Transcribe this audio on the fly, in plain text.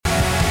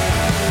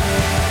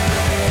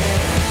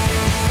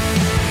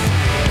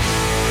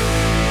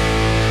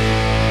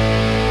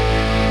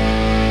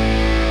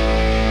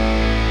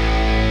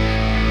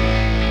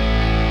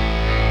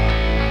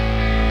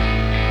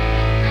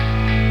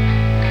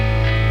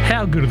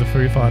How good are the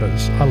Foo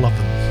Fighters? I love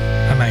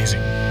them. Amazing.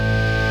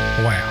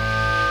 Wow.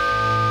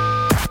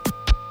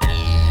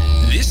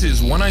 This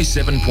is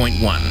 107.1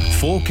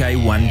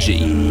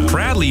 4K1G,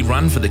 proudly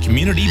run for the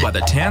community by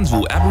the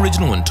Townsville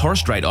Aboriginal and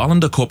Torres Strait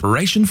Islander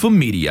Corporation for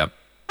Media.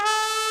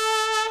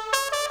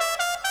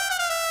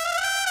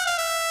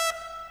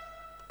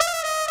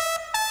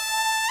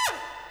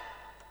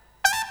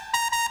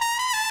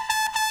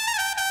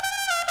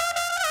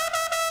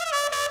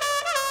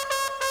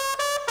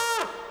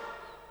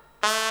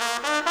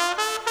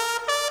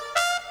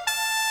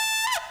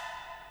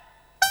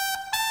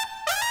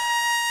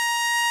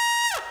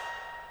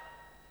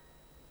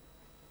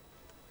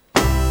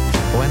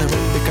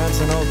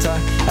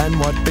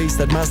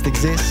 That must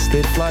exist.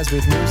 It flies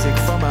with music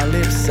from our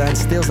lips and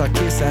steals our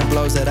kiss and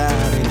blows it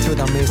out into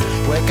the mist.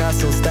 Where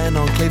castles stand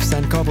on cliffs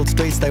and cobbled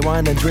streets, they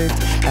wind and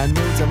drift, and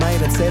moods are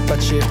made and set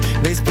but shift.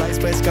 This place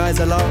where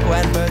skies are low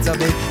and birds are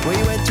big. We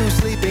went to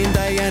sleep in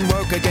day and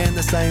woke again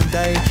the same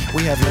day.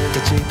 We have learned to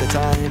cheat the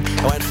time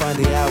and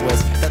find the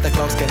hours that the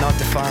clocks cannot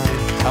define.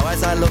 Oh,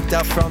 as I looked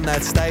up from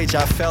that stage,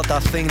 I felt the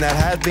thing that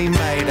had been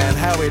made, and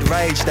how it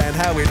raged and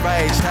how it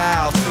raged.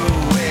 How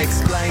to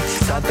explain?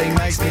 Something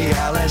makes me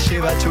howl and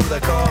shiver to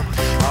the core.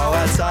 Oh,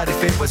 outside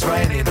if it was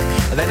raining,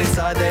 then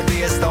inside there'd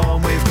be a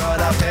storm. We've got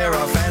a pair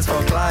of hands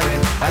for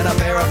climbing, and a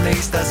pair of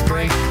knees to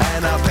spring,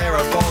 and a pair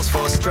of balls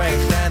for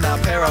strength, and a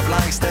pair of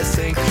lungs to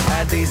sing.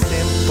 And these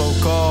simple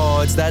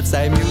chords that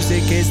say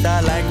music is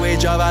the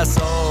language of our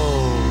soul.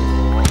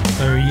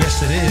 Oh,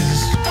 yes it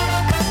is.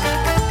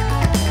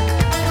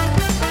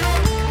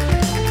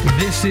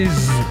 This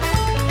is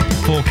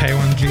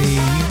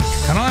 4K1G.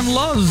 And I'm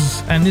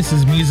Loz, and this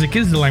is Music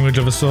is the Language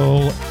of Us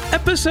All,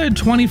 episode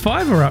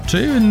 25 we're up to.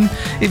 And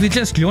if you're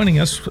just joining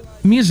us,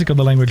 Music of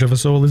the Language of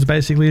Us All is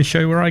basically a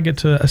show where I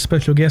get a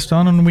special guest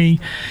on and we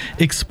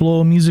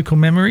explore musical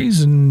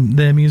memories and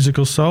their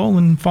musical soul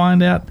and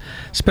find out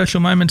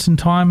special moments in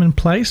time and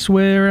place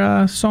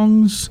where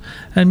songs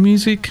and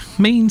music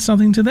mean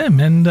something to them.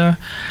 And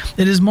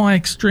it is my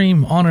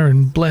extreme honour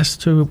and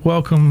blessed to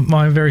welcome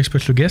my very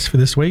special guest for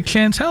this week,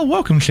 Chantelle.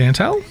 Welcome,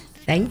 Chantelle.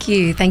 Thank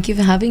you. Thank you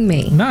for having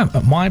me. No,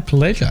 my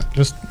pleasure.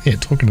 Just,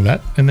 talking to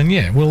that. And then,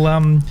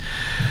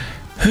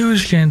 who is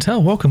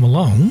Chantelle? Welcome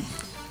along.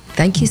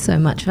 Thank you so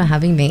much for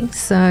having me.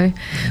 So,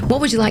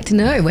 what would you like to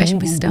know? Where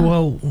should we start?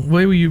 Well,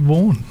 where were you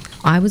born?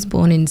 I was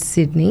born in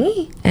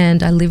Sydney,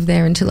 and I lived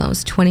there until I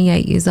was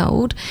 28 years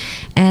old,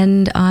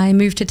 and I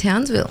moved to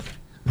Townsville.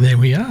 There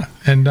we are.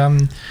 And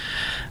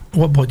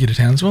what brought you to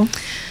Townsville?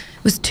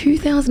 It was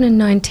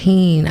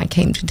 2019 I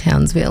came to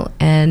Townsville,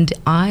 and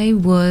I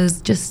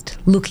was just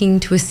looking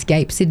to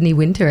escape Sydney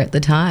winter at the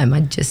time.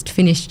 I'd just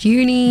finished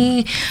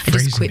uni, I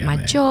just quit my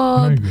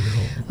job.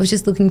 I was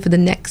just looking for the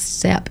next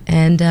step,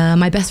 and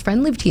my best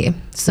friend lived here.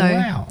 So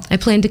I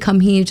planned to come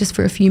here just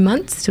for a few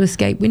months to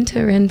escape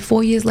winter, and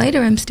 4 years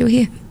later I'm still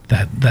here.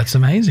 That's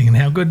amazing, and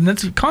how good. And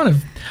that's kind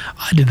of,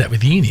 I did that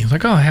with uni. I was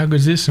like, oh, how good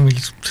is this? And we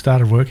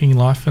started working in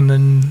life, and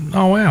then,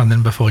 oh, wow. And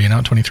then before you know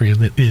it, 23 years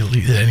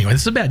later. Anyway,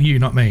 this is about you,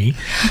 not me.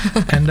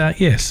 And,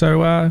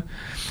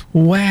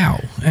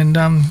 wow. And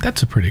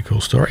that's a pretty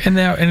cool story. And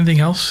now, anything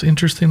else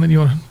interesting that you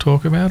want to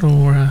talk about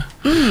or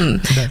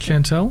about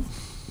Chantelle?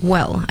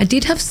 Well, I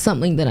did have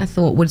something that I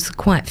thought was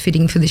quite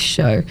fitting for this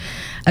show.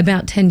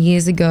 About 10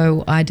 years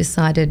ago, I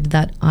decided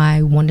that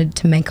I wanted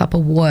to make up a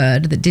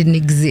word that didn't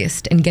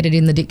exist and get it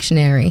in the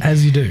dictionary.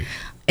 As you do.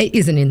 It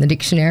isn't in the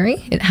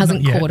dictionary. It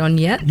hasn't caught on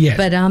yet. Yes.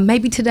 But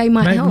maybe today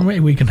might help. Maybe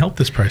we can help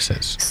this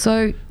process.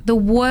 So the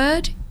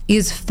word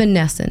is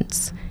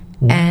phonescence.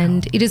 Wow.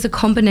 And it is a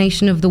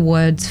combination of the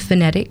words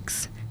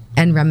phonetics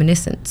and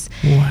reminiscence.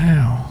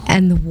 Wow.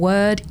 And the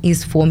word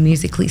is for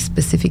musically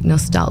specific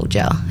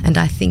nostalgia, and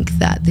I think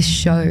that this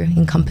show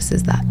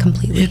encompasses that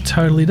completely. It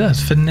totally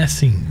does.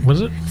 Finessing, was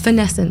it?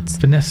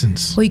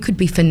 Phonescence. Or you could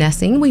be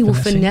finessing. We will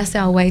finesse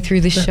our way through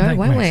this show,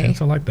 won't we?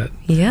 Sense. I like that.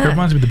 Yeah. It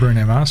reminds me of the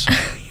Bruno Mars song,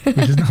 which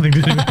has nothing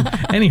to do with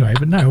it. Anyway,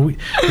 but no, we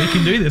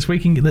can do this. We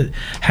can get the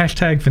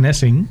hashtag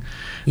finessing.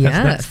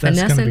 Yeah,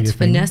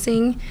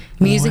 finessing,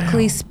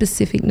 musically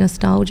specific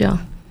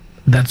nostalgia.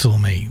 That's all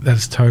me.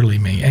 That's totally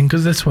me. And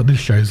because that's what this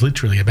show is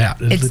literally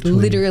about. It's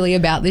literally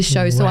about this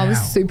show. Wow. So I was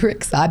super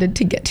excited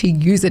to get to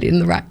use it in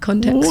the right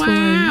context.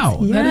 Wow.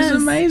 Yes. That is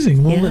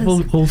amazing.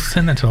 We'll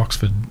send that to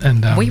Oxford.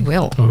 And we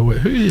will. Who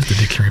is the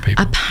dictionary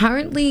people?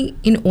 Apparently,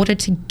 in order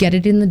to get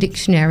it in the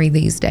dictionary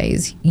these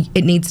days,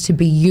 it needs to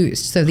be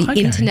used. So the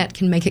internet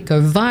can make it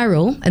go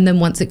viral. And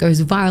then once it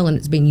goes viral and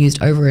it's been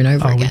used over and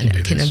over again,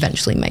 it can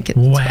eventually make it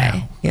its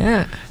way.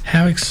 Yeah.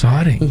 How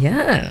exciting.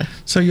 Yeah.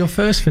 So your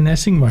first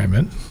finessing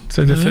moment,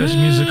 so the first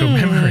musical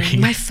memory.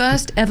 My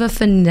first ever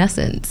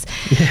phonescence.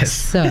 Yes.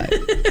 So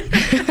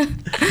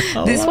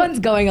this one's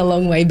going a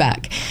long way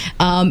back.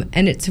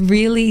 And it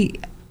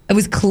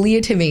was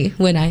clear to me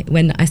when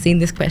I seen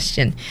this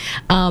question.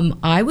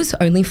 I was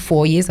only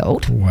 4 years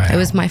old. Wow. It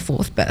was my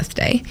 4th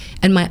birthday,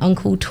 and my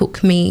uncle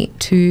took me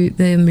to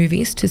the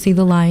movies to see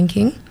The Lion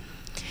King.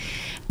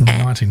 The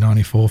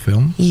 1994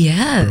 film.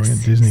 Yes.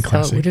 Brilliant Disney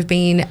classic. So it would have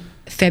been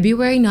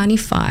February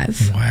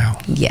 95. Wow.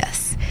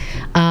 Yes.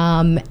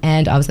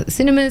 And I was at the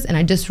cinemas, and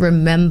I just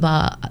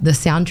remember the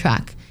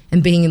soundtrack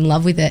and being in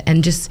love with it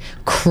and just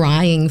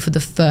crying for the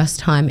first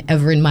time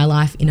ever in my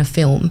life in a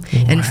film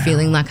and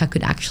feeling like I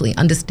could actually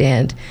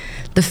understand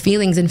the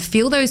feelings and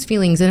feel those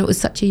feelings. And it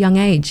was such a young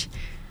age.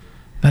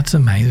 That's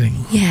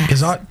amazing. Yeah.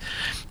 Because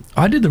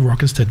I did the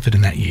Rockestead fit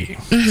in that year.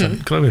 So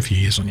clearly a few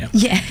years on you.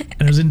 Yeah.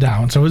 And it was in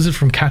Darwin. So I was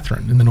from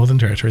Katherine in the Northern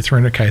Territory,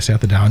 300k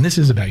south of Darwin. This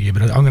is about you,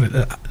 but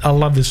I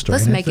love this story.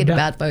 Let's make it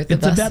about both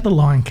of us. It's about the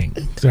Lion King.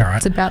 It's all right.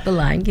 It's about the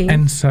Lion King.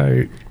 And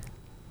so it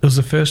was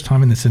the first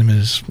time in the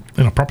cinemas,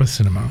 in a proper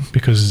cinema,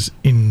 because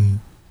in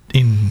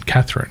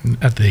Katherine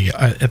at the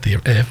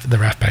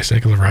RAF base,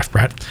 Circle of RAF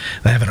Brat,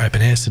 they have an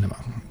open air cinema.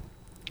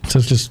 So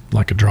it's just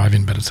like a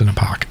drive-in, but it's in a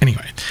park.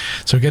 Anyway,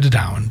 so we go to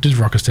Darwin, did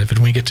Rockestead, and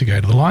we get to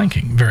go to the Lion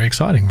King. Very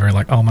exciting, very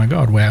like, oh my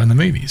God, wow, in the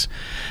movies.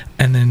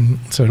 And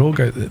then, so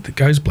it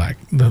goes black,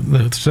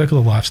 the circle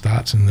of life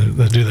starts, and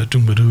they do the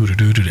dung doo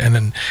doo doo. And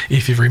then,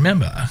 if you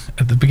remember,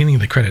 at the beginning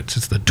of the credits,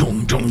 it's the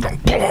dung dung dung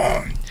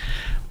boom.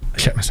 I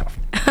shut myself.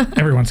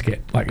 Everyone's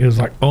scared. Like, it was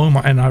like, oh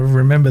my, and I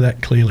remember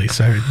that clearly.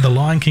 So the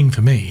Lion King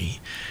for me,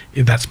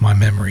 that's my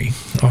memory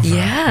of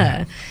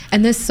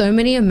and there's so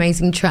many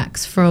amazing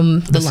tracks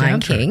from The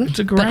Lion King. It's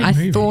a great movie. But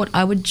I thought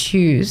I would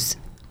choose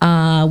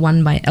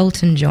one by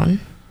Elton John.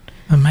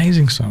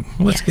 Amazing song.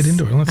 Well, let's get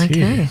into it. Let's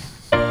hear it.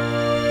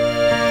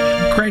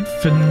 Great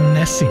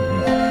finessing.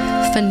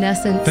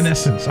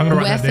 Phonescence. I'm going to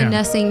write that down.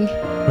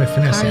 We're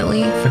finessing.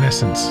 Currently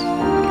Phonescence.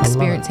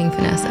 Experiencing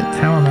phonescence.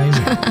 How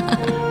amazing.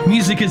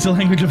 Music is the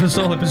language of us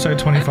all, episode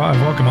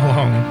 25. Welcome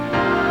along.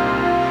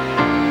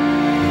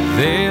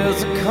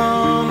 There's a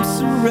calm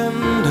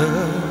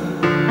surrender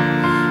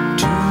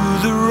to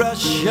the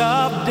rush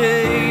of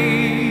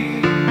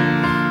day,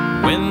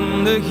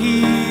 when the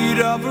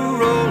heat of a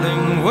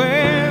rolling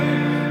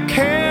wind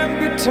can't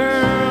be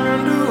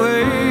turned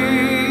away.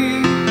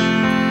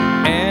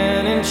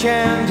 An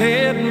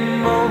enchanted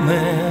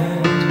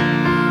moment,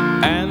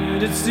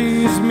 and it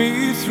sees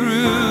me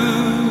through.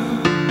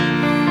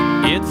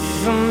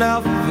 It's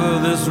enough for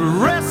this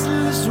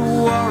restless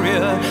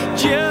warrior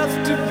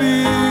just to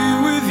be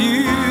with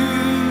you.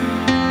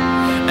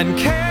 And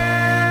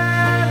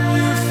can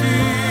you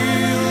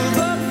feel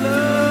the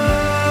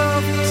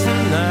love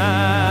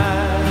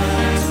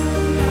tonight?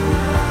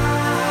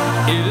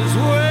 It is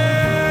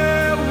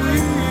where we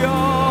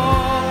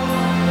are.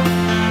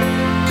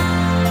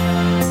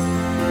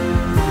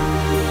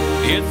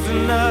 It's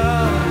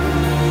enough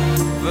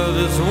for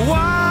this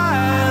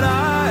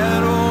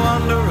wide-eyed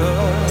wanderer.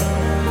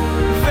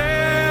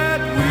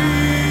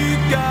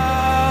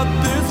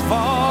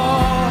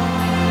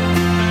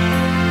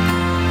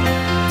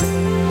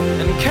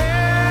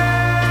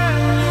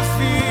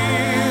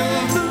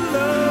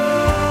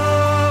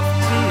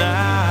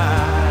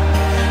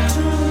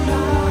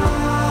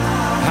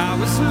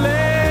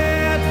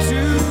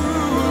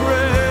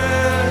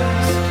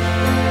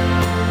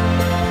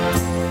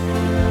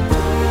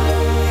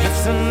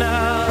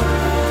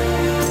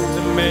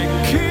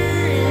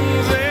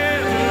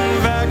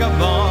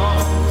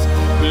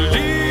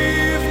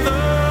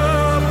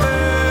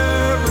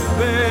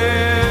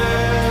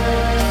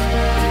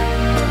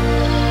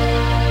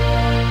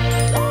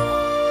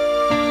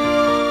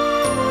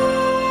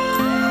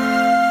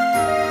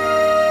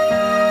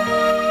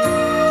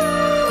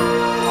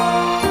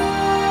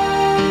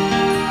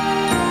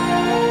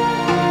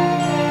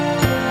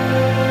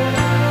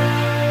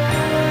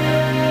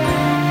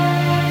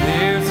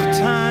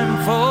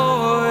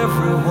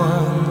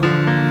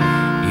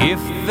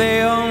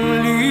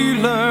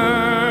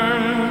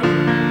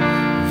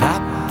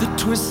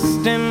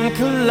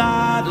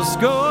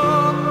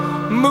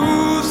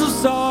 Moves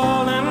us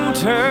all in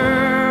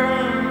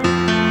turn.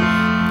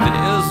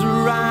 There's a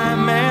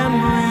rhyme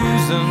and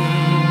reason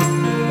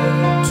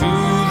to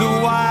the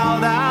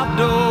wild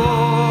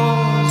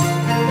outdoors,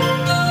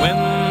 when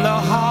the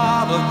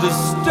heart of the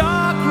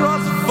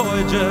star-crossed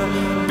Voyager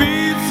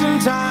beats in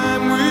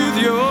time with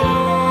yours.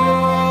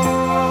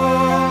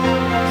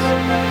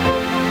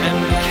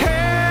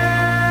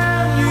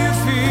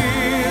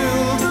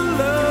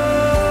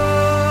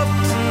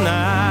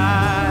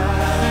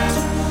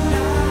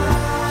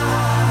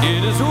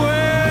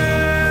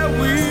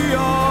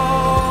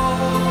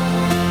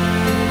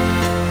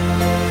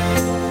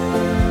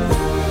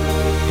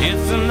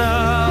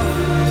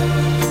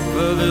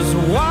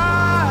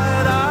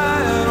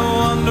 Wide-eyed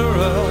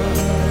wanderer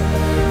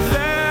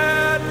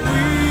that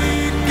we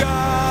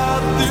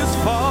got this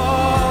far.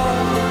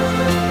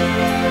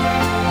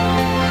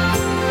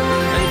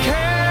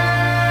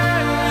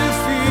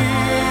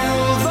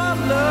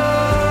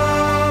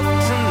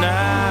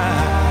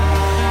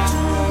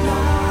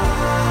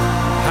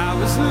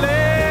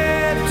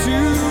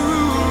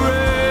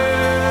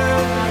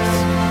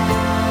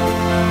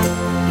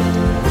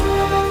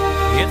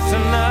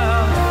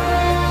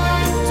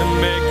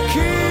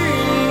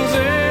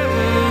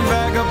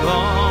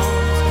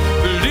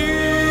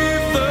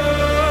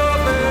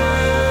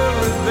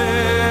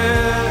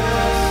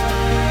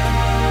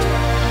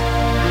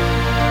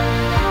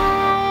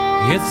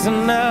 it's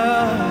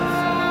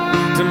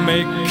enough to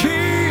make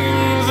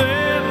kings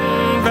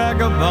and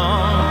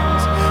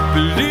vagabonds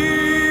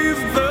believe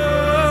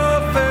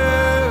the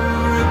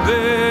fairy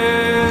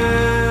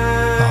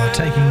tale.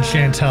 Taking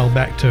Chantelle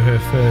back to her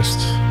first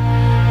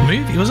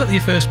movie. Was that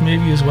your first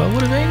movie as well,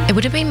 would it have been? It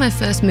would have been my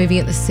first movie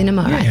at the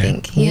cinema, I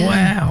think.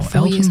 Yeah. Wow.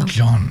 4 years Elton old.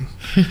 John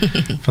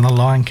from The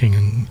Lion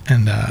King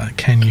and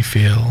Can You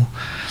Feel?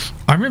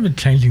 I remember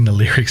changing the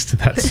lyrics to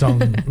that song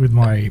with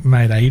my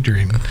mate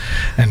Adrian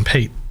and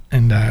Pete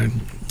and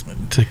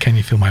to Can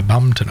You Feel My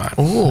Bum Tonight?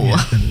 Oh. Yeah,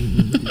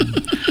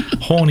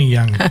 horny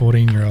young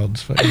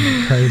 14-year-olds,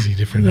 fucking crazy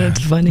different. That's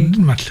funny.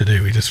 Didn't much to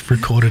do. We just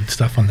recorded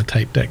stuff on the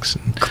tape decks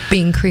and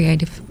Being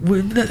creative.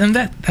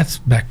 that's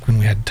back when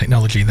we had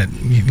technology that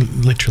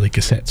literally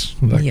cassettes.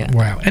 Like, Yeah.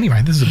 wow.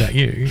 Anyway, this is about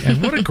you.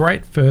 And what a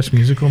great first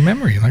musical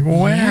memory. Like,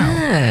 wow.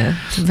 Yeah.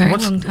 It's a very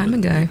long time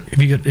ago.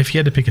 If you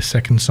had to pick a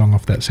second song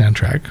off that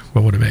soundtrack,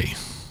 what would it be?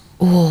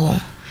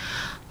 Oh,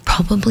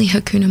 probably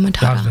Hakuna I was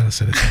Matata. going to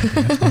say the same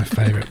thing. That's my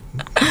favourite.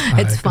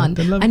 It's fun.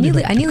 I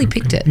nearly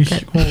picked it.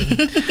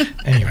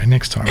 Anyway,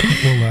 next time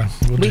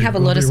we'll We have a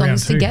lot of do round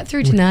songs to two. get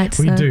through tonight,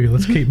 We so- do.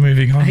 Let's keep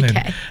moving on Okay.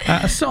 then.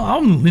 A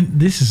song.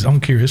 I'm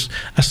curious.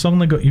 A song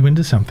that got you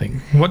into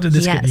something. What did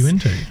this get you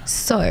into?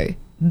 So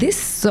this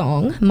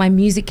song, my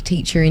music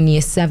teacher in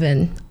year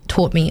 7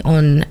 taught me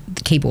on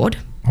the keyboard.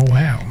 Oh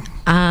wow.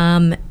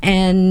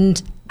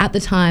 And at the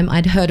time,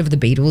 I'd heard of the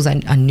Beatles.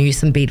 I knew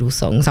some Beatles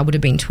songs. I would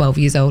have been 12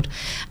 years old.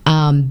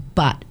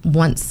 But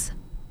once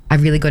I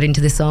really got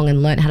into this song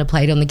and learned how to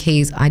play it on the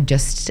keys, I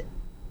just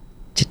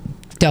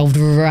delved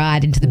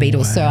right into the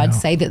Beatles. So Wow. I'd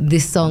say that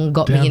this song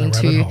got Down me the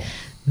rabbit into hole.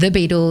 the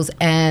Beatles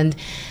and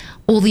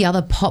all the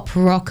other pop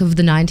rock of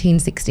the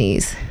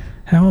 1960s.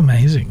 How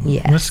amazing.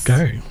 Yes. Let's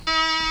go.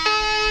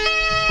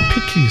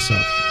 Picture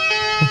yourself.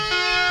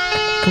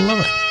 I love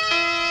it.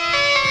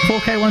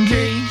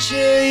 4K1G.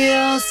 Picture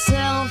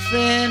yourself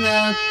in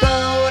a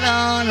boat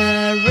on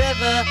a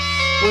river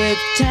with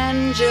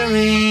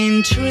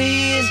tangerine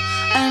trees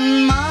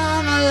and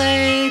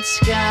marmalade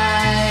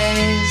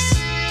skies.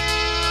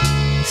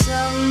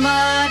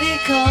 Somebody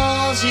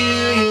calls you,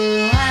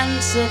 you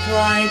answer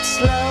quite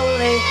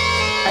slowly.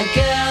 A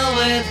girl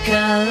with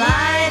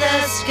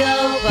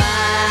kaleidoscope eyes.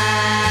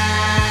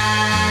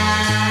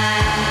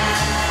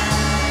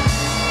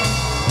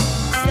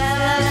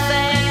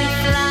 Cellophane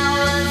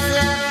flowers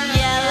of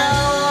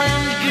yellow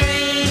and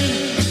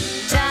green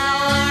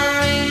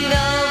towering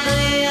over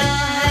your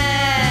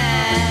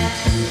head.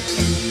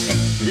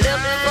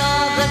 Look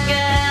for the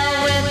girl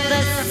with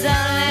the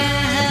sun in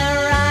her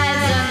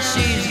eyes and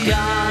she's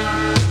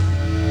gone.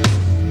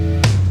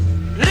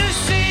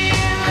 Lucy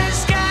in the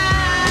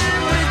sky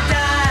with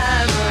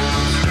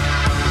diamonds.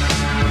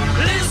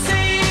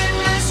 Lucy in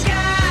the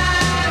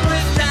sky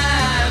with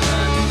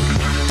diamonds.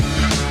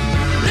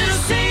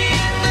 Lucy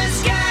in the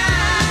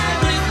sky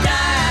with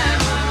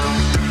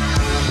diamonds.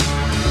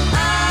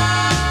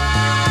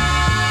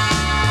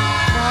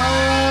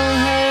 Follow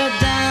her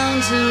down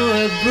to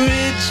a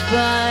bridge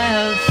by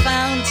a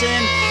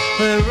fountain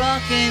where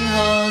rocking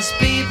horse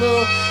people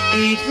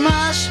eat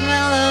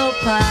marshmallow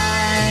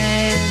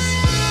pies.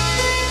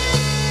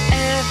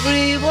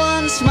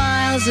 Everyone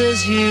smiles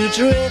as you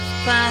drift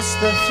past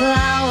the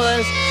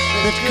flowers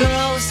that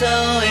grow so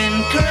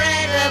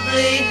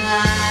incredibly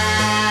high.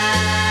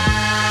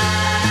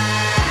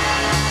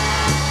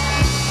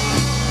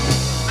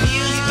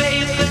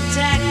 Newspaper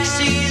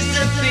taxis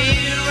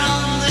appear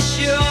on the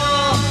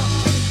shore,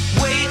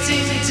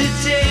 waiting to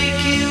take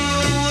you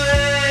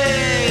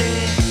away.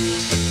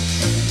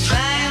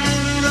 Climb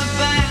in the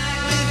back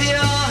with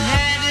your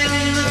head in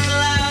the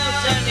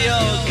clouds and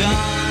you're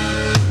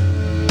gone.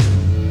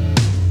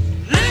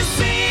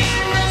 Lucy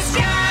in the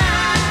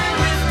sky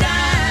with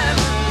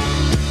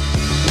diamonds.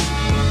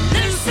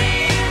 Lucy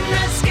in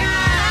the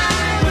sky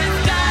with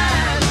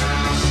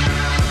diamonds.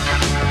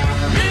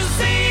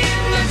 Lucy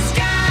in the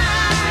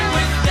sky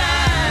with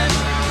diamonds.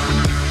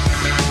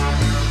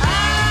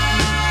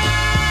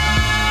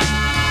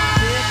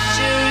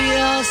 Picture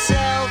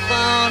yourself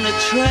on a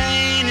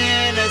train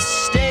in a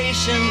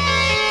station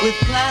with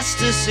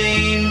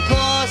plasticine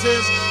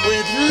pauses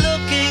with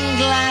looking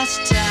glass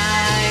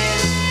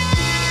ties.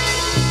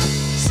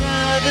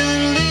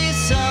 Suddenly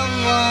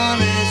someone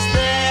is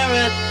there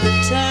at the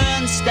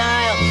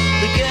turnstile,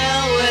 the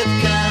girl with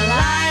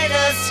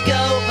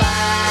kaleidoscope eyes.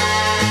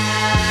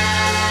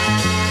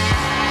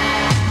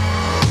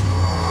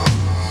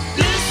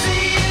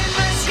 Lucy in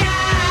the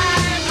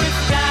sky with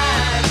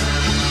diamonds.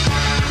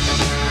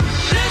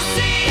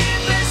 Lucy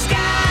in the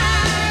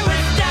sky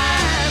with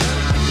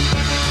diamonds.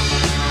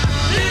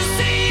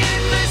 Lucy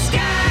in the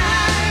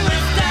sky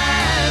with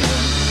diamonds.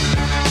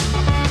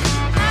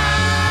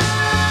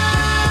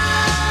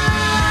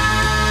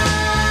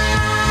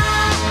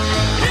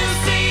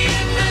 Lucy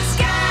in the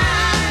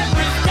sky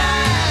with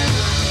diamonds.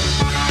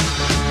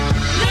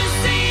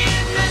 Lucy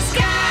in the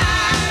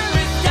sky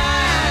with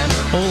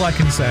diamonds. All I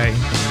can say,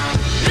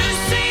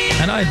 Lucy in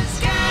and the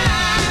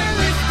sky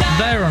with diamonds.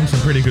 they were on some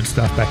pretty good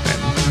stuff back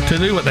then to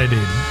do what they did,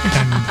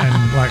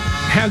 and like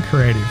how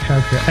creative,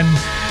 and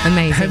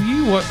Amazing. Have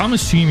you? I'm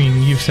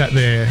assuming you've sat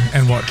there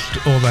and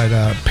watched all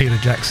that Peter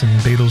Jackson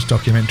Beatles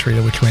documentary,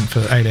 which went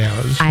for 8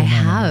 hours. I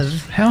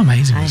have. How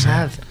amazing was that? I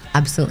have.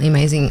 Absolutely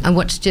amazing. I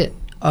watched it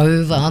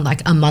over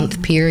like a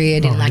month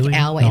period in like really?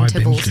 hour No, I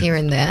intervals binged it. here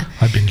and there.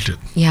 I binged it.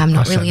 Yeah, I'm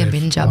not I sat really a there.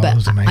 binger, It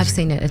was but amazing. I've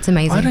seen it. It's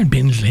amazing. I don't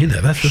binge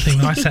either. That's the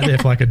thing. I sat there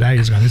for like a day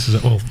just going, this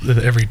is all,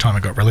 every time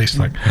it got released,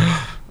 like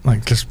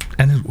just,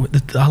 and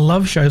I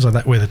love shows like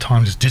that where the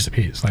time just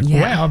disappears. Like,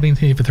 wow, I've been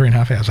here for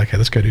 3.5 hours. Okay,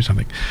 let's go do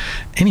something.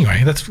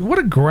 Anyway, what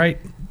a great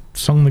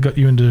song that got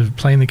you into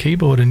playing the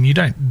keyboard, and you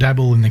don't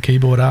dabble in the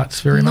keyboard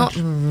arts very much.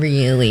 Not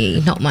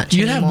really, not much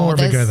You'd anymore. have more of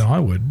a go than I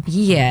would.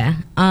 Yeah.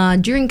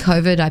 During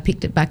COVID, I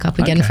picked it back up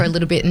again for a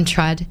little bit and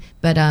tried,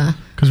 but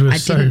because we were I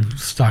so didn't.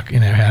 stuck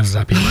in our houses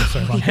up here. So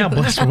like, how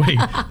blessed were we?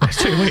 Those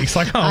 2 weeks,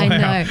 like, oh I wow.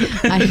 know.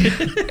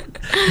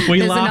 We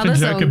There's laugh and another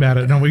joke song. about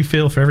it, and we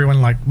feel for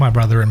everyone like my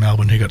brother in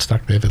Melbourne who got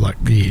stuck there for like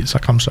years.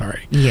 Like, I'm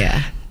sorry.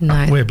 Yeah.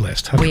 No. We're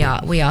blessed. We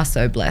are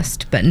so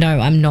blessed. But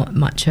no, I'm not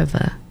much of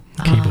a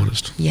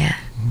Keyboardist. yeah.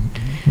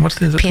 What's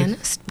the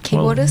Pianist?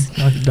 Keyboardist?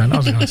 Well, I don't know. I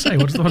was going to say,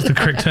 what's the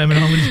correct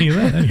terminology of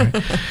that? Anyway,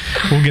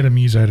 we'll get a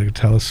muso to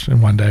tell us,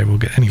 and one day we'll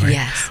get. Anyway,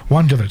 Yes.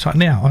 one job at a time.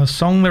 Now, a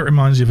song that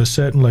reminds you of a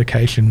certain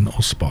location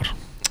or spot.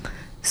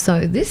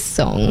 So this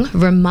song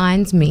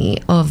reminds me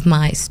of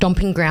my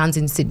stomping grounds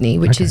in Sydney,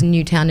 which is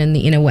Newtown in the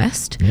inner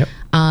west. Yep.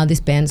 This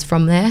band's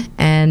from there,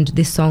 and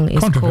this song is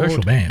Controversial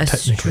called band,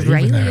 technically. Even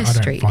Australia though I don't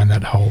Street. find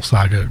that whole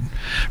saga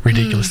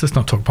ridiculous. Let's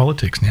not talk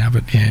politics now,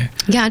 but yeah.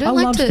 Yeah, I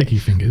love Sticky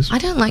Fingers. I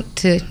don't like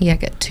to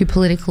get too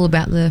political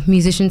about the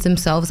musicians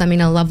themselves. I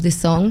mean, I love this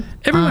song.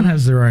 Everyone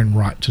has their own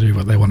right to do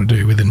what they want to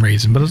do within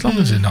reason, but as long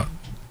as they're not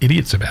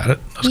idiots about it.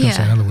 I was going to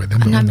say another word then,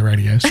 but on the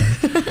radio. So.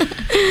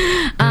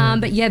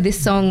 But yeah, this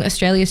song,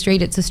 Australia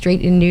Street, it's a street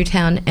in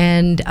Newtown,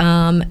 and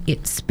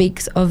it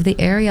speaks of the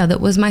area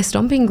that was my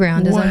stomping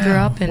ground as I grew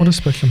up in. What a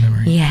special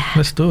memory. Yeah.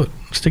 Let's do it.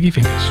 Sticky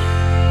Fingers.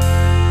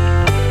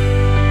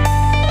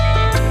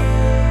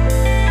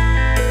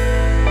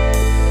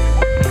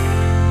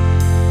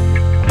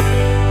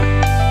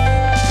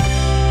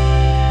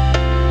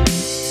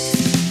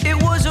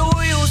 It was a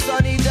real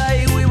sunny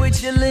day. We were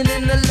chilling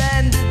in the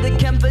land at the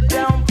Camper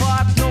Down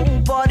Park.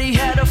 Nobody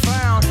had a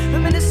frown.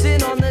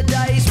 Reminiscing on the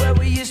days where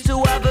we used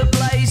to have a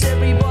blaze.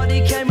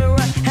 Everybody came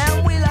around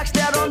and we laxed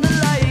out on the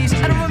lays.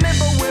 And I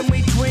remember when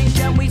we'd drink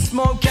and we'd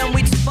smoke and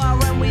we'd spar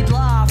and we'd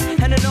laugh,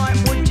 and the night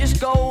would just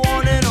go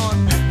on and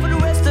on. For the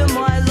rest of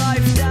my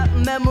life, that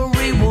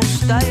memory will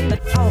stay.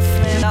 Oh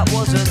man, that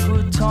was a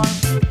good time.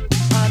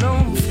 I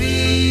don't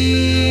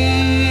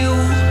feel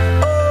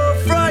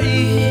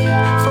afraid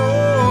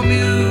from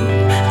you.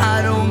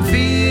 I don't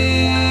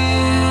feel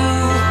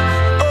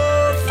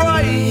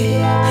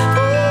afraid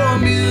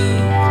from you.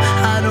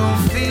 I don't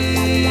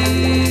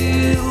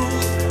feel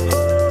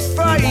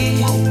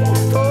afraid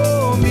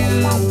from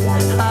you.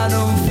 I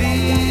don't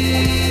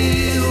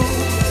feel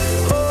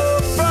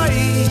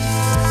afraid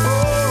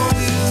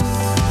from you.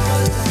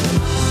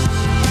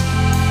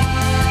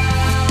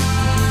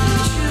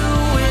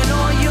 Chewing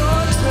on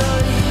your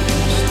taste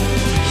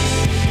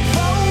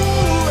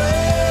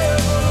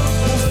forever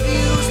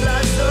feels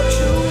like such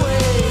a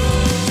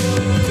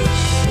waste.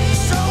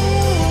 So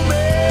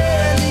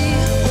many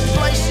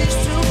places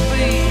to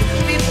be,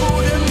 people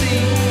to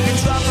meet, and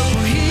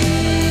tropical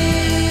heat.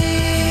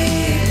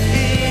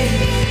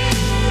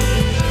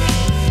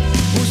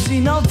 Well, see,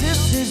 now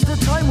this is the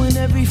time when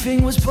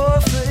everything was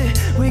perfect.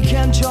 We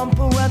can jump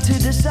around to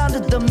the sound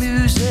of the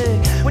music.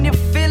 When you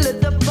feel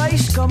it, the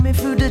bass coming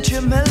through the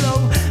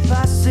tremolo.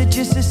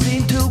 Passages that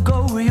seem to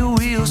go real,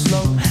 real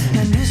slow.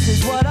 And this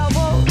is what I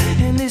want,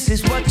 and this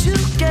is what you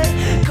get.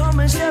 Come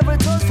and share a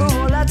toast for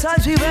all our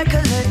times we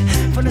recollect.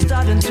 From the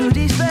start into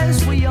these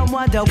bends, we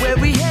unwind our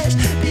weary heads.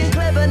 Being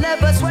clever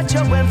never sweat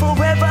you when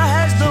forever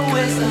has no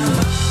end.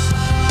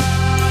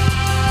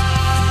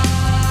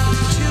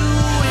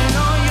 Chewing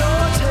on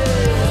your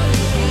tail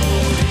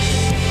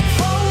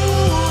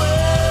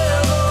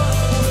forever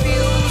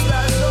feels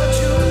like such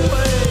a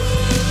waste.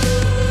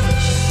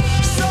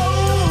 So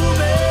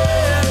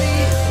many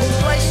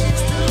places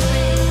to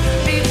be,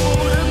 people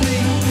to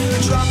meet,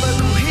 and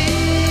tropical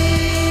heat.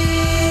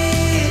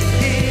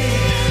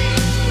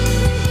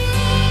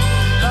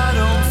 I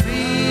don't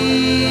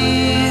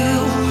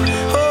feel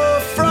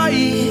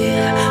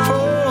afraid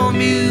from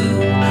you.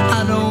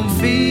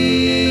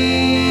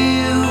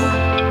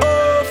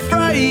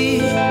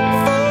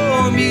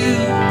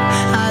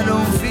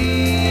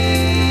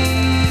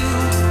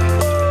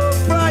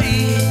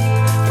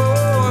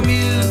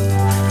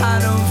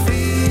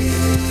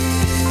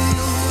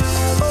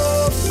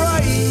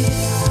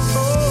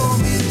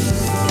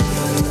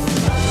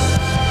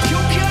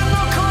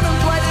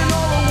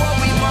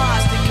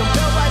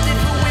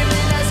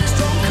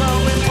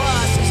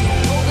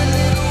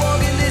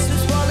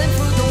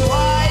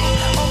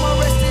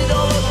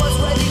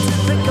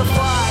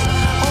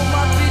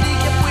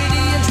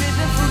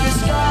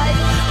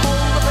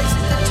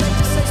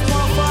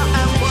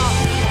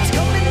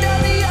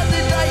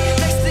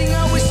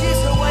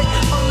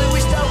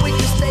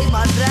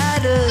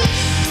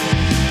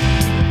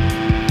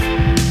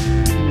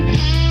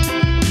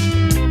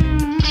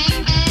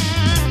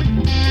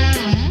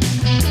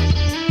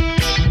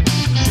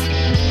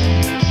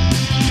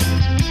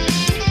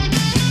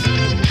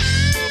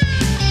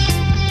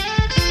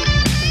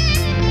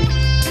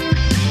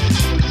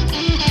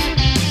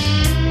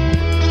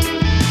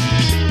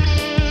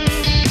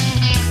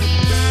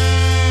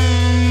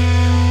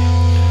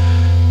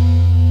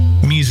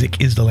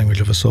 Music is the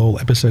Language of Us All,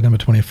 episode number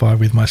 25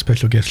 with my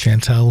special guest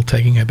Chantelle,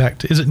 taking her back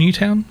to, is it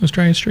Newtown,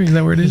 Australia Street? Is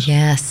that where it is?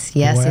 Yes,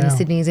 Wow. in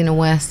Sydney's inner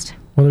west.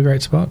 What a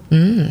great spot.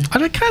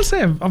 I can't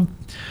say I've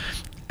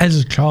as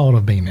a child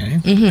I've been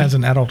there. As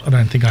an adult, I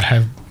don't think I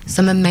have.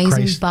 Some amazing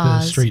graced the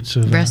bars, streets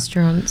of,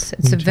 restaurants.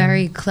 It's a Newtown.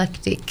 very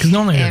eclectic Because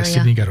normally I go area. to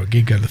Sydney, go to a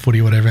gig, go to the footy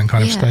or whatever and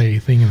kind of Yeah. stay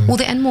thing. And, Well,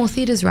 the Enmore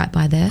Theatre's right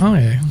by there. oh,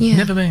 yeah. Yeah.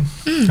 Never been.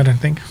 I don't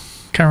think.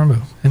 Can't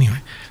remember. Anyway.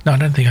 No, I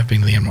don't think I've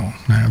been to the Emerald.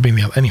 No, I've been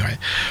the other. Anyway.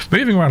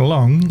 Moving right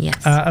along.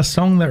 Yes. A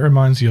song that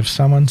reminds you of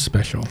someone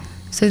special.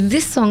 So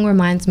this song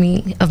reminds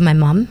me of my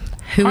mum,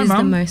 who Hi, is the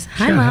Mum. most...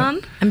 Hi, Shout Mum.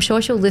 out. I'm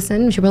sure she'll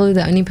listen. She's probably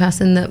the only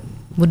person that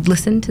would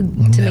listen to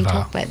me Never.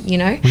 talk, but, you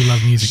know. We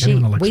love music.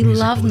 Everyone likes we music,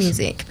 love we'll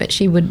listen. music, but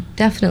she would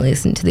definitely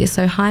listen to this.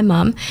 So, hi,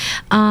 Mum.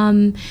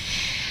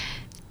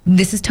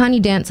 This is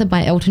Tiny Dancer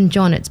by Elton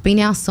John. It's been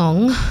our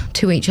song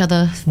to each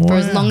other for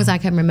as Wow. long as I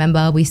can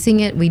remember. We sing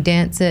it, we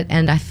dance it,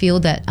 and I feel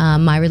that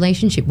my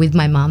relationship with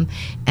my mum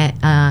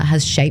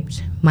has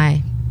shaped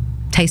my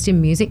taste in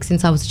music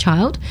since I was a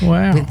child.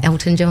 Wow. With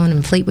Elton John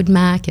and Fleetwood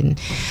Mac and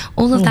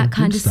all of Oh, that good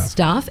kind of stuff.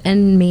 stuff.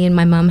 And me and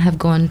my mum have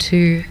gone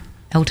to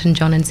Elton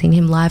John and seen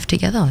him live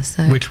together.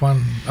 So Which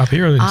one? Up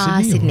here or in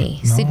Sydney? Sydney.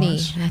 Or? Sydney.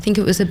 Nice. I think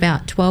it was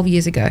about 12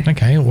 years ago.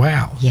 Okay,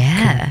 wow.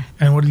 Yeah.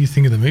 And what do you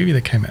think of the movie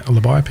that came out, or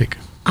the biopic?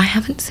 I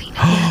haven't seen it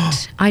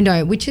yet. I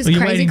know, which is Well,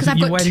 you're crazy waiting because to- I've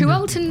you're got waiting two to-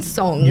 Elton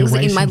songs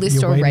in my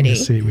list you're waiting already. to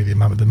see it with your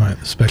mum at the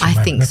moment, the special I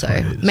moment. think That's so. what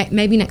it is.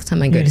 Maybe next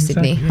time I go Yeah, to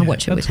Sydney, exactly, I'll yeah,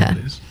 watch it with that's her.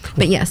 what it is. Cool.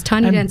 But yes,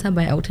 Tiny And- Dancer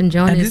by Elton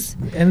John And is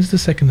it's the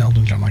second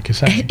Elton John, like you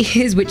say. it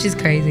is, which is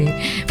crazy.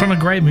 From a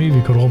great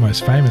movie called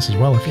Almost Famous as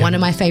well. If you One of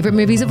my favourite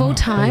movies of all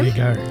time.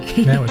 There you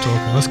go. Now we're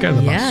talking. Let's go to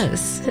the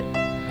bus.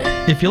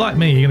 Yes. If you're like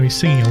me, you're going to be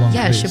singing along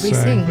Yeah, to this. should we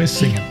so sing? We're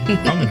singing.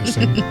 I'm going to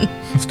sing.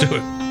 Let's do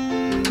it.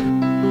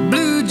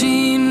 Blue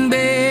jean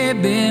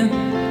baby,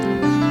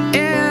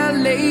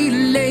 LA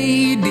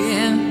lady,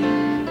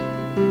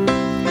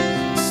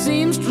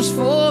 seamstress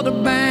for the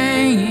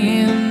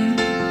band,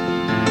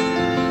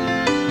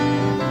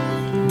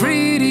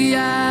 pretty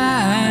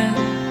eye,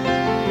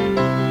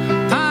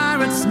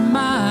 pirate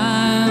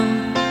smile,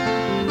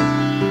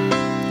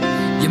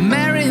 you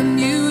marry a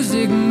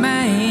music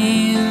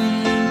man,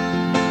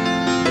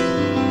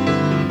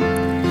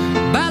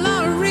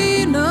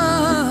 ballerina,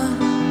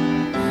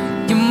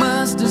 you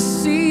must have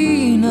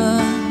seen her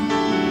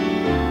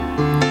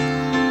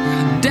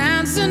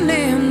dancing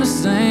in the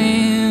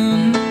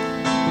sand.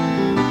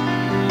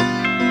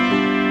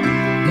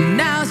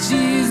 Now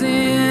she's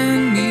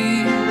in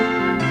me,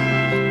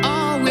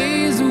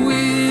 always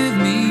with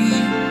me,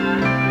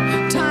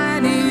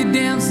 tiny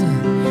dancer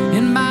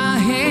in my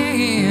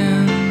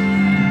hand.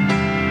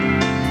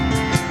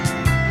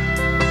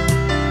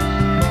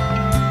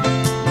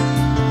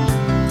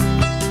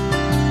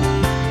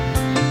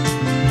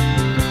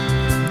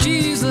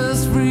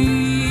 Jesus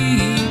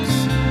freaks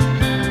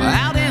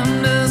out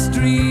in the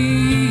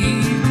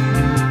street,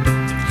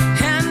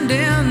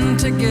 handing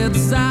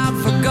tickets out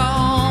for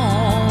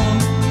gone,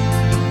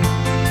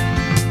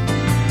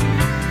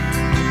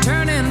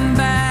 turning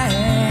back,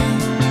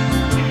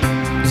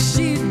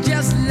 she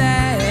just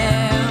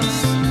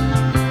laughs.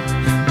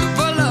 The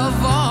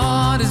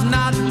boulevard is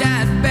not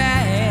that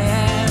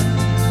bad.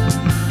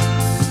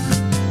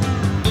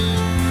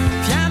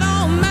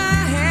 Piano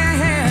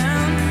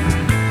man,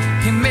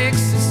 he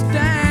makes a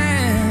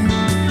stand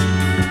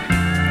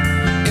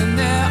in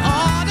their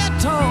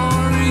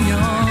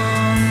auditorium.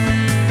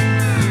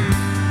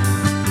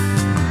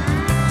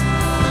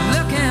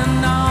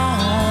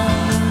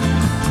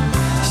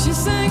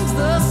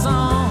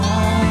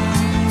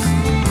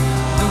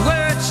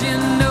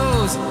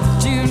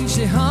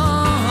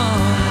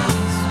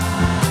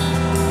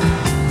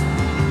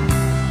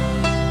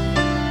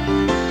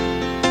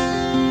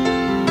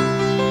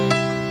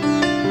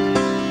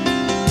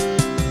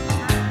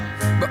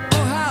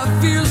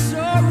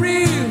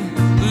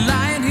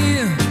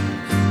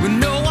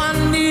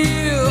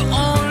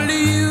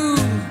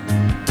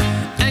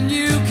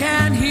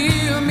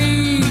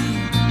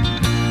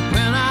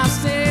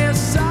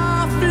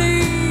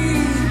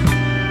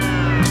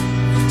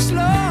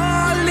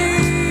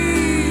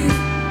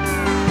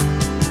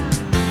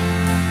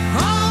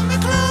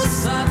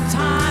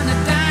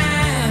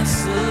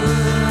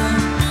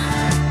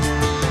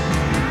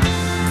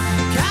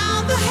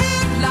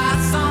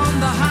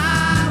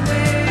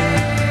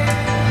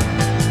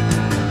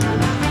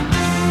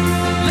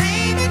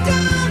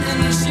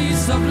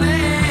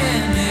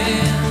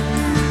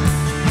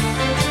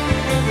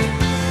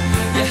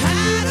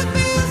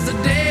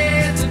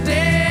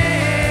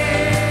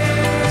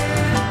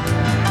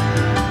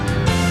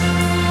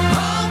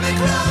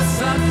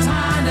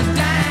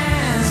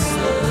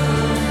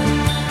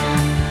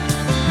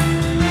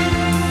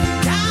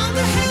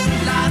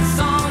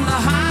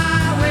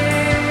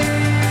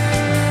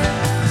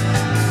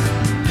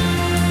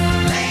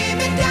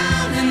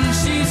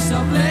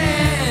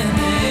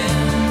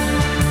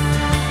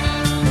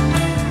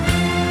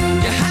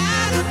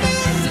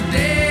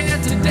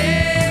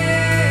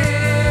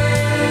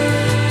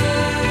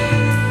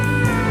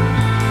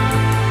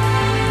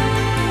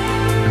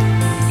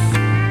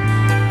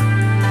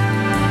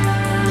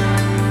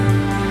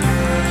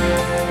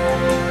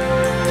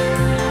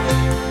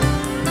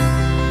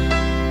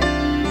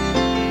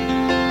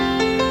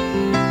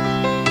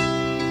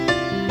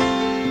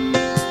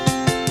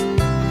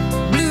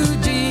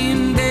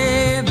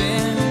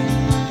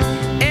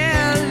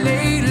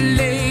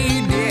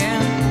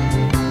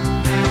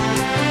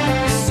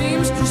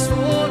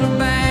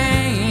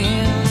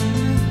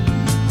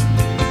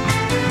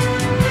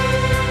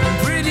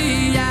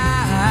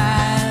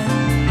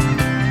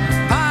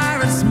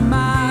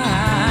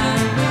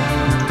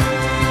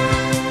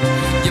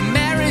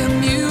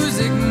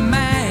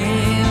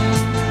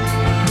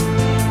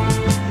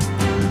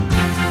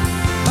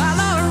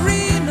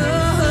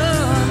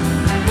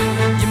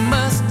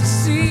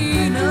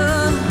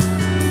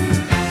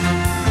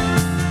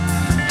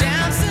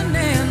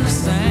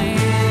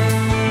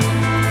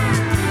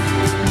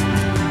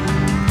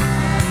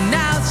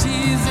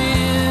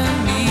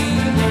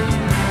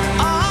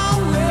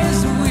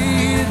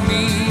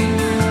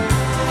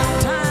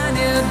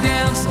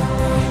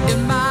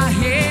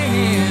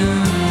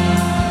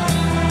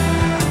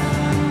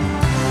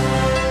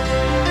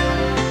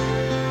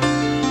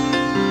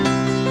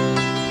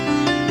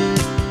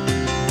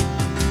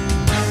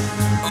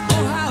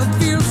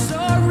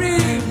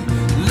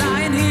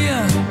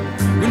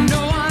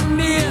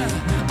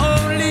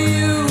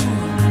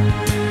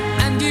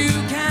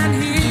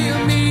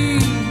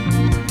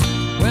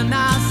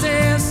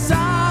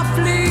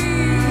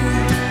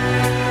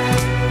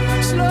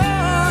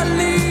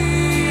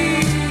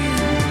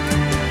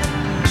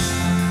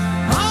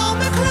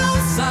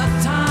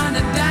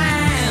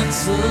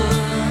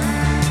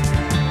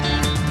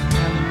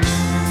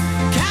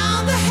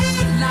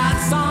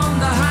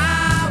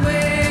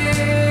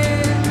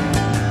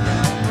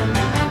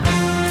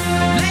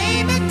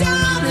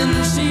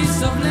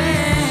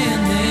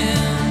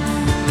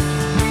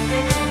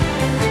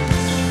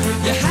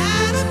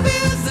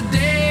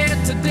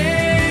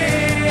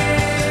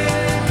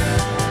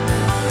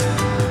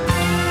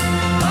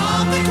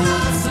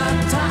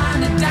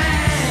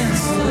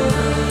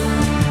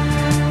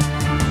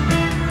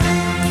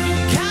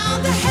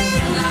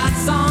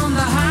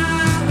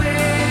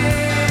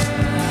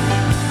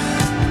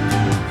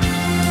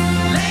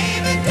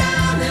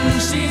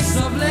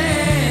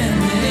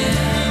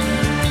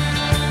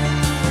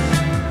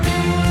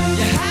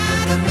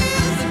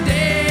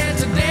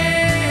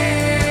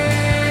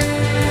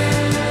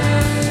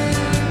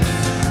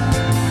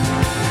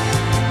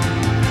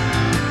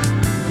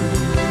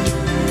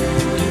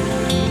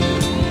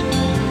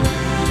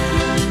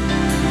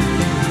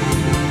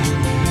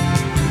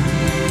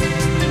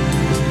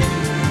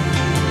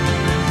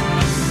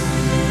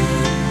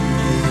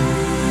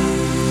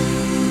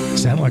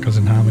 like I was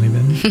in harmony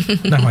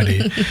then. No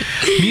idea.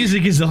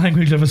 Music is the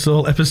language of us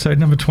all, episode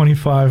number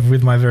 25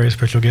 with my very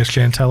special guest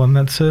Chantelle, and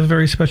that's a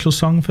very special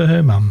song for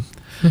her mum.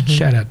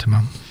 Shout out to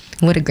mum.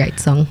 What a great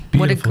song. Beautiful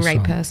what a great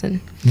song.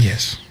 person.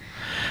 Yes.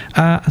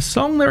 A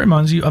song that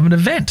reminds you of an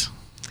event.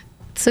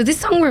 So this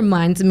song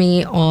reminds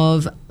me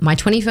of my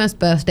 21st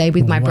birthday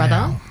with my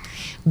brother.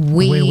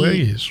 Where were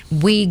you?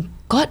 We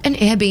got an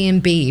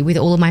Airbnb with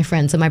all of my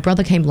friends, and my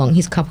brother came along.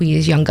 He's a couple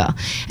years younger,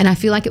 and I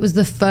feel like it was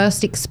the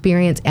first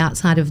experience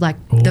outside of like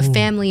the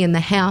family and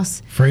the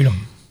house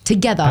Freedom.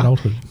 together.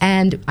 Adulthood.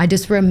 And I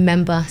just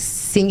remember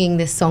singing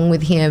this song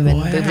with him,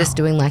 and we were just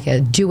doing like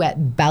a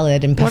duet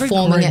ballad and What a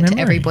performing great it to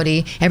memory.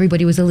 everybody.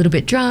 Everybody was a little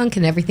bit drunk,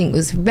 and everything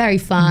was very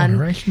fun.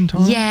 Moderation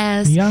time.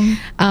 Yes. Young.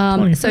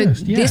 So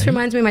 21st. this Yay.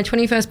 reminds me of my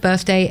 21st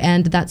birthday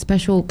and that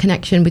special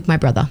connection with my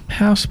brother.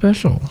 How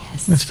special.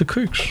 It's the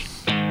Kooks.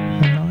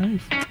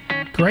 Alive.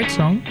 Great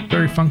song.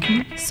 Very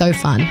funky. So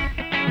fun.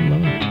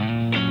 Love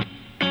it.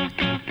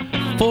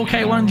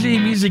 4K1G,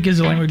 music is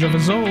the language of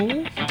us all.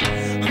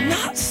 I'm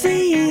not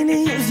saying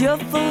it was your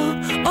fault,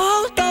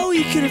 although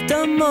you could have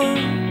done more.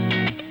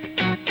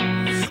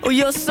 Oh,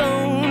 you're so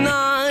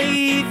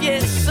naive,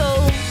 yes, so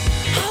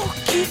how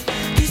could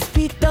this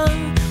be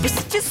done with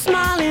such a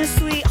smiling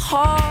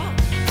sweetheart?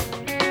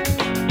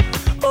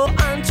 Oh,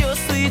 and your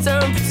sweet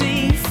and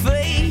pretty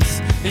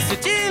face is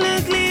such an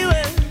ugly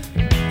way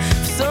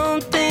for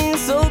something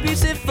so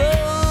beautiful.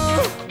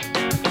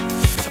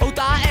 Oh,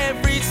 that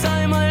every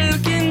time I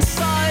look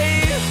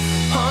inside,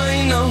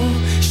 I know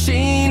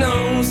she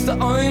knows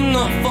that I'm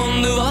not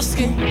fond of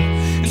asking.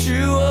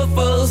 True or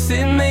false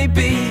it may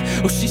be,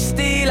 or she's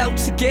still out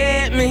to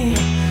get me.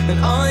 And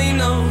I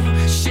know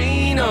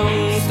she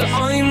knows that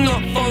I'm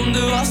not fond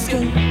of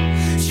asking.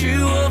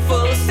 True or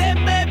false it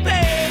may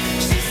be,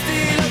 she's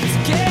still out to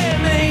get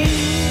me.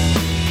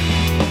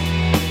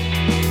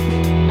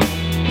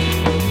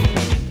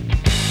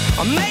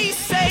 I may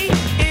say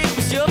it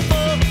was your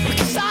fault,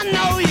 because I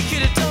know you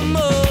could have done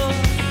more.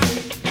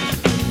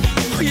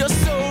 You're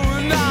so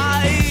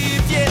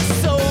naive, yet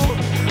so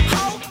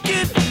how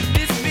could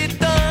this be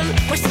done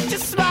with such a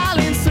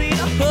smiling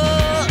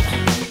sweetheart?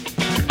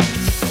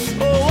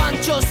 Oh,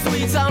 and your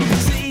sweet and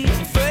pretty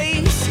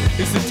face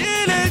is such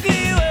an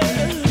ugly way,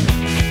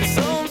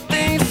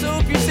 something so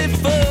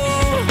beautiful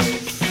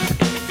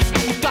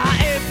that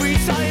every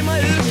time I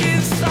look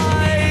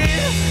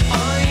inside, I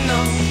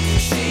know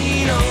she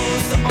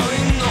knows that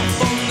I'm not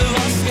fond of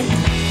asking.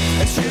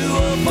 And true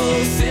or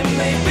false it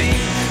may be,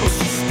 or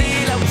she's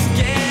still out to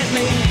get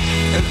me.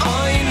 And I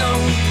know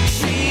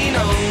she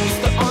knows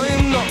that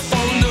I'm not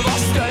fond of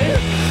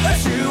asking. And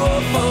true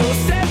or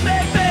false it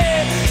may be,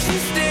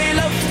 she's still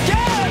out to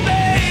get me.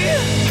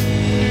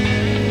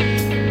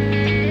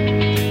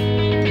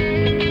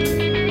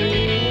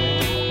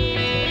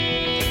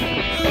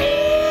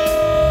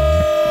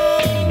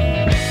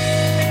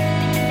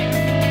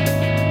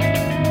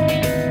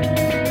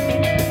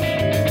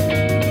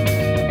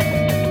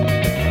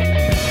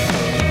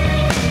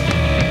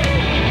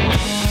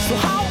 So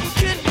how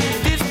could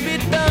this be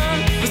done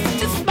with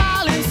such a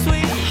smiling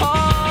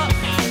sweetheart?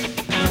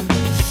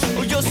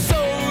 Oh, you're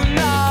so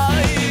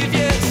naive,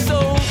 yet so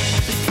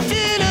such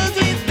an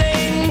ugly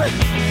thing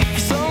for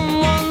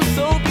someone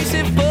so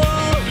beautiful.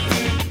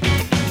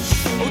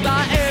 Oh,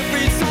 that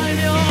every time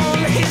you're on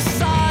his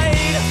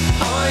side,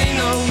 I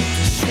know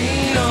she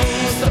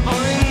knows that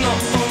I'm not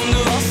fond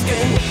of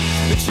asking.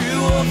 But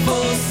true or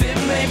false it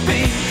may be,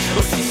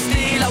 or she's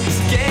still out to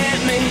get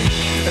me.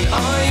 And I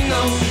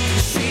know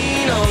she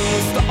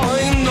knows that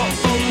I'm not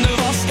fond of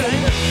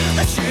asking.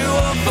 And true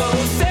or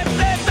false it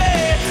may be,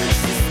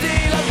 she's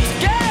still out to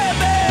get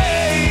me.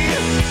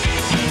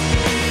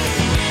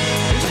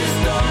 Just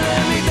don't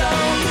let me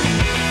down.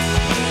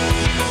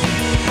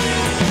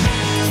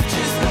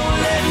 Just don't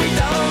let me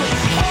down.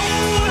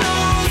 Hold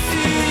on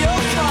to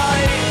your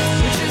kite.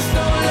 Just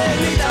don't let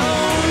me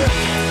down.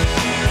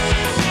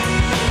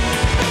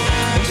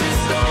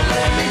 Just don't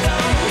let me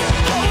down.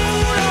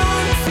 Hold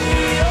on to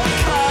your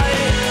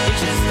kite.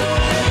 Just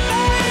don't let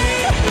me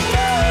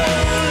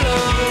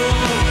down.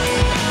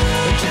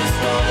 Just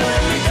don't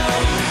let me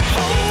down.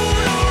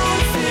 Hold on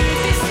to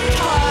this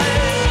kite.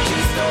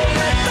 Just don't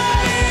let me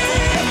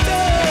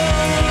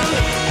down.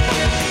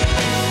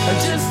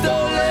 Just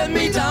don't let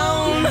me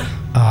down.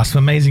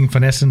 Some amazing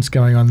phonescence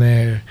going on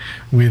there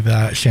with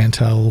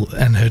Chantelle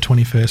and her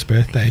 21st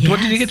birthday. What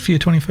did you get for your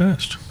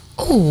 21st?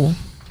 Oh,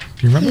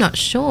 Do you remember? I'm not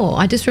sure.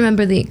 I just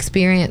remember the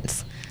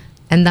experience,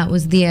 and that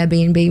was the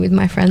Airbnb with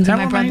my friends How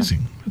and my brother.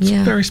 amazing. It's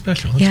Yeah. very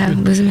special. That's Yeah, good.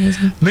 it was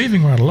amazing.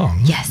 Moving right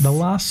along. Yes. The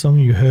last song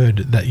you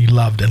heard that you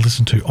loved and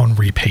listened to on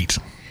repeat.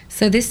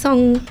 So this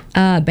song,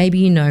 Baby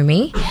You Know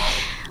Me,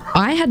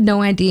 I had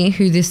no idea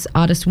who this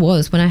artist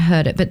was when I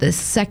heard it, but the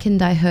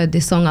second I heard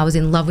this song, I was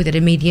in love with it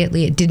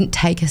immediately. It didn't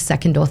take a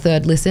second or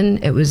third listen.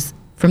 It was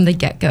from the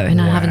get-go,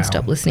 and I Wow. haven't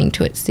stopped listening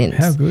to it since.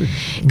 How good.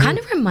 Kind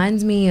of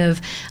reminds me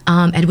of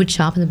Edward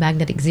Sharpe and the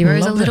Magnetic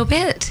Zeros Love a little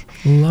that.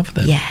 bit. Love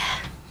that. Yeah.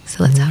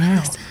 So let's have a Wow.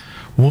 listen.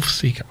 Wolf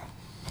Seeker.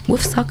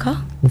 Wolf Sucker.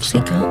 Wolf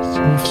Sucker.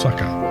 Wolf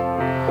Sucker.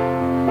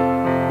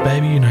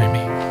 Baby, you know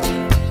me.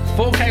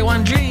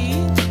 4K1G.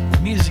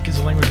 Music is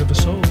the language of the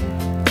soul.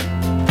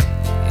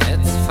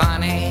 It's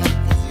funny,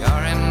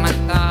 you're in my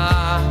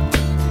thoughts.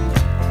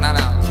 No,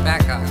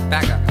 back up.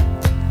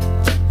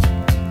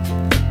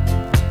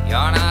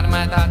 You're not in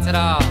my thoughts at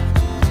all,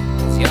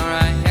 'cause you're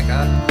a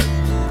hiccup.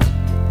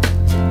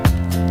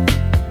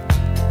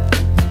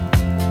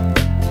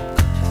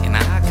 And I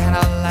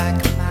kinda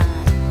like my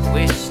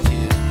wish to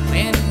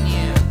win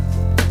you,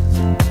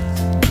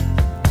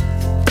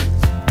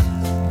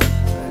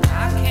 but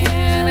I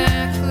can't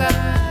act like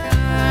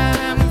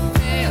I'm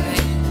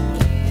failing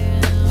you.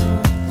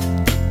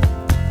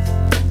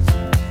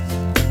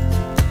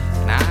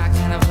 And I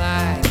kind of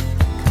like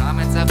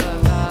comments up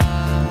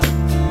above.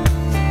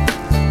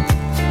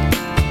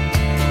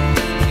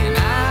 And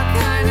I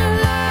kind of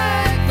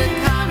like the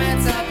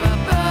comments up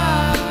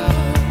above.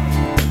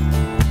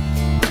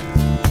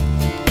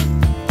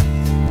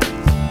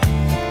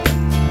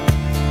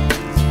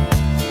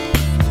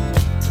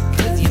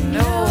 'Cause you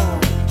know,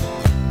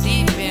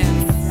 deep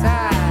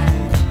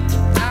inside,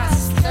 I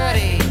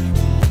study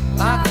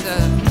lots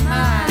of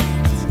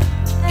minds.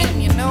 And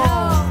you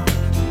know,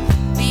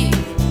 deep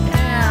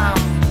down,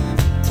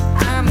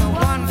 I'm the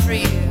one for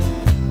you.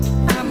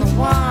 I'm the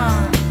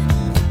one.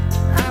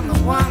 I'm the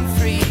one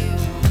for you.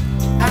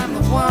 I'm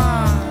the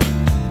one.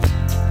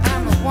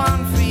 I'm the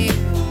one for you.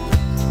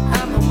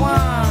 I'm the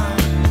one.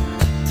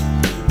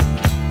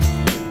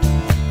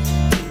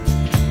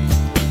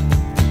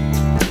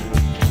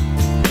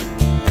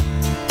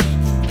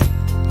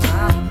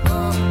 I'm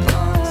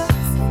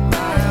bookbooks,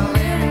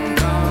 violin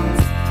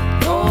drums,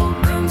 gold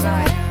rooms.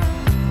 I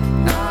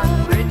am not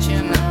rich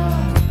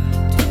enough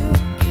to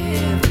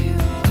give you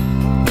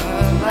the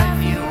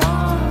life you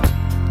want.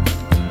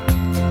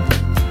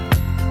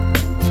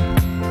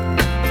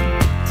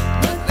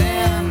 But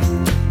then,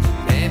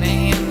 baby,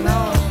 you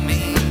know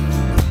me.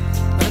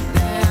 But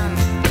then,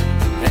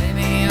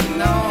 baby, you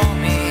know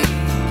me.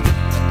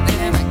 But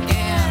then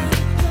again,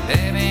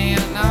 baby,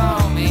 you know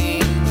me.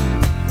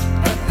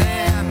 But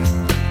then,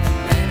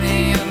 baby,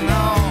 you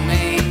know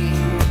me.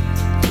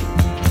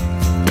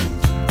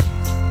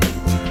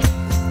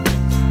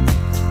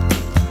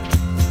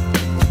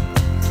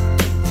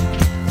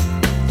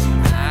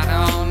 I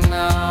don't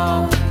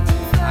know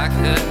if I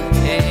could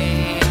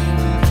pay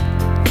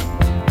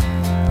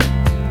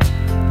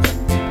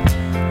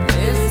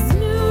this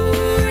new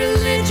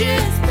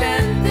religious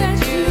bet that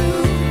you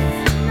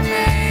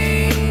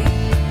made.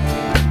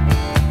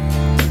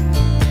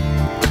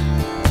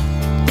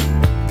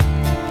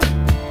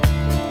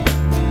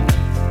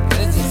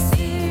 'Cause you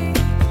see,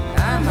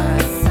 I'm a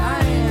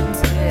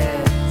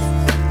scientist.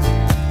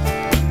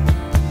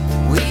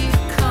 We've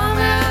come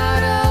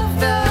out of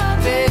the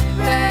Big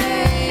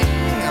Bang,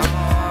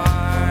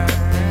 or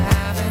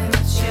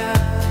haven't you?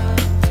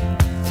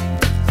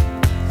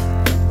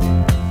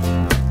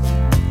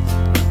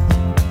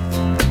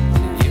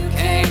 You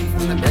came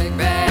from the Big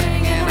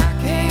Bang, and I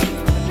came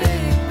from the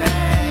Big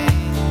Bang.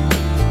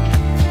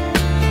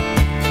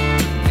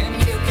 And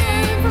you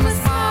came from a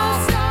small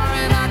star,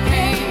 and I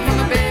came from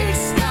a big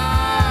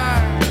star.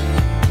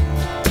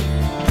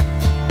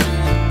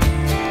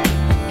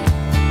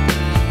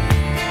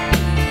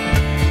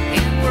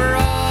 And we're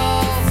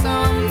all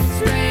some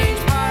strange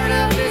part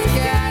of this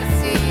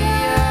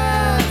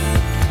gaseous.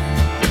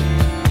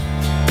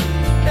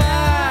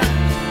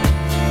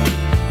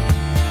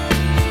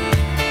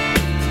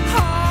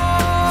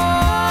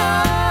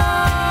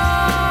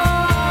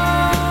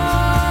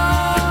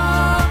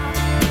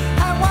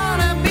 I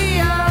wanna be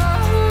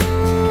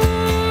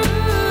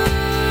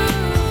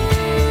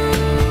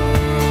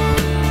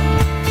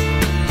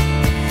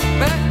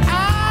but I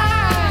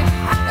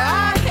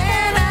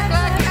can't act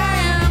like I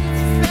am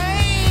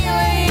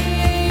failing.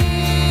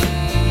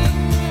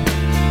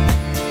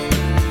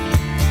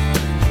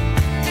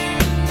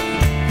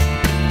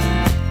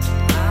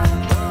 I'm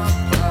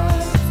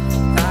bookbooks,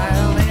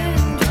 violin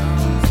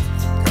drums,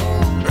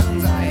 gold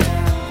rooms. I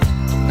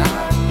am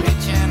not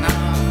rich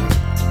enough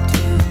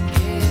to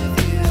give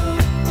you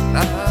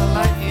the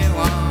life you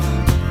want.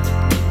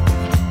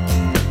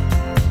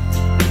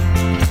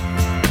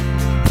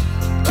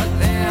 But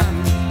then,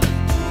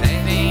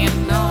 baby, you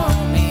know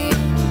me.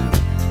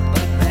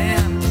 But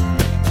then,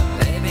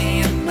 baby,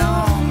 you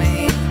know me.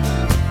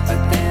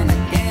 But then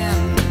again,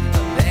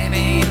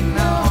 baby, you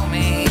know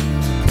me.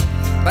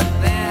 But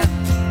then,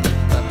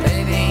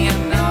 baby, you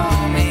know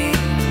me.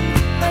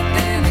 But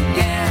then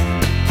again,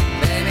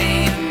 baby,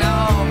 you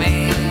know me.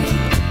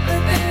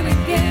 But then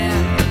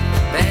again,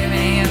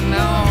 baby, you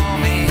know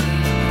me.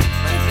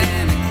 But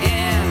then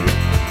again,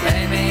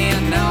 baby, you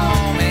know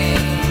me.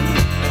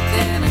 But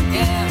then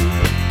again,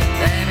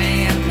 baby,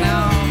 you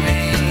know me.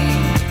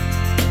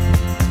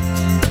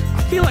 I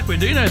feel like we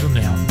do know them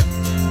now.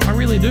 I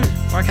really do.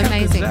 Like, how good's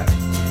Amazing. that?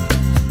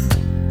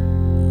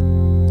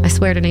 I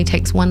swear it only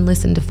takes one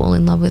listen to fall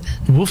in love with it.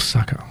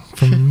 Wolfsucker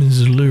from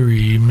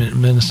Missouri,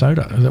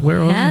 Minnesota. Is that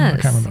where I was? I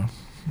Yes. can't remember.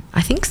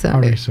 I think so. I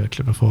researched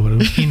it before, but it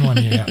was in one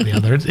ear out the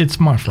other. It's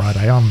my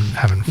Friday. I'm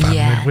having fun.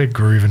 Yeah. We're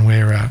grooving.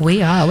 We're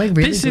really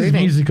This grooving.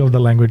 is Music of the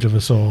Language of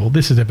Us All.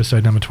 This is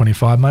episode number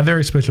 25. My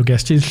very special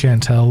guest is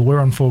Chantelle. We're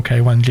on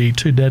 4K1G,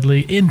 Too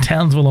Deadly, in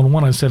Townsville on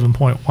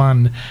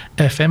 107.1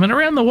 FM and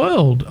around the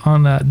world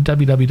on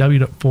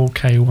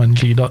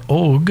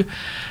www.4k1g.org.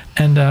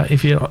 And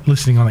if you're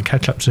listening on the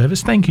catch-up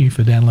service, thank you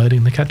for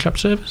downloading the catch-up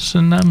service.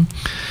 And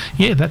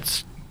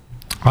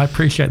I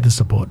appreciate the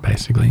support,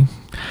 basically.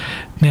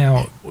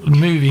 Now,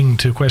 moving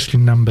to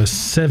question number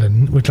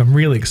 7, which I'm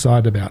really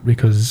excited about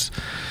because,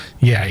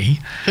 yay,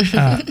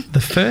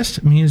 the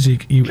first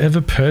music you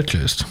ever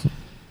purchased,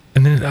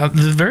 and then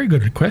there's a very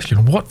good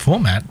question, what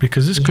format?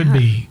 Because this could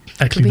be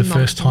actually the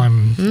first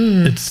time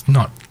it's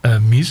not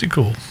a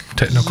musical,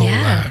 technical,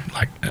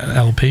 like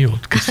LP or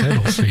cassette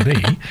or CD.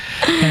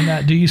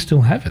 And do you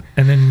still have it?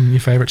 And then your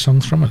favourite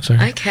songs from it. So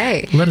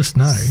Okay. let us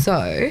know.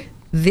 So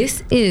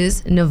this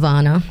is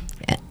Nirvana,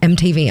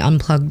 MTV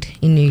Unplugged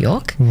in New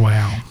York.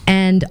 Wow.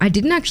 And I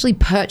didn't actually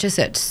purchase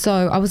it.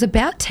 So I was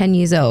about 10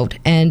 years old,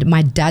 and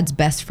my dad's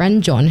best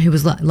friend, John, who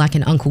was like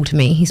an uncle to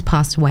me, he's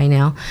passed away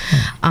now,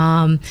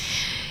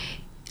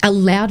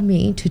 allowed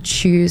me to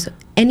choose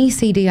any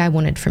CD I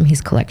wanted from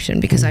his collection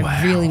because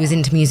I really was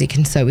into music,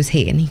 and so was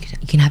he. And you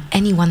can have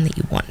any one that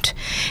you want.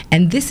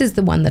 And this is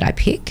the one that I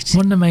picked.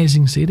 What an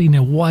amazing CD.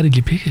 Now, why did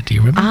you pick it? Do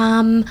you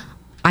remember?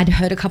 I'd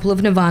heard a couple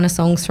of Nirvana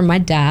songs from my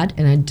dad,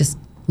 and I just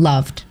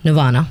loved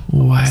Nirvana.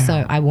 Wow.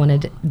 So I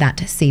wanted that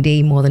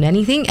CD more than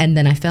anything, and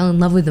then I fell in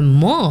love with them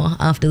more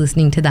after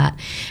listening to that.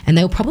 And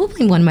they were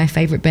probably one of my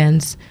favourite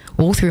bands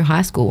all through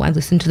high school. I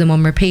listened to them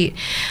on repeat.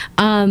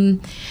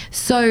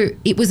 So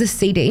it was a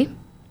CD.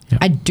 Yep.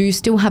 I do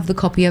still have the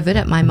copy of it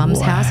at my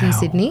mum's house in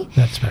Sydney.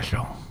 That's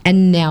special.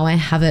 And now I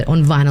have it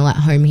on vinyl at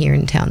home here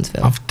in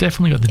Townsville. I've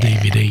definitely got the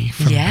DVD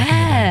from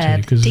back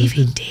in the day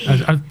too.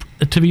 DVD.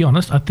 To be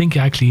honest, I think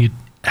I actually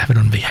have it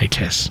on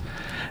VHS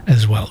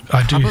as well.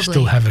 I do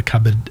still have a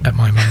cupboard at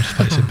my mum's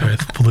place in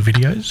Perth full of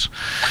videos.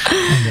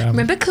 And,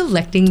 remember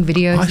collecting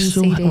videos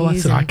and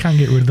CDs? I can't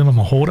get rid of them. I'm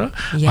a hoarder.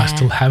 Yeah. I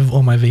still have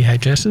all my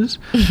VHSs,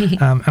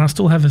 and I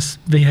still have a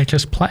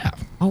VHS player.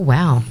 Oh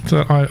wow!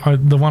 So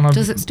the one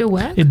does it still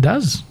work? It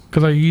does,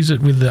 because I use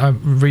it with. I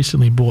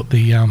recently bought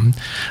the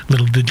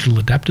little digital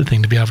adapter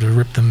thing to be able to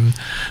rip them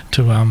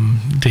to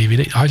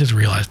DVD. I just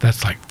realised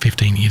that's like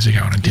 15 years ago,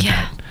 and I did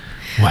that.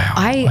 Wow.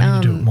 I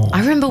need to do it more.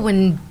 I remember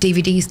when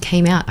DVDs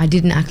came out, I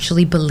didn't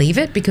actually believe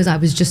it because I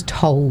was just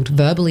told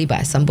verbally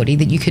by somebody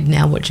that you could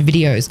now watch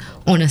videos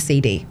on a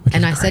CD.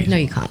 And I said, no,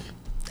 you can't.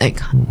 No, you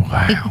can't.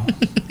 Wow.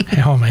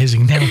 How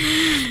amazing. Now,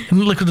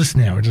 and look at this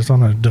now. We're just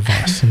on a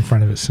device in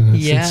front of us and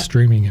it's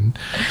streaming. And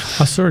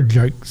I saw a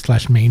joke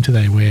 / meme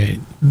today where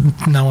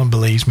no one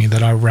believes me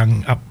that I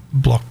rang up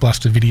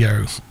Blockbuster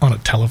Video on a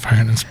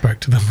telephone and spoke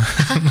to them.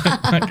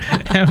 Like,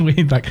 how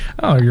weird. Like,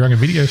 oh, you're on a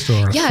video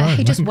store. Or yeah,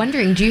 hey, just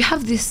wondering, do you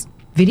have this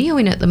video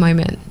in at the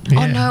moment? Yeah.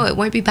 Oh no, it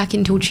won't be back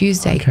until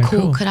Tuesday. Okay,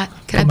 cool. Could I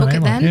book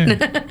it then?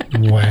 Yeah.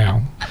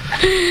 Wow.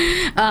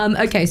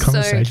 Okay,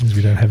 Conversations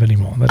we don't have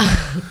anymore.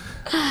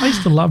 I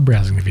used to love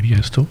browsing the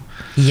video store.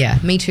 Yeah,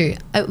 me too.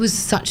 It was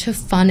such a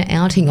fun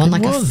outing on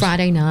a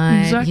Friday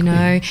night. Exactly. You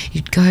know,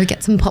 you'd go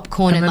get some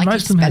popcorn and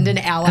you'd spend an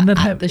hour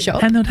at the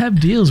shop. And they'd have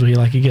deals where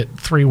you get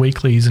 3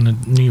 weeklies and a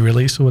new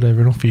release or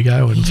whatever, and off you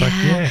go. And it's like,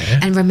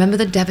 And remember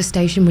the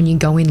devastation when you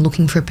go in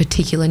looking for a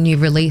particular new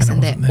release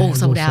and they're all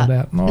sold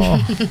out.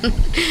 Oh,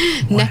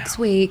 next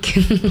week.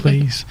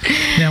 Please.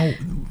 Now,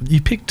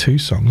 you picked 2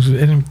 songs.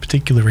 Any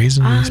particular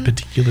reason these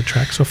particular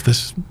tracks off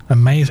this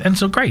amazing, and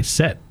it's a great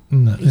set.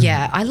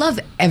 Yeah, I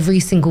love every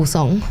single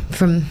song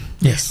from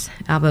this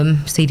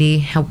album,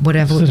 CD,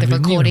 whatever, the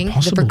recording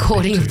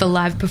of the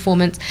live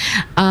performance.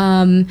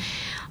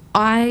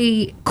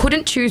 I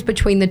couldn't choose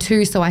between the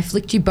 2, so I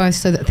flicked you both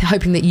so that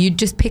hoping that you'd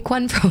just pick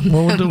one from them.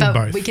 Well, we'll do them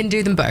both. We can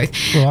do them both.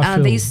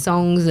 Well, these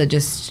songs are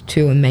just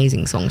 2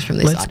 amazing songs from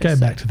this artist. Let's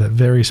go back to that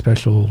very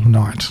special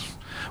night,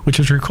 which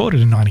was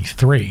recorded in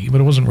 93,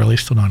 but it wasn't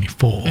released till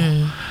 94.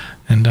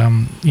 And,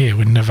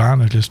 when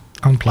Nirvana just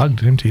unplugged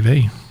at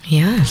MTV.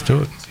 Yeah. Let's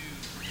do it.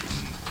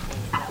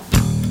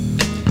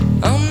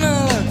 I'm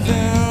not like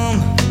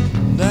them,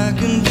 and I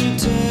can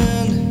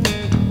pretend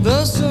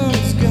the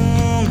sun's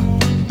gone,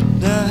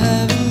 and I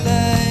haven't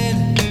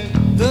lied,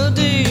 the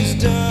day's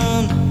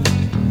done,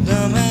 and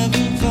I'm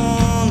having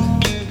fun.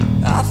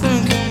 I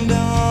think I'm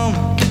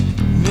dumb,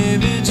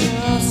 maybe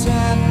just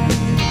happy.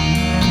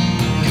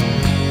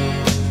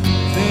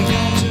 Think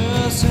I'm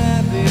just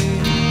happy.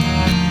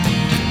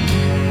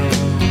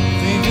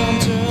 Think I'm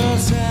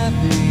just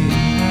happy.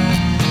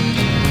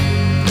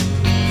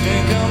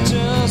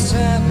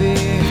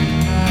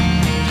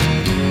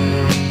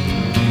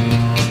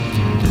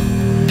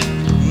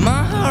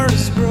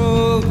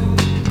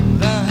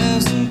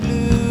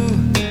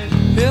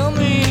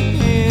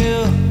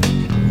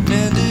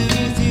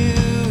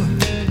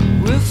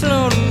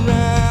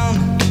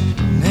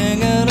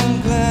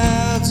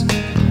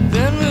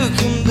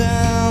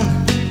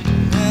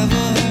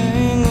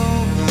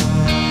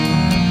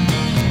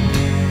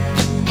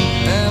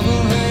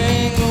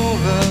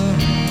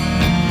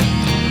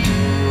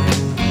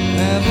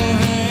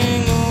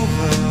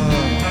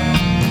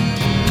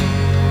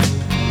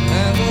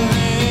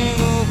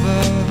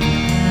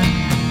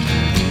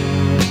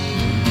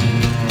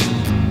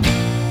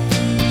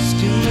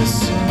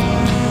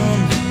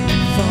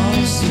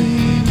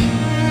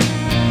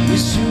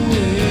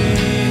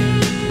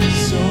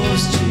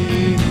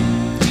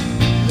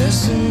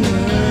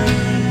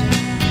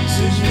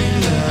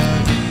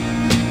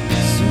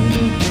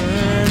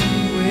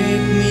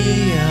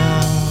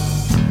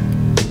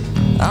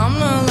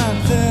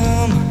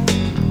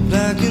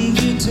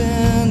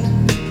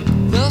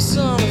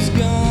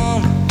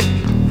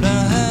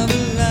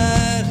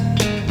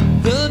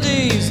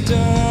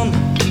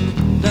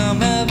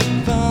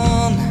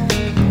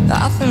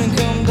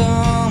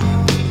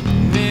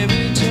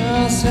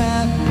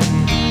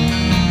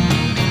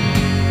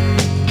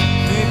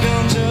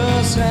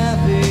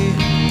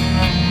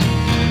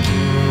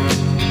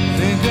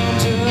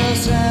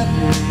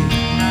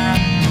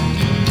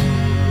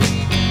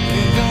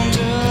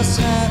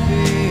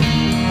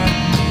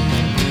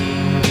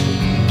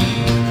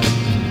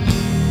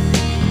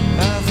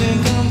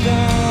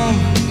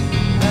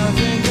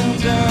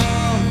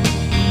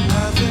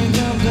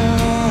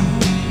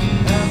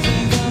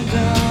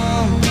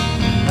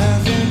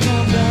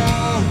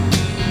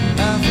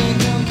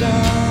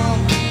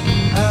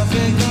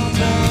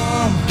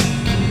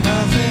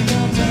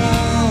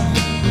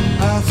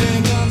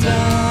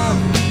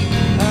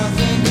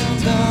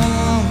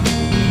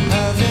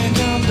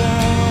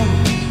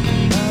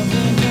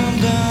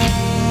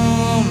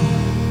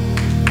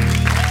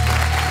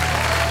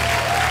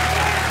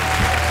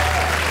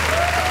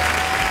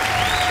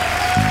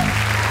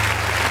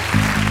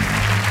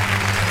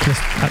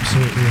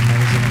 absolutely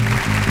amazing.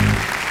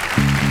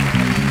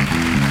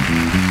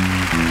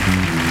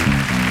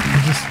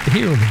 And just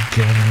hear all the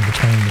journey in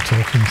between the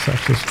talking and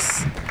stuff.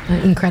 Just,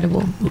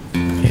 Incredible.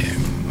 yeah.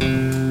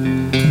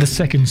 The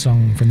second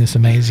song from this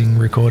amazing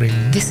recording.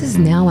 This is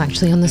now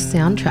actually on the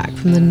soundtrack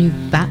from the new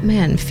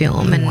Batman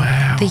film, and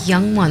Wow. the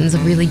young ones are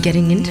really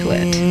getting into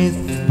it.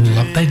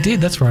 They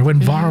did, that's right. It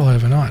went viral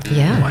overnight.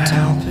 Yeah.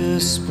 Wow.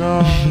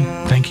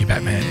 Thank you,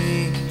 Batman.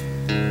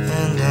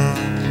 And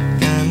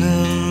the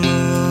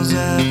animals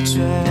I've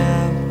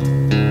trapped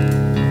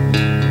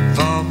have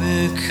all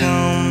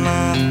become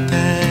my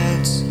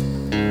pets,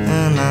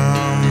 and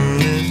I'm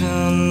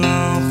living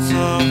off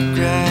of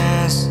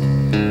grass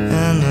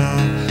and the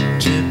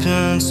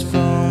drippings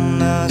from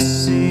the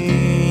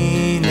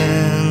ceiling.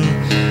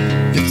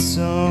 It's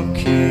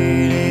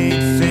okay to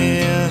eat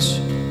fish,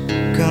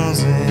 'cause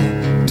they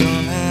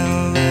don't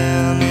have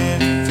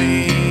any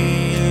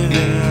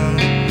feeling.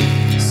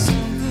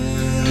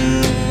 Something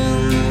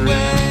in the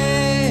way,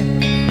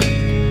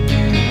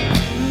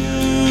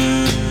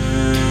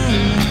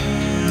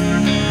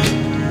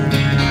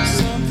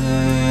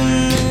 something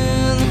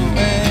in the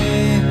way,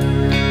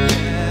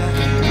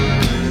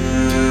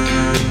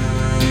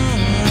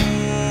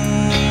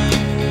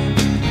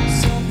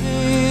 something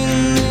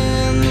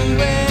in the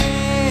way.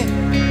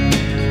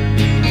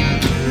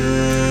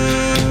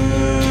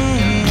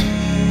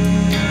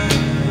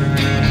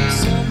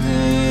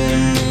 Something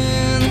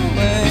in the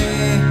way,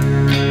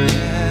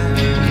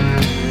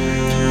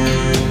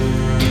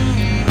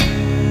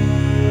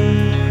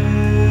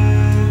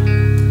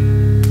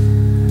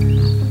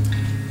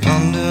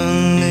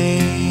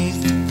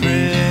 underneath the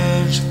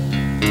bridge,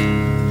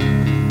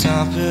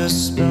 top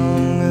is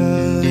sprung a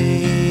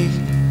leak,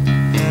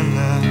 and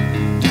the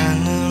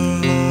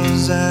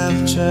animals I've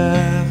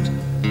trapped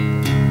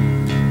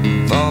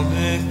have all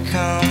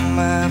become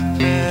my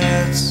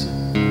pets,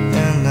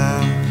 and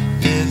I'm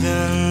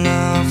living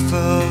off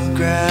of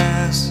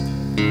grass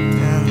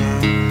and the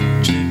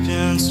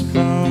drippings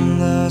from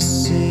the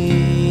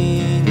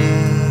ceiling.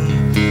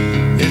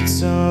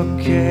 It's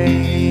okay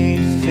to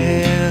eat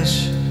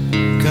fish,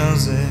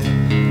 'cause they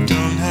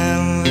don't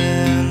have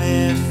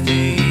any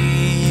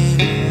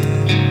feeling.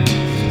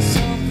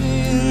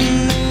 Something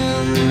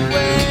in the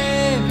way,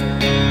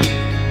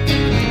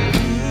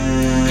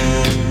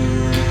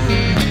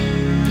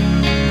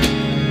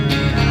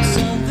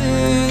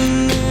 something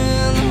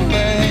in the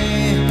way,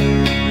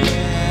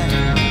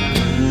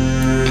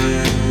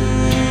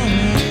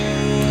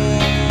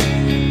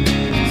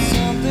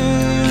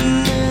 something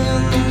in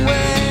the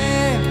way.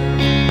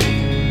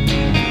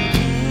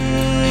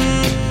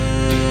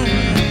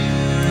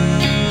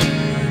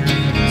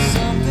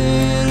 Something in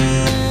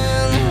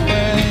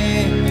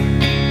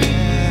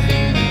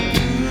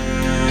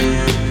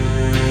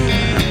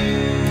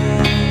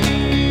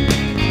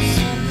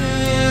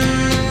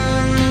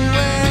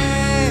the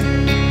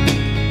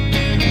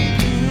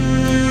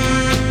way,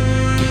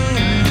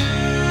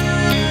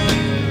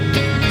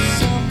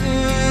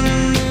 something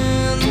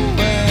in the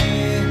way,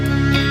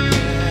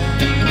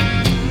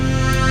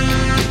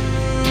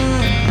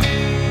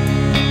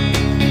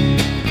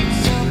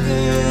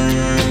 something in the way, something in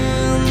the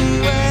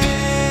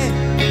way.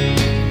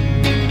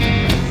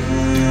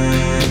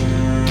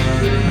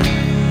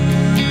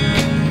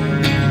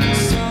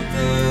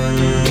 Something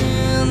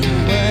in the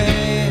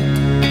way.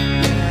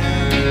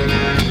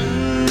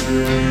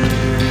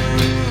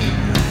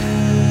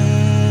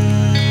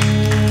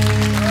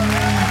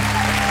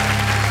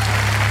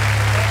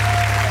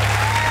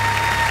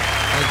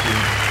 Thank you.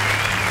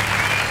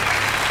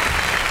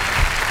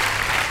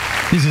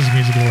 This is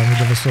Musical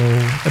Language of Us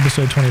All,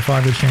 episode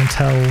 25 with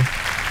Chantelle.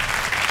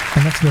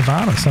 And that's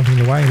Nirvana, Something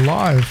to Way,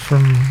 live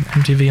from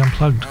MTV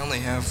Unplugged. I only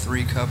have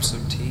 3 cups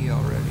of tea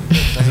already.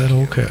 Is that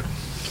all, Kurt?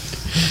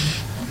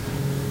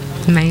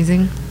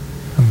 Amazing.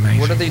 Amazing.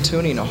 What are they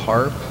tuning? A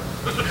harp?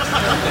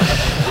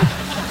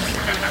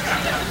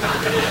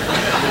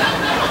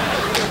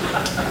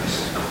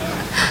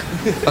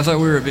 I thought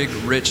we were a big,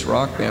 rich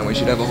rock band. We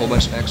should have a whole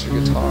bunch of extra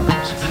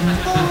guitars.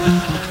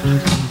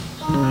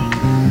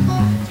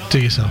 Do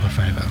yourself a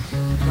favour.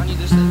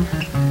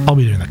 I'll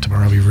be doing that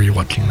tomorrow. I'll be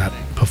rewatching that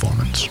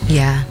performance.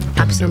 Yeah,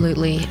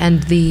 absolutely.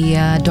 And the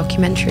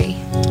documentary.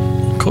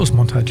 Of course,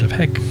 Montage of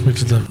Heck, which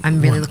is the...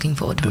 I'm really looking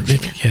forward to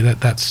watching it. Yeah,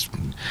 that's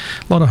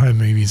a lot of home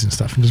movies and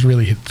stuff, and just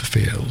really hit the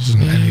feels.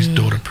 And his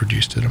daughter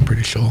produced it, I'm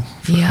pretty sure.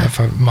 Yeah. If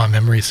my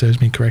memory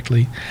serves me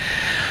correctly.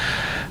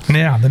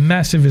 Now, the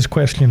massivest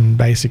question,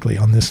 basically,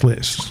 on this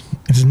list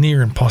is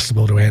near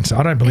impossible to answer.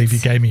 I don't believe you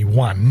gave me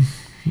one,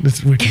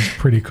 which is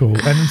pretty cool.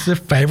 And it's the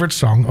favourite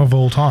song of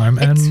all time.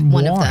 It's and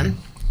one why? of them.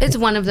 It's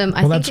one of them.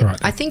 Well, that's right.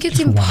 I think it's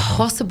Just one of them.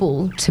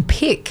 impossible to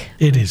pick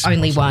It is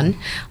only impossible.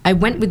 one. I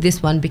went with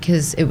this one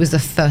because it was the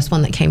first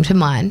one that came to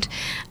mind.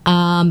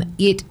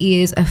 It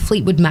is a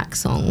Fleetwood Mac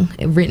song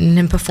written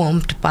and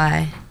performed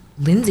by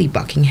Lindsey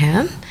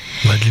Buckingham.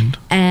 Legend.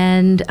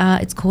 And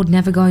it's called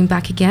Never Going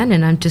Back Again,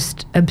 and I'm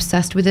just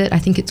obsessed with it. I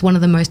think it's one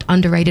of the most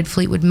underrated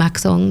Fleetwood Mac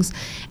songs,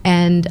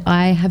 and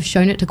I have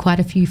shown it to quite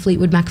a few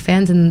Fleetwood Mac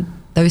fans, and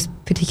those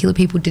particular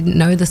people didn't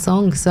know the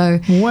song. So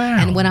Wow.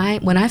 And when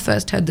I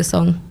first heard the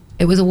song,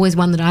 it was always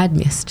one that I had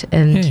missed,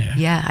 and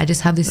I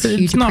just have this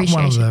huge It's not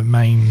appreciation. one of the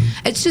main.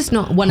 It's just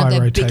not one of high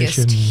their rotation,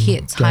 biggest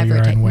hits. go High your own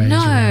rotation. ways, No,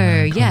 your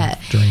own kind yeah. of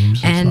dreams.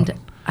 It's And not-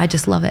 I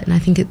just love it, and I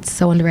think it's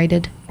so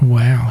underrated.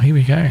 Wow, here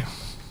we go.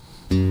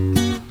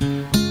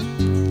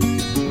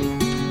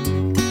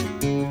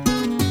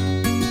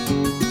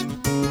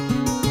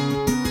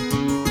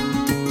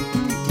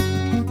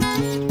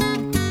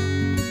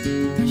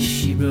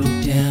 She broke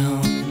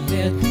down and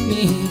let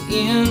me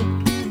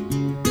in.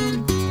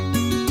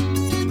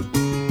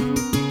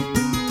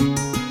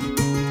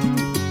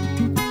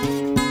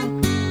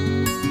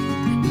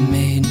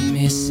 Made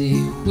me see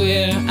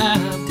where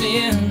I've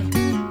been.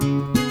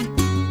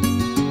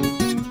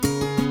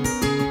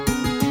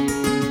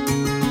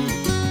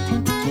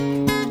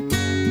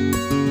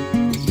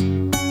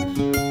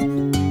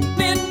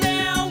 Been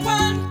down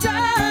one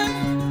time,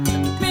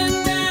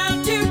 been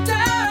down two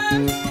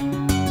times.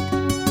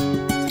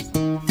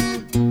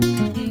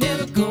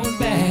 Never going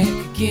back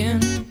again.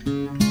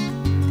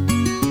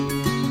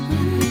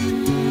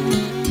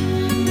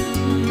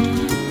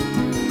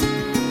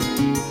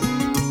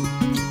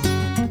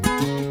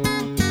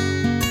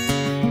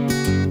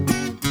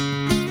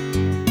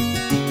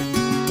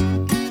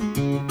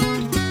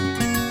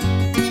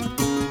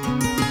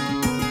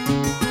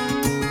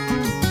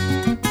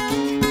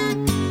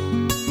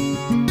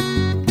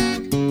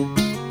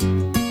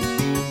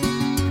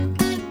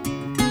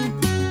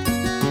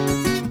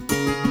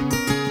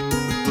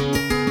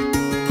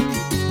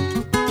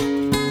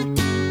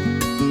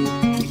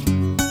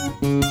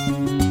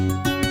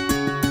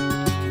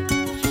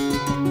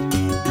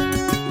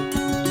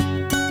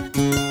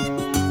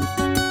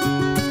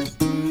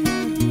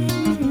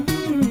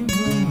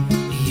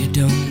 You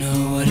don't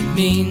know what it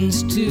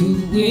means to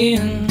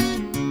win.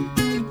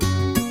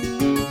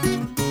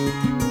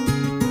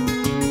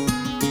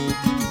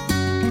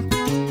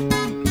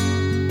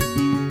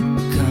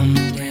 Come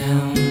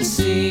down and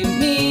see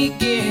me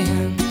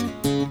again.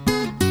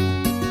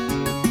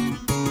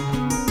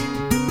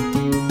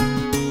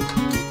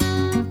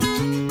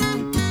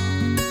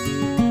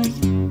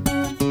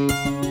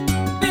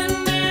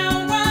 Been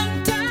down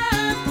one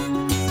time,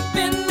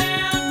 been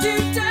down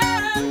two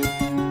times.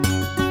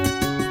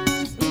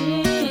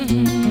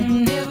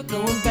 Never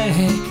going back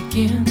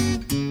again.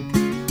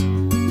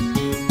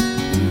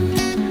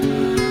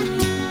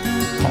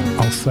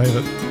 I'll save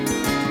it.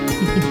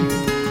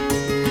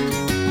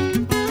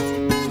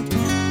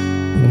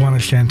 One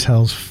of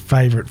Chantelle's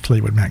favourite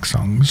Fleetwood Mac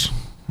songs,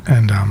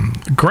 and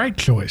great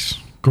choice.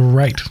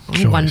 Great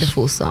choice.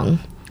 Wonderful song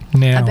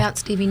Now, about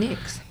Stevie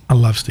Nicks. I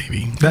love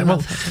Stevie. That,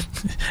 love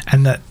well,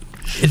 and that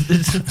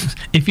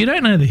if you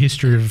don't know the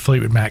history of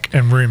Fleetwood Mac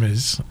and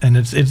rumours, and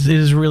it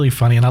is really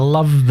funny, and I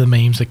love the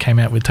memes that came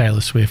out with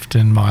Taylor Swift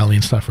and Miley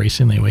and stuff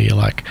recently, where you're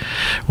like,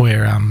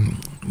 where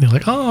they're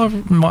like, oh,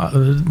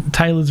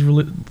 Taylor's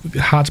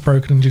heart's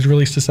broken and she's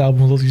released this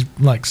album with all these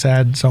like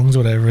sad songs or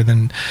whatever, and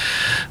then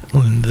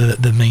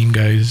the meme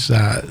goes,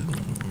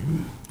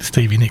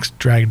 Stevie Nicks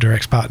dragged her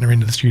ex-partner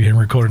into the studio and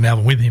recorded an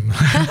album with him.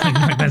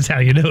 Like, that's how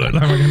you do it.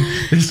 Like,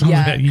 this song's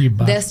about you,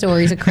 but Their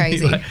stories are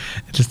crazy. like,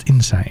 it's just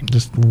insane.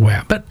 Just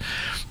wow. But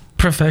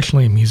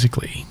professionally and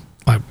musically,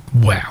 like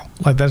wow.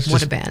 Like that's What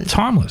just a band.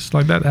 timeless.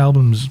 Like that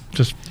album's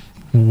just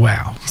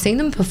wow. I've seen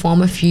them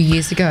perform a few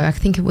years ago. I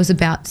think it was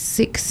about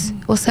 6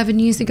 or 7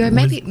 years ago,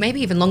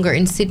 maybe even longer,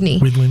 in Sydney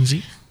With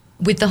Lindsay.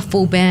 with the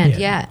full band.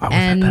 Yeah, I was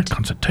at that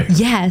concert too.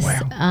 Yes,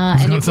 Wow.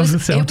 and it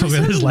was I'll talk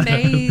about this later.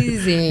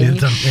 amazing.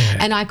 Yeah.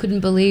 And I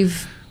couldn't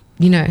believe,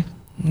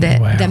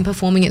 that Wow. them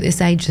performing at this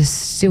age is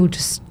still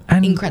just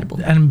incredible.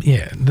 And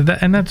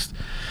and that's.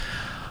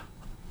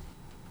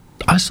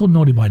 I saw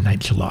Naughty by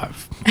Nature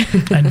live,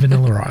 and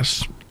Vanilla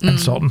Ice, and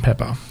Salt and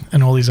Pepper,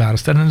 and all these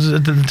artists, and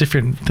the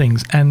different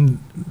things, and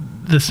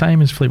the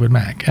same as Fleetwood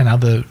Mac and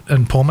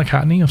Paul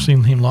McCartney. I've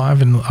seen him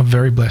live, and I'm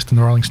very blessed in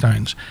the Rolling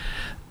Stones.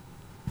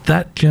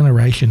 That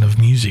generation of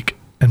music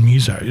and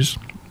musos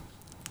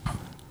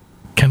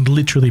can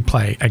literally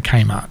play at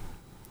Kmart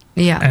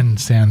and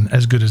sound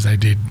as good as they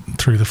did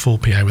through the full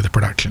PA with the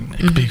production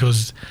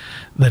because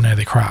they know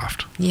their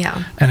craft.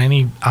 Yeah. And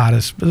any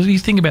artist, you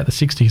think about the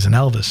 60s and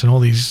Elvis and all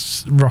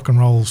these rock and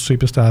roll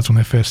superstars when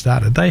they first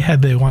started, they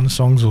had their one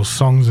songs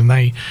and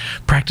they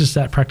practiced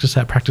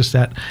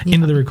that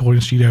into the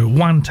recording studio,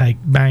 one take,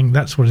 bang,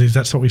 that's what it is,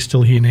 that's what we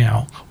still hear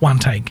now, one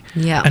take.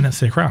 Yeah. And that's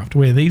their craft.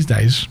 Where these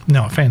days,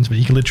 no offense, but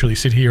you can literally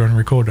sit here and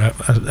record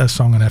a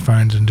song on our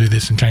phones and do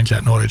this and change that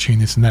and auto-tune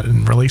this and that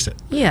and release it.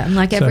 Yeah,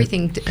 like So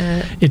everything,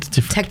 it's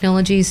different.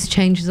 technology's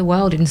changed the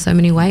world in so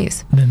many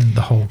ways. Then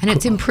the whole... And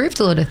it's improved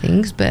a lot of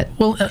things, but...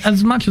 Well,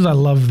 as much as I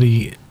love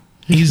the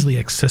easily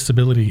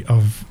accessibility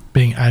of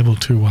being able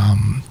to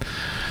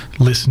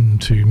listen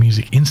to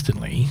music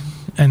instantly,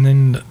 and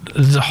then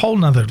there's a whole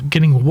nother,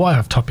 getting way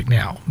off topic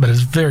now, but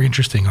it's very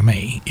interesting on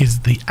me,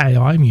 is the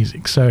AI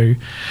music. So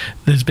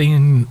there's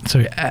been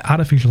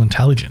artificial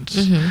intelligence,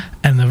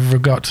 and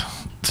they've got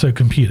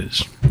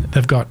computers.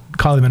 They've got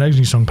Kylie Minogue's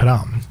new song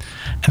Padam,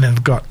 and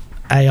they've got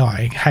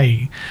AI,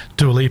 hey,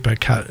 Dua Lipa,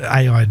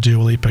 AI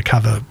Dua Lipa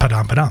cover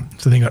Padum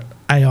Padum. So they got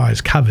AI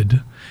is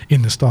covered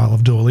in the style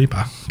of Dua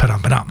Lipa,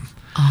 Padum Padum.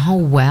 Oh,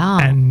 wow.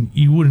 And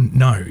you wouldn't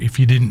know if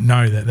you didn't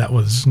know that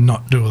was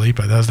not Dua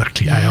Lipa. That was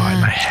actually AI.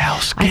 And how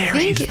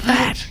scary is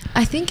that?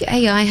 I think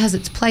AI has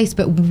its place,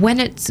 but when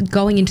it's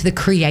going into the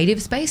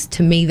creative space,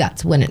 to me,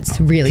 that's when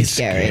it's really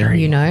scary,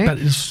 you know? But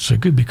it's so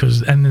good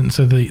because, and then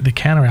so the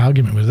counter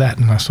argument was that,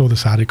 and I saw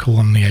this article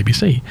on the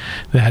ABC,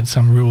 they had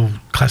some real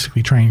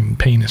classically trained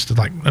pianist,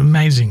 like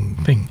amazing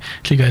thing.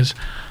 She goes,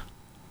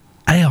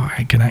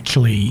 AI can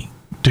actually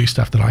do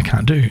stuff that I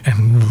can't do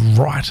and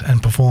write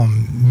and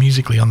perform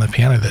musically on the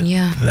piano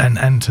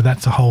and so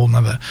that's a whole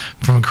nother,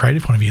 from a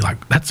creative point of view,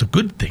 like that's a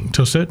good thing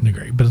to a certain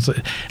degree, but it's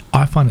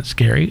I find it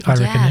scary. I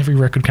reckon every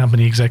record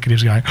company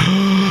executive's going,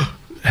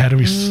 how do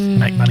we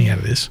make money out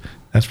of this?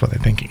 That's what they're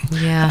thinking.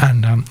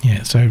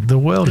 And so the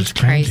world is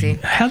changing.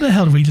 Crazy. How the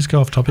hell did we just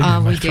go off topic?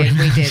 We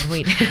did.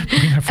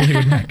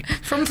 Fleetwood Mac.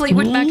 From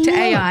Fleetwood Mac to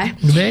AI.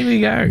 There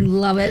we go.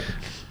 Love it.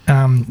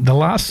 The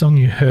last song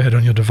you heard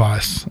on your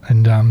device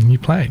and you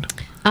played.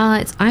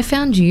 It's I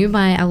Found You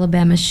by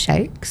Alabama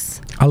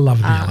Shakes. I love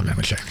the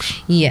Alabama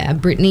Shakes. Yeah,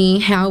 Brittany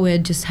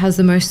Howard just has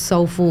the most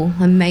soulful,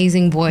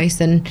 amazing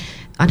voice, and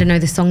I don't know,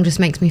 the song just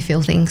makes me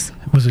feel things.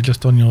 Was it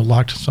just on your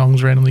liked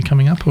songs randomly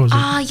coming up, or was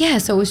it? Yeah,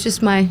 so it was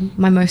just my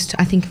most,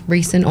 I think,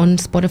 recent on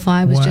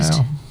Spotify was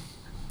just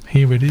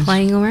here it is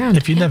playing around.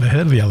 If you've never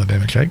heard of the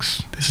Alabama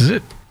Shakes, this is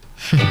it.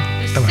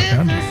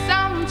 Sometime,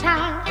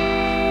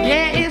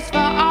 yeah, it's for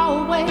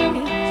always.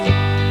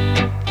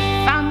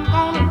 I'm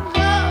gonna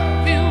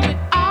love you with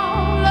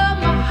all of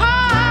my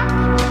heart,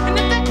 and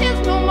if there is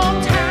no more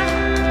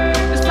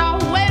time, it's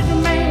always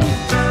remain.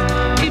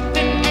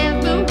 Even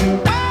as the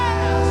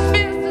world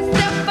spins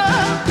itself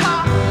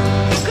apart,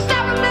 'cause I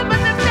remember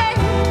the day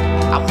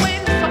I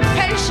waited so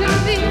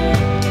patiently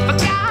for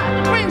God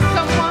to bring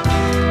someone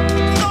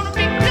who's gonna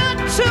be good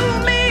to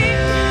me,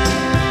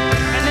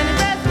 and then it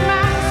blessed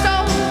my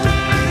soul.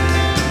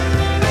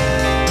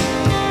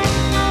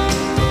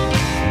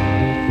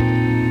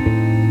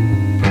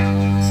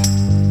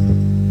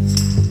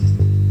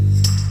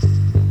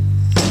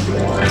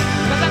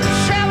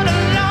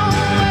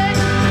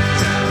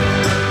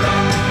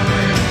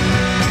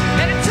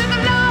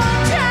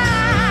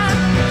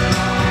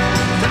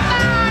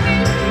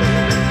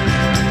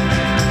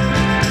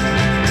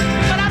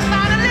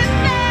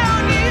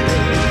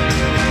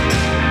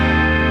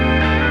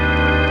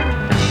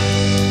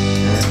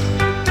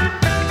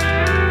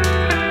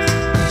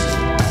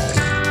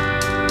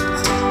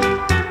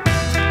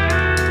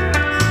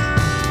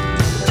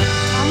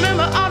 I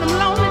remember all them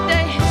lonely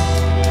days.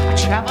 I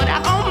traveled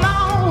out on my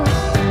own.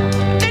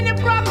 Then you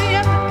brought me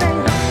everything.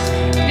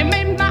 You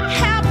made my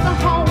house a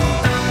home.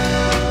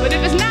 But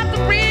if it's not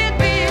the real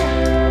deal,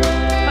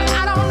 but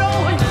I don't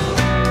know it.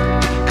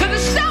 'Cause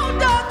it sure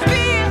does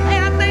feel,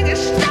 and I think it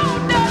sure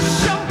does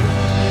show.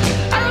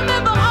 I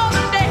remember all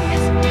the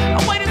days I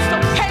waited so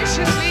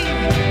patiently,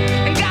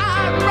 and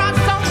God brought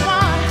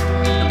someone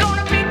who's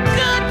gonna be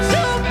good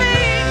to me,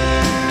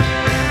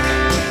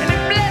 and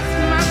it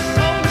blessed my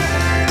soul.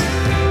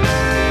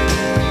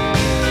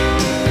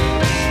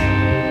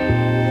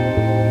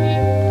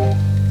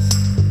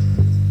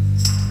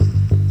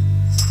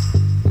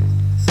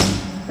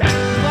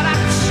 But I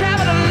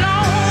traveled a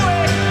long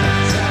way,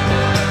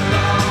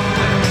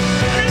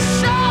 and it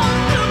sure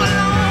took a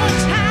long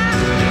time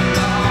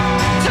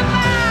to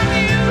find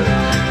you.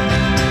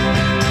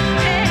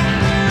 Yeah,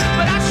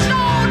 but I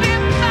sure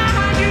did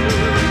find you,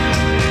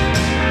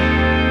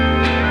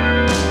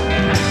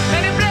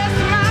 and it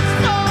blessed my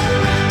soul.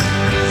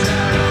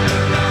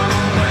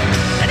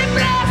 And it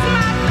blessed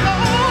my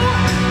soul.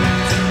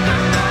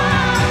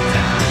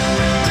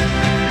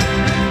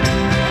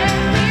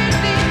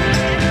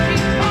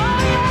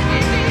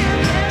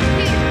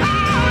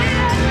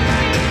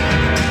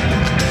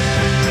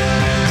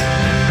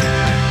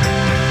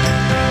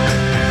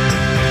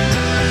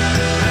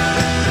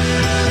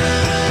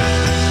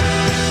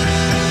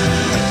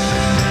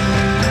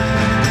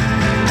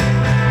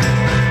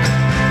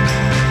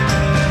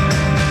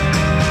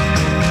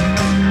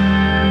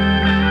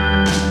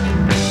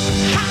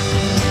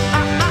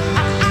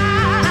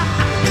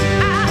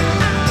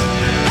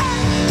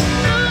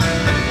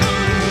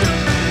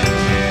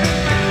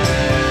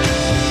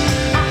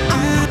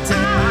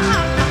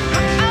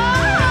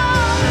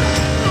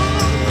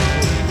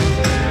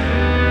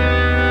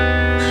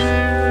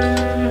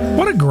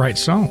 What a great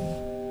song.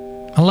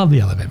 I love the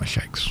Alabama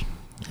Shakes.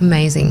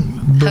 Amazing.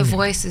 Her Brilliant.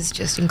 voice is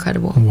just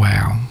incredible.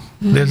 Wow.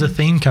 There's a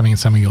theme coming in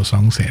some of your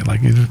songs there.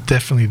 Like, it's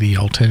definitely the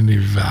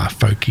alternative,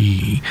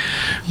 folky,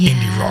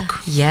 indie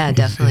rock. Yeah,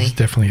 definitely. It's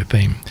definitely a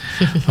theme.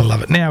 I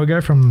love it. Now we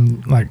go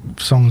from like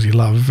songs you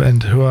love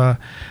and to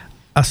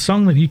a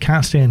song that you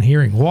can't stand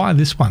hearing. Why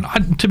this one?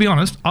 To be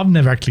honest, I've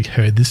never actually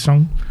heard this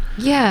song.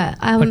 Yeah.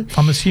 Like,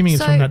 I'm assuming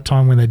it's so- from that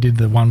time when they did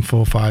the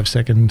 145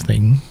 second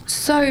thing.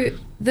 So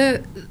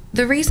the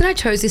reason I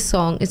chose this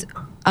song is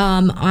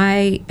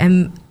I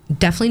am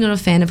definitely not a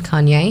fan of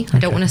Kanye. I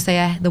don't want to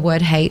say the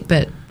word hate,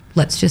 but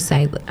let's just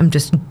say I'm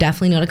just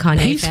definitely not a Kanye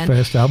His fan.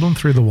 first album,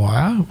 Through the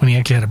Wire, when he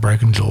actually had a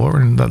broken jaw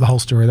and the whole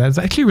story of that, is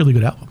actually a really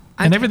good album.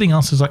 And everything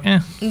else is like,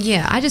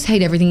 Yeah, I just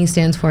hate everything he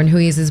stands for and who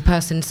he is as a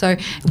person. So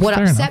what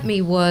Fair upset enough.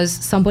 me was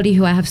somebody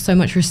who I have so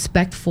much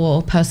respect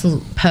for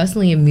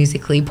personally and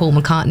musically, Paul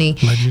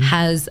McCartney, Legend.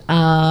 has,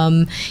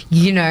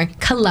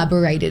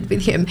 collaborated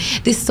with him.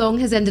 This song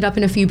has ended up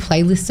in a few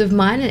playlists of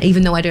mine, and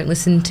even though I don't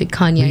listen to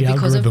Kanye The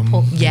because algorithm. of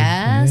Paul.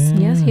 Yes.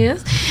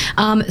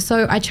 Yeah.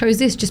 So I chose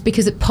this just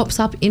because it pops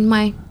up in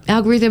my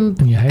algorithm,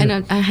 And you hate and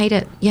it. I hate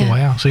it. Yeah.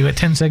 Wow. So you got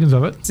 10 seconds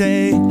of it.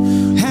 Say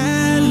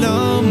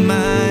hello,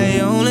 my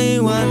only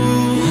one.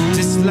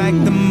 Just like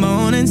the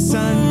morning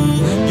sun,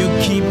 you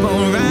keep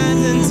on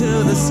rising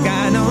till the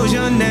sky knows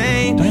your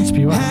name. Don't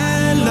spew out.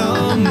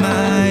 Hello,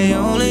 my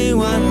only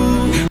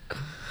one.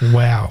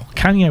 Wow.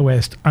 Kanye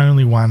West,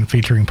 Only One,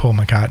 featuring Paul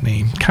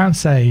McCartney. Can't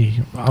say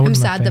I I'm wasn't a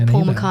sad that fan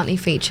Paul either. McCartney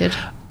featured.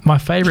 My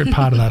favourite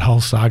part of that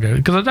whole saga,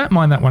 because I don't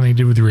mind that one he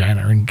did with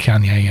Rihanna and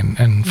Kanye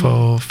and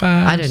for 5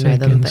 I don't know them,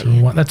 seconds but and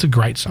yeah. one. That's a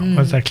great song.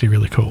 That's actually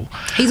really cool.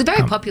 He's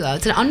very popular.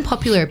 It's an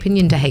unpopular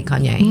opinion to hate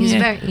Kanye. He's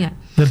Yeah.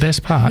 The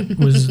best part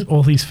was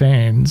all his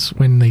fans,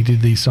 when they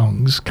did these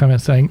songs, come out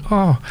saying,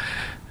 oh,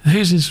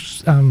 who's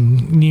this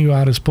new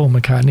artist, Paul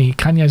McCartney?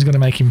 Kanye's going to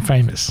make him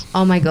famous.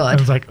 Oh my I God.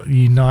 was like,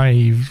 you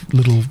naive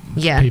little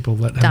Yeah. people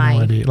that have Dying.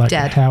 no idea. Like,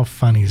 Dead. how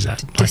funny is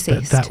that? Like,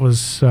 Deceased. that was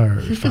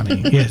so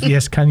funny.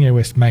 Yes, Kanye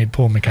West made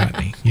Paul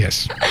McCartney.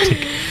 Yes.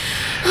 Tick.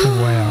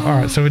 Wow. All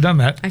right, so we've done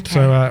that. Okay.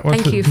 So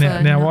what's Thank you now,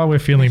 for now not while we're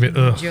feeling a bit,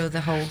 endure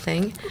the whole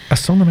thing. a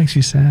song that makes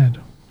you sad.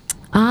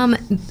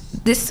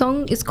 This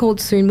song is called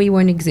 "Soon We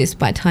Won't Exist"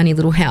 by Tiny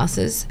Little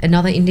Houses,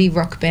 another indie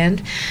rock band.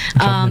 Which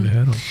I've never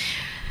heard of.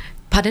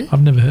 Pardon?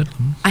 I've never heard of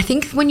them. I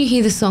think when you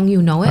hear the song,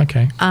 you'll know it.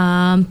 Okay.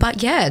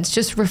 But yeah, it's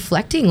just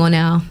reflecting on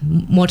our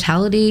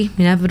mortality,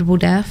 inevitable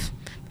death,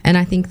 and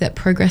I think that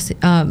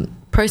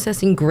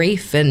processing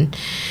grief and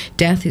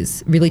death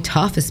is really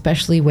tough,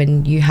 especially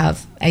when you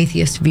have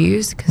atheist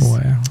views. 'Cause,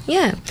 Wow.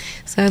 Yeah.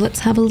 So let's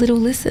have a little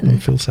I listen.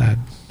 feel sad.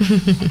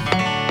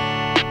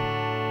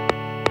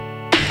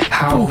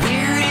 How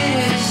weird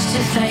it is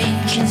to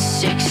think in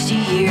 60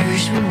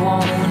 years we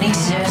won't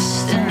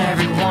exist, and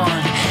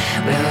everyone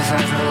we've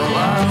ever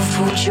loved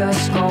will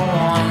just go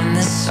on.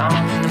 The sun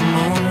and the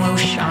moon will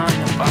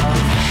shine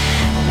above.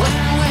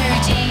 When we're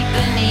deep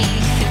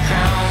beneath the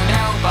ground,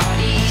 our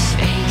bodies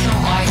vacant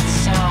like the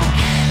sound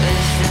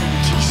of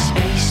empty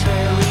space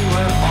where we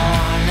were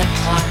born. The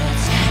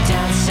planets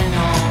dancing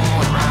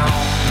all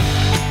around,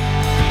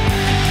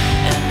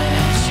 and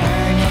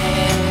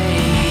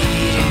eternity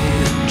to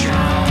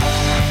drown.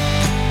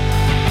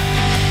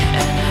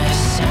 And a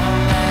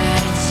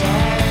cemetery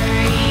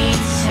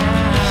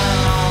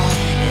town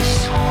is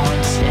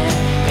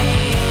haunting me.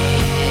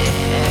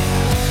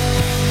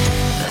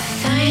 The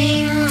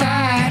thing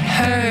that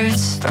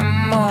hurts the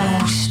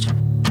most,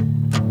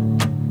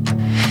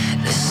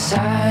 the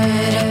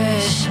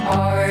saddest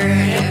part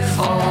of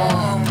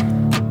all,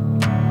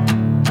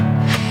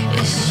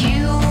 is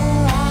you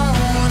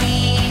won't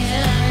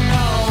even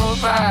know,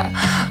 but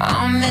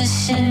I'm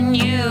missing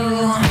you.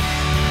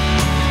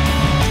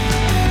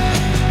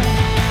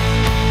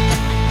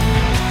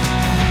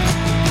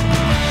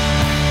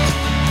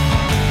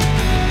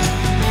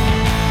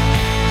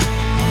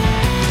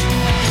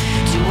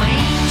 Do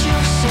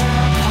angels sit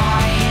up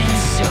high in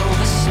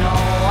silver snow?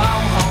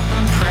 I'll hope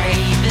and pray,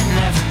 but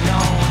never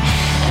know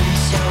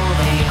until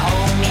they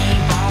hold me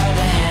by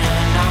the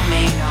hand. I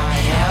may not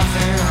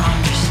ever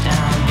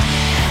understand.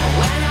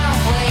 When I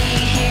lay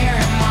here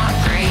in my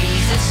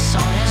grave, the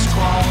sun has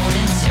grown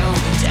until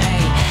the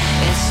day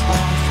it's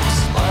long for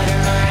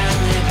sputter and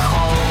the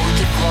cold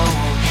to glow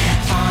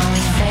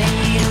finally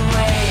fade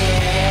away.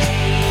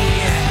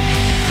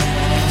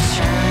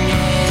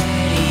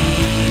 Eternity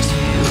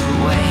to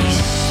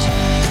waste,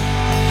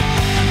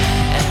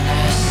 and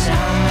the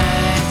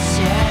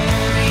cemetery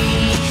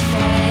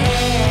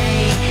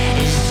fate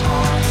is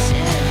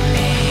haunting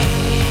me.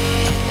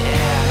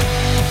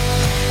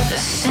 The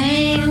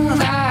thing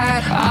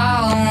that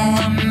I'll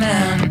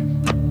lament,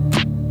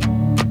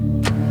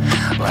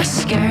 what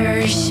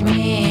scares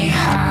me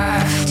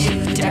half to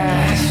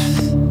death,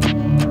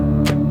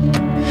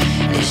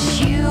 is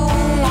you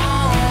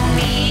won't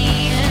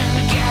even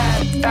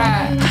get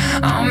that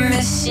I'm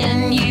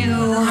missing you.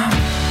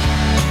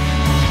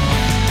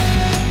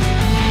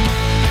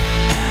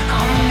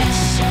 I'm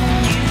missing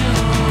you.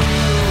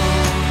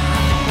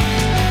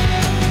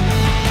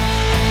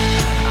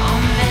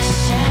 I'm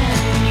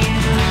missing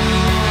you.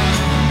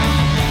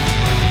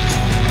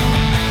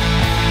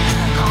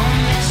 I'm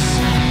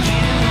missing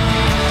you.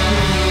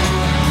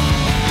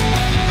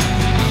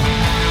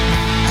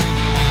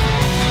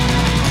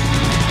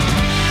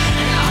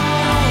 And I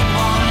don't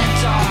wanna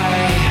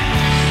die.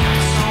 I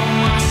told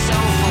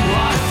myself a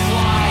lot of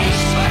lies.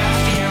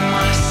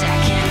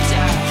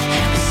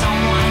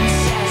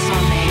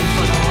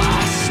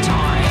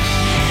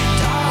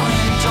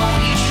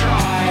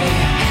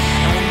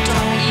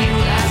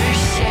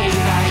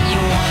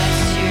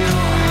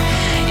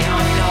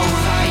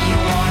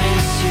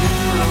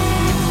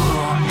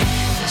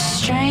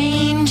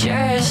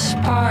 just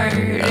part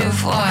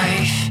of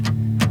life.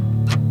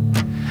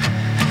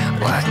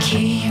 What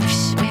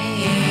keeps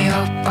me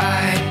up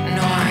at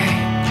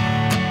night?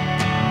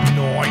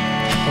 Night.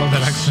 I love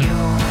that accent.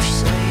 Your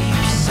sleep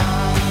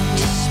song,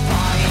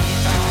 despite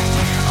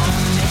I'm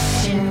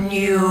missing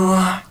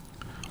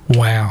you.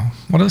 Wow.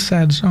 What a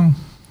sad song.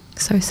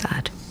 So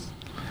sad.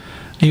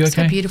 Are you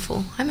okay? So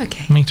beautiful. I'm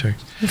okay. Me too.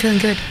 I'm feeling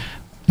good.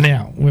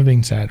 Now, we've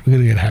been sad. We've got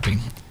to get happy.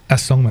 A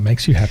song that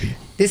makes you happy.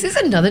 This is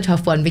another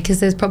tough one because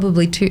there's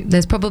probably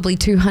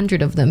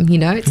 200 of them, you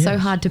know? It's so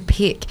Yes. hard to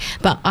pick.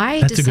 But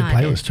I That's decided...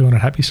 a good playlist, 200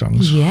 happy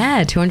songs.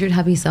 Yeah, 200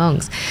 happy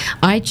songs.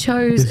 I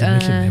chose... There's a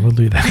mission there. We'll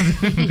do that.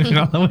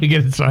 I love we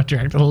get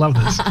sidetracked. I love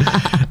this.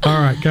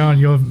 All right, go on.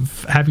 Your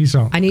happy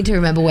song. I need to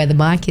remember where the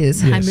mic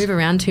is. Yes. I move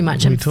around too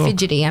much. We I'm talk.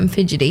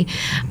 fidgety.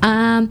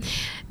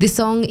 This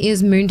song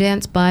is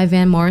Moondance by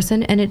Van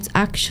Morrison, and it's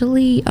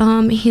actually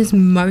his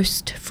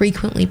most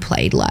frequently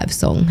played live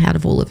song out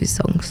of all of his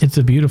songs. It's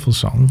a beautiful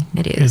song.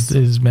 It is.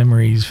 There's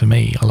memories for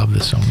me. I love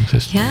this song.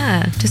 Just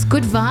Yeah, just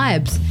good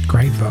vibes.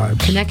 great vibes.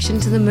 Connection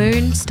to the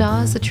moon,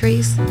 stars, the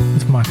trees.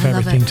 It's my favourite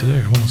love it. thing to do.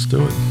 I want to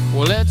do it.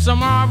 Well, it's a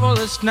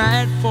marvelous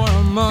night for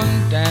a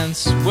moon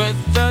dance with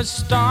the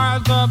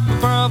stars up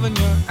above in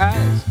your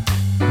eyes.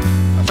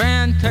 A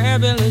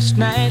fantabulous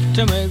night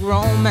to make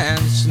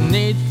romance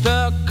neath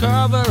the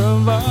cover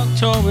of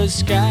October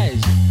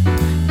skies.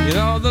 You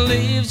know the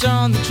leaves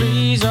on the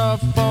trees are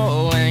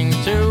falling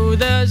to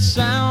the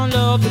sound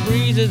of the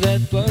breezes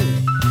that blow.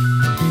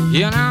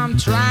 You know I'm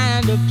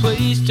trying to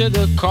please to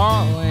the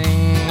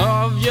calling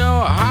of your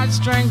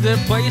heartstrings that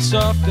play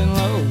soft and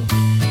low.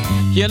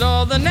 You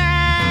know the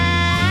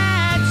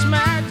night's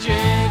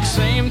magic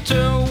seemed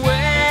to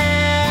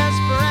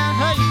whisper and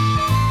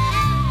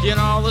hush. You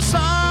know the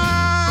soft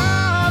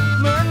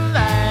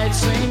moonlight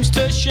seems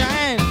to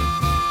shine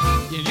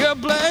in your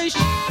blush.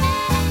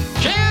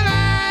 Can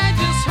I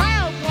just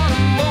have one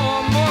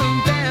more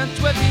moon dance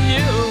with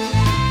you,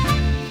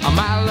 oh,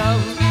 my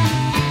love?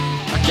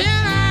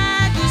 Can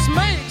I just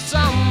make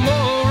some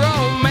more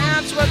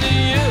romance with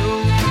you,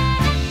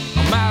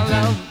 oh, my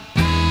love?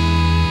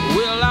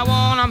 Well, I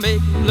wanna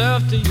make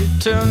love to you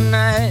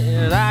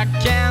tonight. I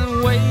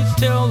can't wait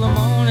till the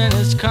morning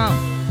has come.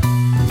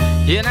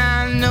 And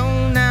I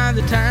know now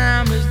the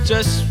time is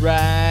just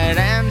right,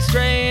 and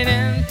straight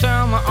into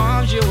my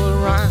arms you will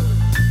run.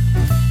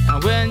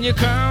 And when you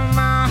come,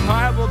 my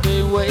heart will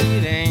be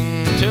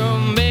waiting to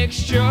make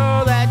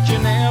sure that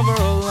you're never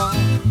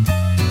alone.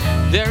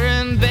 There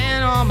and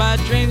then all my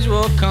dreams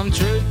will come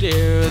true,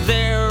 dear.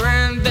 There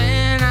and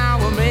then I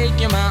will make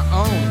you my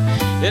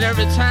own. And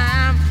every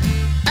time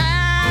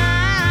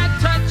I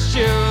touch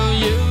you,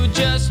 you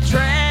just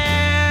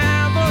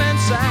tremble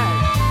inside.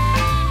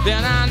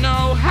 Then I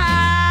know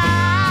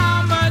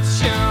how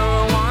much you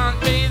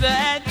want me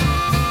that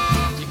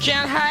you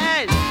can't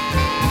hide.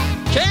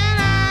 Can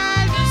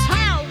I just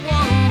have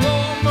one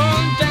more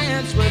moon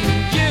dance with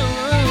you,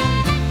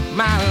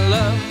 my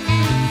love?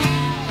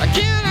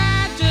 Can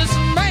I just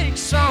make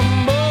some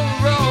more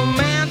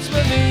romance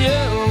with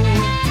you,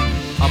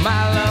 oh,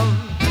 my love?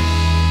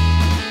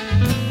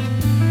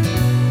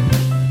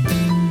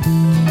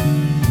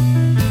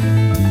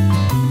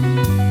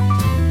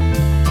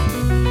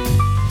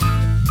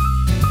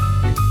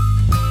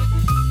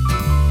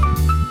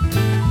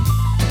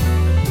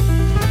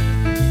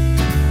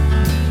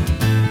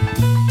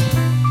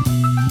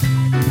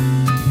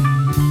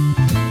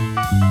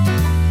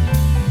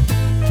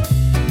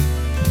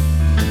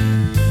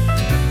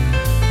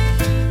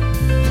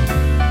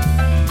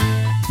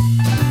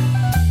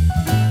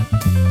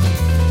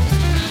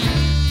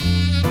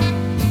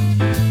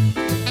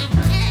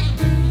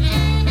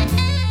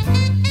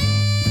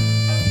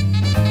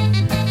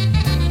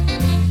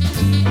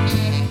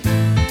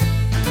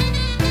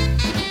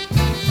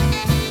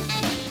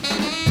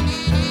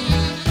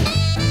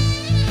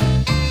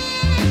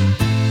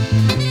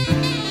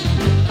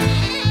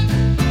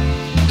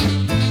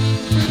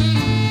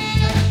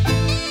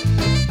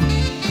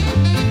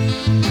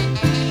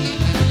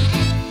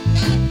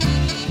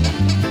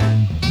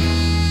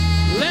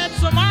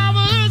 It's a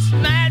marvelous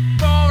night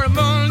for a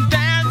moon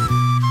dance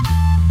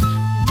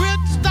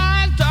with the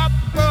stars up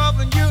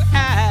above in your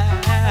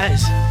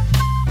eyes.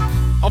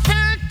 A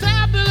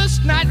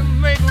fantabulous night to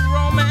make a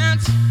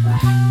romance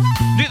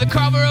near the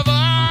cover of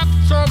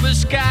October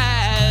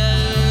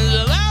skies.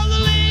 All the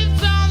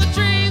leaves on the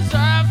trees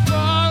are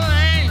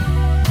falling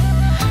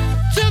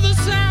to the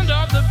sound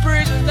of the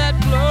breezes that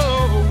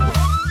blow.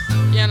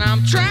 And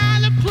I'm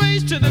trying to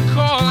please to the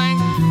calling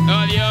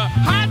of your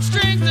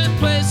heartstrings that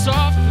play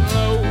soft and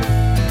low.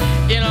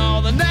 In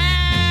all the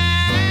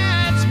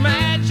night's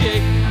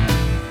magic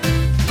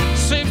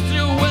seems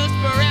to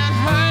whisper and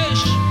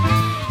hush.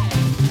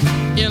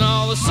 In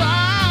all the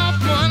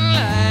soft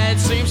moonlight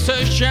seems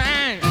to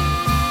shine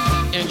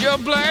in your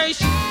blush.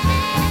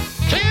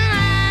 Can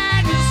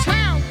I just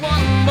have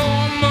one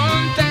more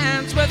moon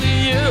dance with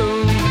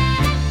you,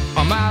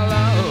 oh, my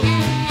love?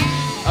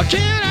 Or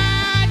can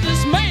I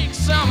just make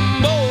some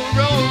more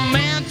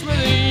romance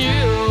with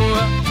you,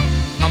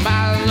 oh,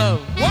 my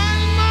love?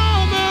 One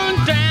more moon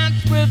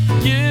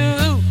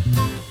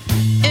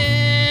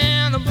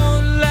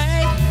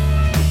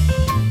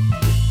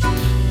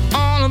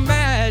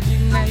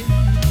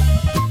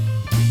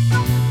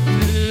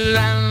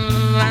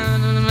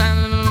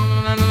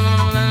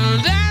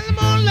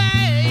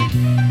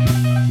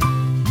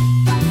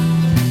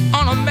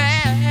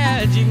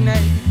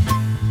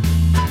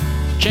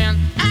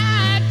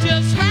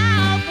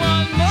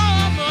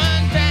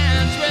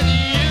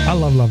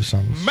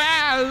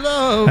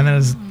And that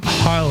is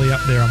highly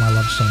up there on my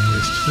love song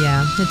list.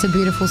 Yeah, it's a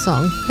beautiful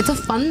song. It's a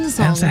fun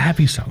song. And it's a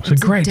happy song. It's a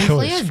great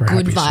definitely choice a for a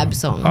good happy vibe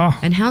song. Oh,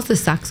 And how's the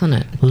sax on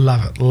it?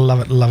 love it, love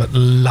it, love it,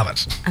 love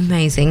it.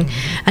 Amazing.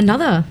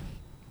 The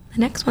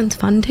next one's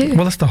fun too.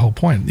 Well, that's the whole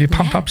point. Your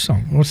pump up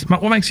song.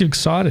 What makes you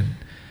excited?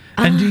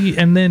 And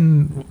and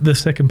then the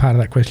second part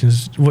of that question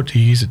is, what do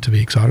you use it to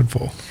be excited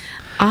for?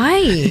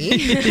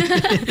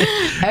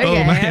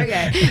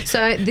 Okay.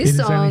 So this It is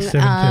only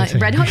song,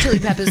 7:13. Red Hot Chili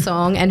Peppers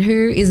song, and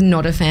who is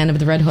not a fan of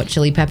the Red Hot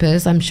Chili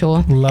Peppers? I'm sure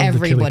Love the Chili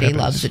everybody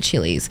Peppers. loves the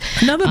Chili's.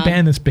 Another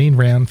band that's been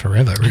around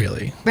forever,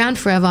 really. Round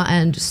forever,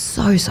 and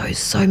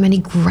so many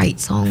great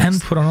songs.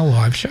 And put on a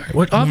live show.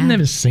 I've Yeah.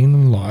 never seen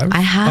them live.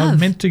 I have. I was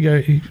meant to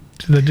go.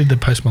 They did the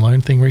Post Malone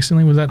thing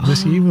recently. Was that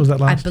this year? Was that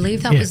last year? I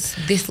believe that was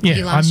this year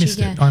Yeah, last I missed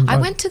year. it. Yeah. I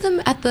went to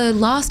them at the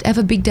last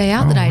ever big day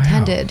out that I wow.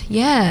 attended.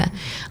 Yeah.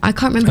 I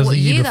can't It remember was what the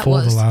year year that before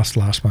was. the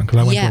last one, because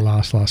I went Yeah. to the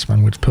last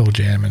one with Pearl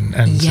Jam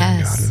and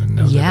Yes. Soundgarden.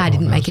 And Yeah, I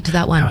didn't make it to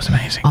that one. That was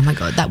amazing. Oh my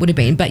God, that would have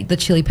been. But the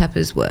Chili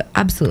Peppers were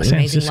absolutely San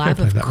amazing Francisco live,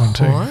 played of that one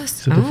too. course.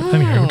 So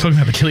anyway, we're talking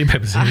about the Chili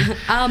Peppers here.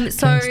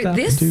 So Can't stop.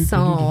 this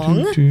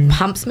song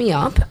pumps me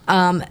up,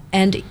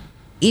 and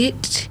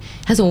it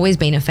has always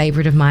been a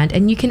favourite of mine,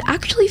 and you can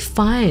actually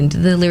find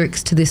the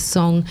lyrics to this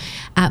song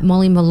at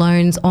Molly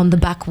Malone's On the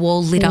Back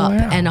Wall Lit Up,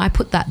 Wow. and I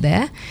put that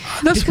there.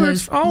 That's where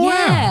because, it's- oh, wow.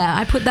 Yeah,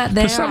 I put that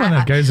there. For someone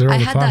that goes there all I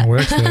the had time and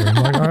works there, I'm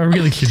like, I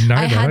really should know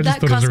I that. had I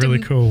just that thought it was really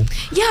cool.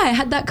 Yeah, I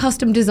had that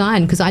custom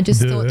design because I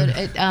just thought that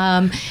it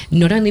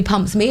not only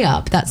pumps me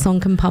up, that song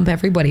can pump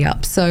everybody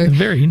up. So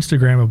Very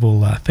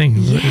Instagrammable thing.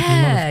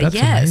 yeah, That's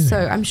yeah. amazing.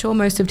 So I'm sure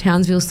most of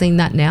Townsville's seen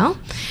that now.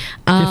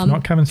 If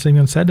not, come and see me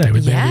on Saturday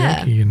with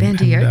Bandioki.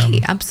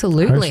 Bandioki,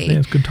 absolutely. Yeah,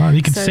 it's a good time.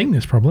 You can So- sing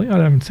this probably. I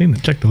haven't seen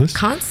it. Check the list.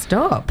 Can't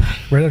stop.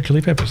 Red Hot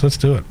Chili Peppers. Let's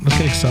do it. Let's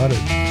get excited.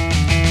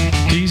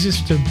 Do you use this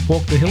to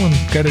walk the hill and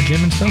go to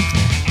gym and stuff?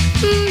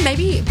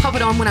 Maybe pop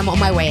it on when I'm on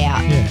my way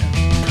out. Yeah,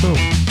 cool.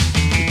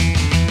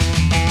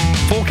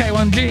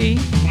 4K1G.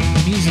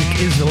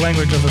 Music is the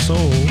language of us all.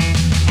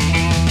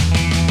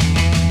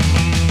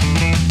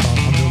 Oh,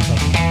 I'm doing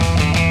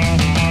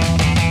something.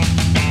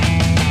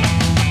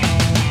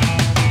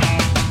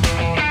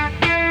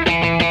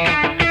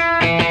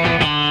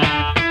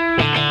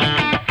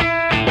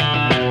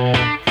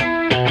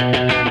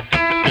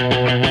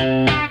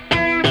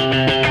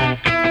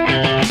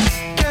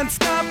 Can't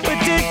stop,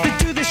 addicted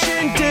to the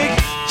shindig.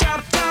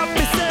 Chop top,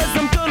 it says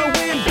I'm gonna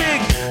win big.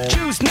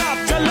 Choose not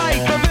a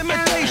life of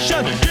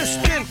imitation.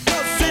 Distant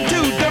closer to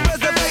the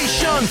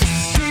reservation.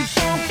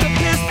 Defunct the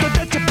pistol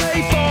that you pay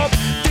for.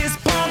 This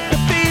punk the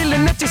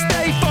feeling that you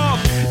stay for.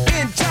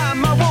 In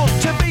time, I want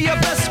to be your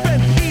best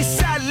friend.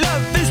 Eastside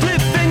love is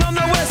living on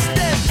the west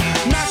end.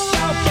 Knocked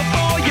out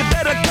before you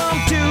better come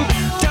to.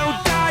 Don't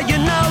die, you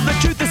know the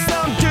truth is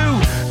some do.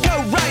 Go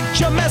write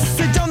your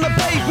message on the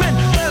pavement.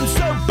 Burn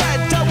so bad,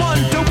 I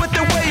wonder what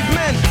the wave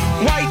meant.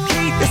 White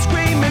heat is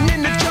screaming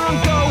in the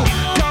jungle.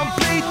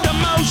 Complete the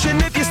motion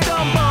if you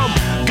stumble.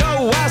 Go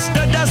ask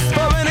the dust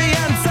for any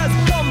answers.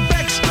 Come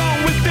back strong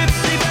with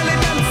 50 belly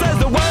dancers.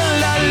 The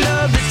world I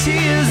love, the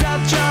tears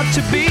I've dropped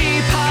to be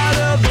part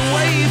of the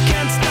wave.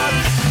 Can't stop.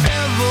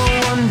 Ever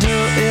wonder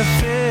if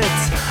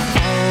it's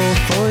all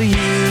for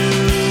you?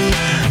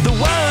 The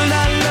world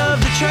I love,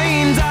 the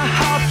trains I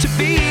hop to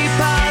be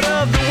part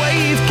of the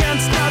wave.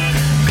 Can't stop.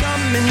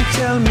 Come and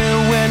tell me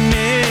when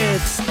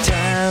it's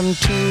time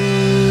to.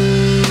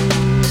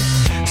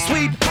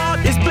 Sweetheart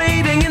is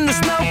bleeding in the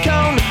snow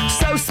cone.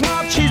 So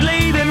smart, she's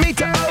leading me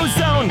to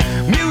ozone.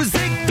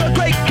 Music, the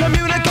great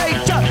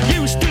communicator.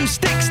 Use two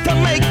sticks to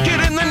make it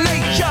in the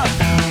nature.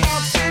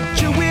 I'll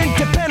get you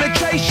into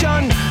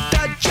penetration.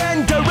 The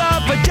gender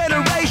of a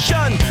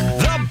generation.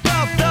 The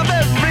birth of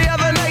every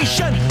other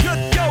nation.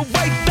 Look your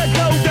way to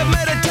go to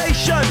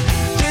meditation.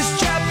 This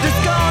chapter's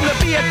gonna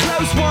be a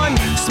close one.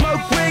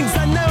 Smoke rings,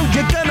 I know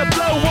you're gonna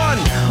blow one.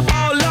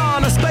 All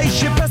on a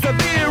spaceship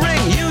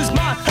persevering. Use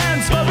my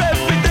hands for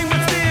everything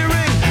but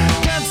steering.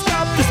 Can't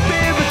stop the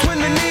spirits when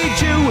they need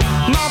you.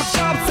 Mob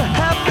tops are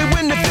happy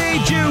when they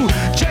feed you.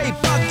 J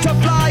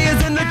butterflies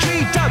in the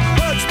treetop.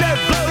 Birds that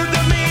blow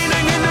the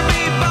meaning in the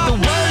bebop. The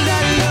world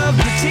I love,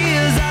 the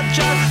tears I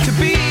drop to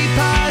be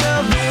part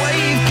of the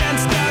wave. Can't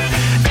stop.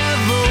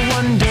 Ever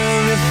wonder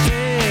if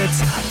it's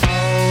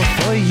all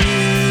for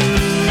you?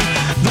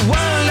 The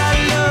world I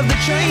love, the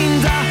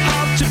trains I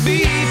hop to be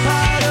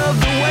part of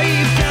the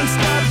wave. Can't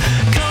stop.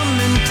 Come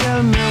and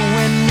tell me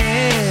when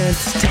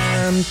it's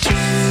time to.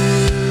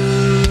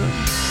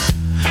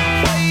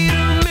 Wait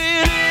a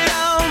minute,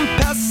 I'm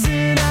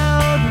passing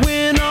out,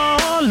 win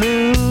or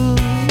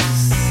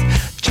lose,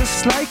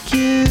 just like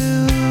you.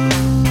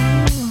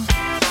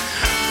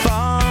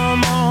 Far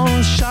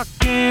more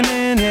shocking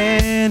than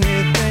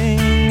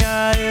anything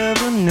I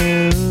ever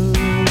knew.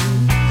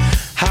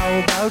 How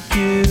about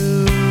you?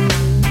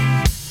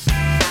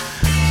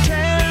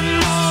 10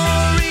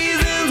 more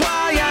reasons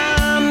why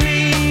I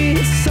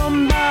need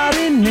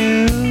somebody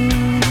new,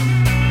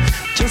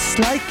 just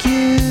like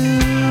you.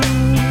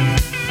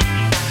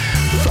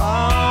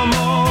 Far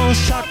more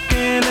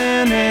shocking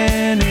than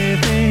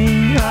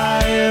anything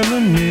I ever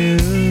knew.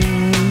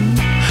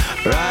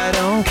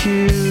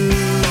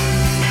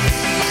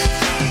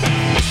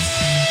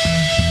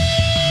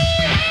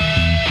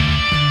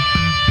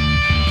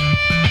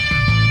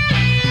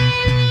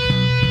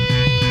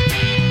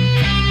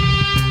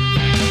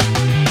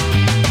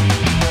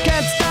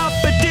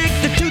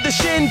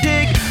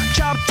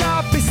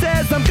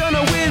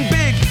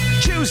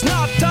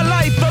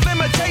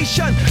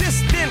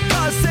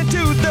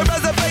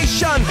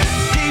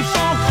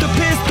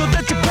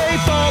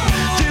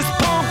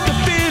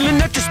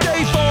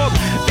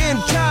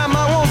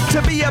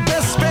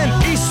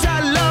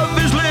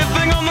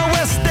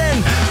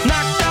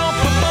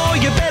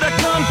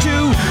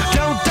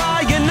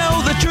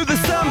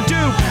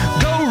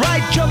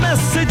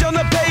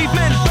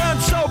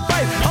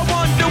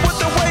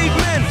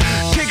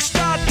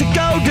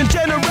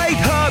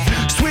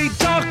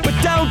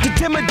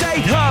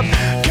 intimidate hub.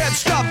 Can't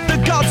stop the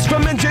gods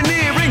from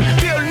engineering.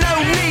 Feel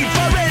no need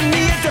for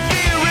any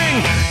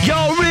interfering.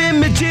 Your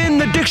image in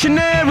the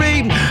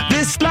dictionary.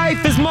 This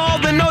life is more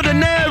than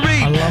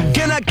ordinary.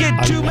 Can I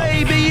get you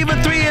maybe even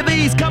 3 of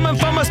these? Coming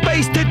from a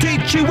space to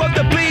teach you of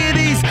the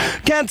Pleiades.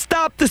 Can't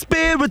stop the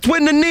spirits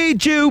when they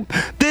need you.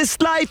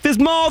 This life is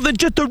more than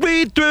just a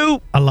read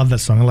through. I love that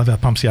song. I love how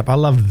it pumps you up. I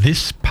love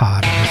this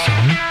part of the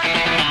song.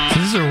 So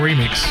this is a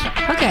remix.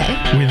 Okay.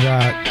 With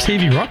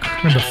TV Rock.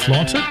 Remember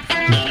Flaunt It?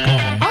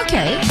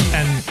 Okay.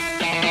 And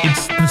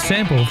it's the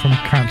sample from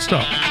Can't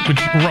Stop, which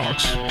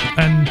rocks.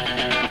 And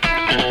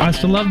I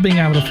used to love being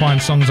able to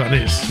find songs like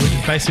this, which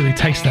basically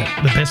takes the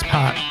best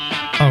part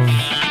of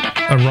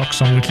a rock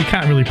song, which you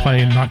can't really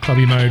play in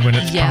nightclubby mode when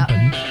it's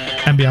pumping,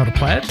 and be able to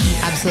play it.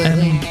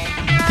 Absolutely. And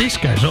this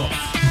goes off.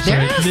 There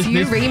are a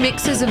few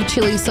remixes of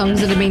Chili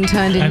songs that have been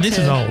turned into... And this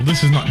is old.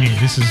 This is not new.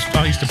 I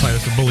used to play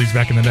this with bullies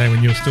back in the day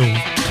when you were still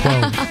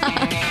 12. And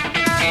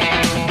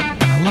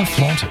I love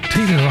Flaunt It.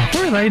 TV Rock.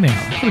 Where are they now?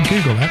 I've got to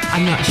Google that.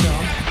 I'm not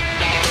sure.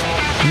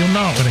 You'll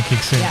know it when it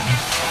kicks in. Yeah.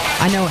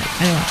 I know it.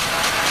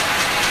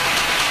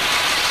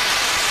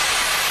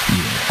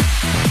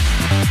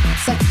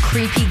 It's like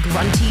creepy,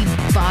 grunty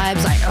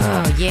vibes. Like,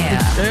 oh, yeah.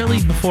 It's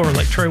early before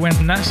electro went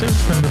massive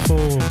and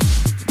before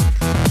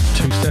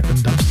two-step and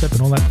dubstep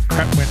and all that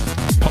crap went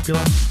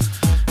popular.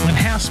 When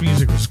house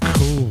music was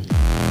cool.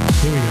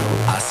 Here we go.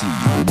 I see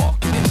you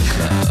walking in the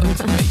club,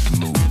 make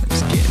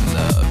moves, get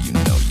love, you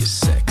know you're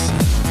sexy.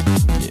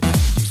 Yeah,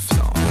 you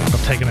flaunt.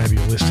 I've taken over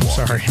your list, I'm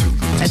sorry.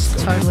 That's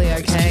totally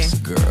okay. Kiss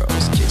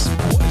girls, kiss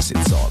boys,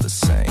 it's all the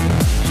same.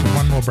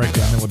 One more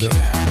breakdown, then we'll do it.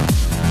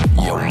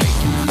 You're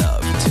making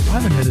love to the I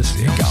haven't heard this.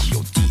 I'm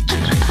your DJ,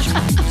 make you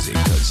music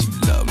cause you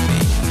love me.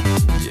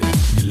 Yeah,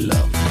 you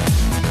love me.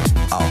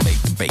 I'll make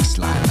the bass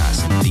line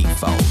nice and deep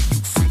for all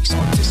you freaks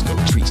on disco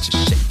trees.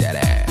 Just shake that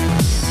ass.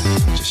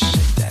 Just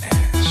shake that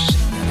ass.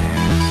 Shake that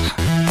ass.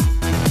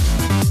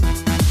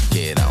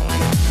 Get on it.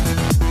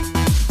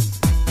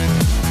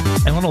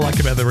 And what I like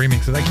about the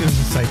remix, it actually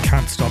doesn't say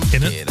Can't Stop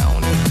in it. Get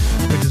on it.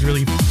 Which is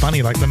really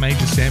funny. Like the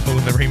major sample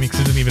of the remix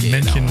isn't even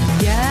mentioned in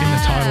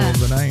the title of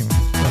the name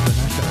of the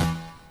mashup.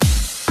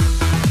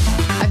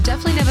 I've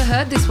definitely never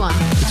heard this one.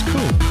 It's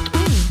cool.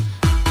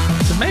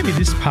 So maybe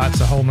this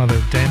part's a whole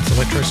nother dance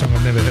electro song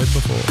I've never heard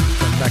before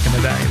from back in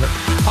the day. But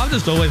I've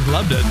just always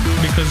loved it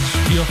because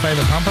your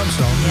favourite pump-up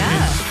song is a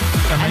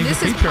And major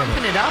this is feature of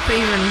pumping it. it up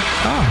even.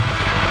 Oh,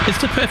 it's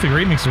the perfect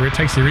remix where it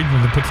takes the rhythm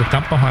and puts a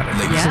thump behind it.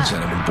 Ladies and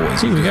gentlemen,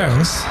 boys Here and we go.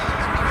 girls.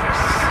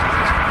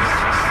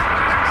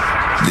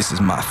 This is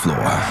my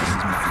floor.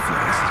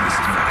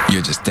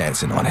 You're just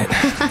dancing on it. I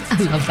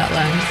love that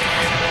line.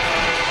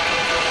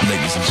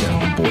 Ladies and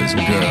gentlemen, boys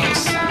and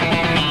girls.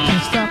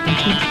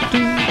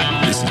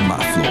 This is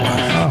my floor.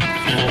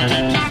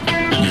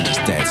 You're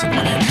just dancing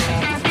on it.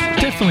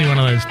 Definitely one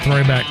of those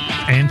throwback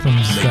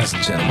anthems Ladies that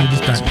and gentlemen, we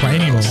just don't play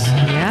anymore.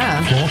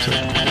 Yeah. Flaunt it.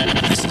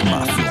 This is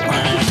my floor.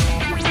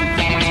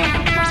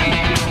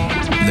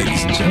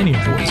 Ladies and gentlemen,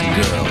 boys and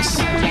girls.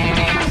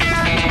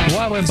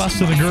 While we're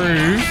busting the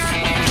groove,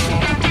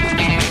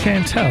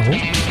 Chantelle,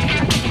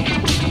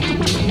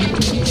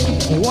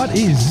 what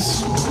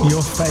is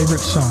your favourite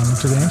song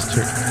to dance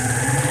to?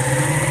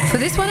 For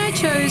this one, I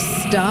chose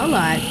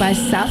Starlight by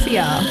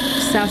Safia.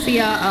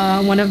 Safia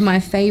are one of my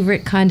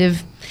favourite kind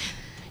of,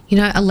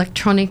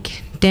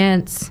 electronic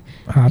dance,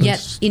 yet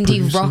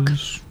indie rock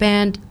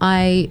band.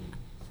 I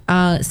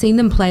seen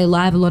them play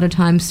live a lot of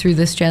times through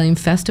the Australian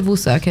festival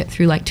circuit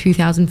through like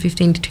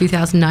 2015 to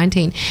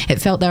 2019. It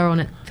felt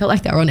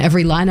like they were on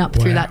every lineup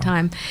through that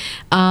time.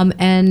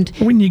 And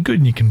when you're good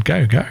and you can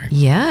go.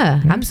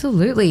 Yeah,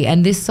 absolutely.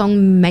 And this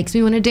song makes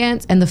me want to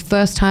dance. And the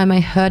first time I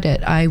heard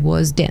it, I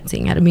was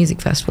dancing at a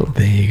music festival.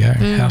 There you go.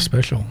 How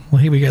special.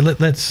 Well, here we go.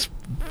 Let's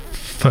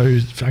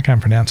I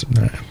can't pronounce it.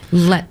 No.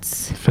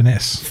 Let's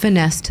finesse to this.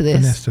 Finesse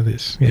to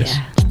this. Yes.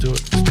 Yeah. Let's do it.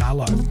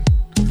 Starlight.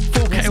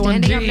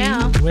 4K1G. Standing up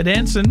now. We're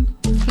dancing.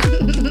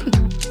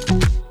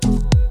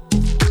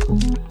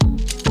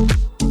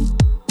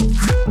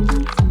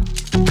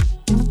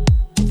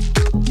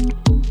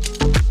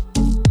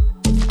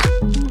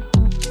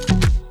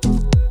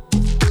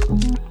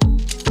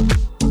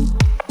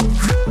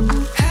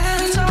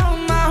 Hands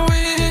on my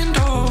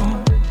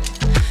window,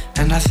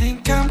 and I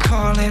think I'm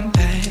calling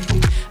back.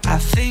 I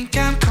think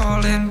I'm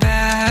calling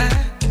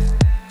back.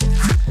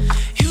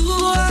 You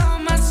are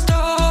my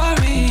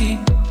story.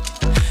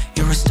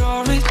 You're a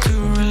story to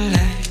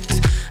relax,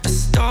 a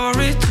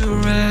story to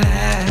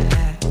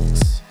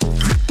relax.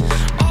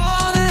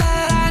 All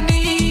that I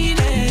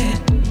needed,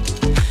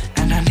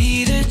 and I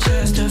needed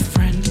just a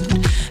friend,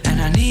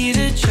 and I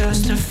needed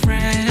just a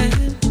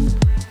friend.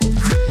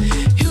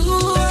 You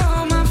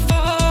are my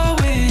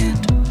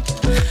forwind,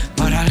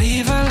 but I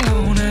leave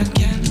alone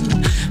again.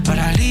 But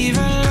I leave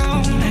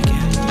alone again.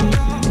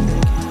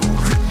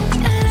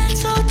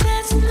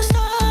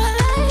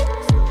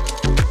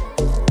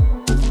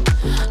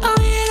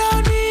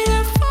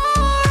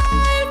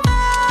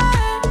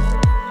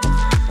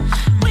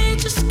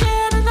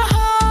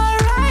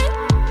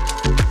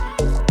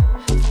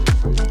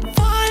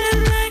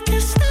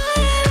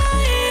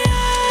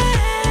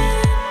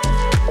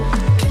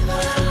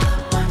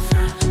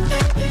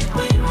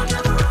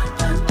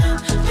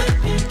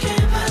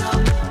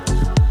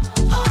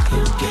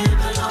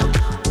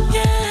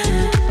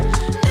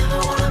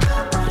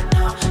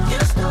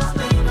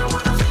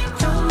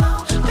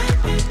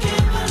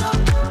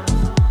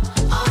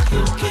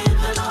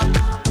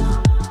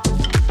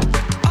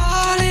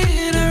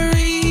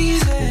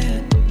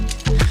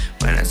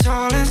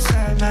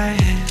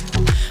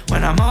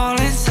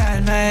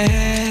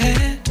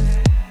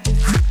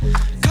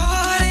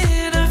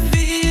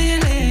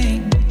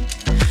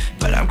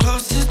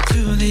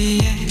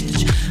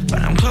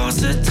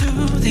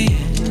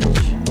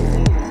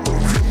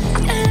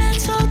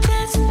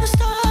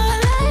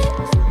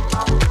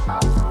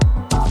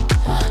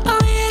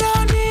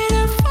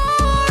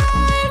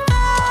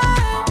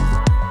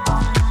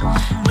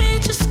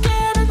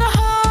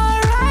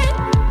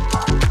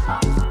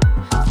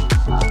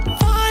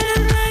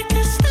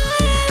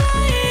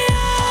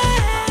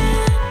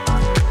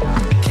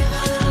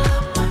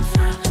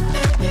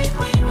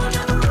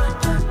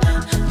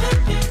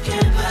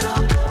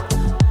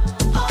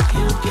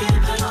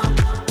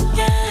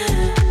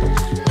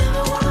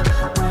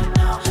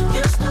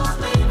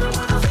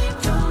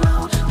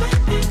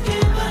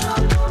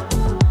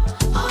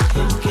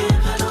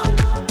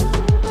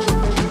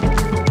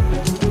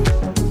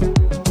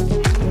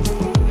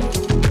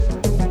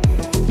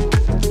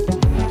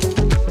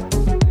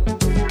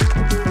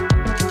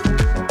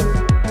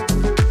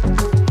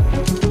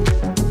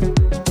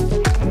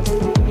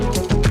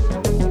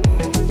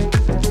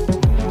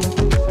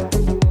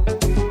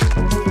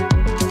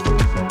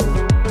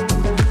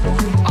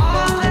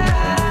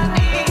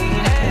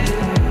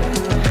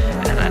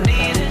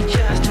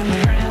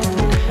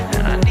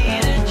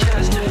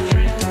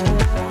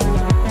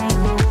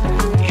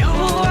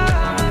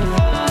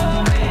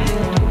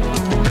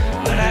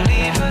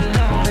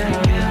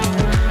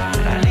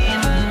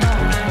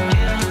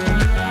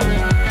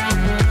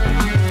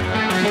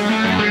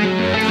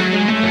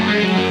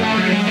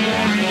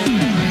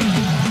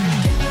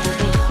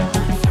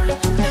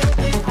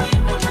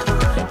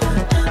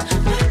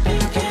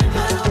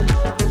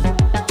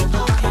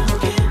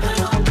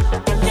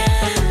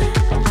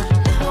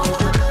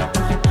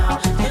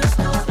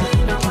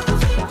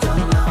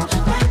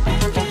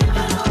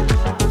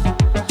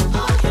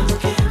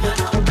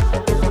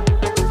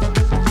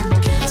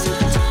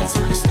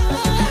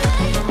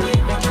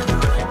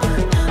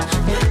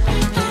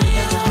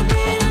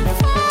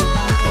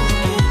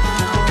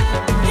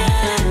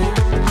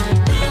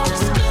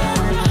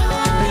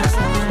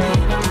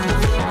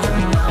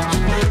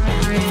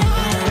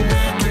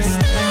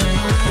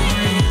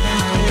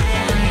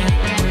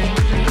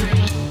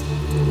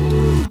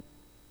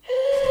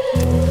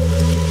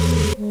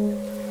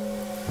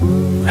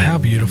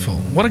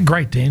 What a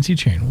great dancey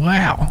tune.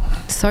 Wow.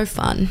 So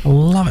fun.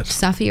 Love it.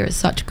 Safia is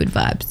such good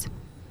vibes.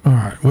 All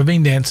right. We've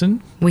been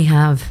dancing. We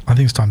have. I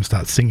think it's time to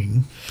start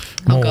singing.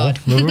 Oh, more. God.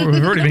 We've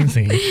already been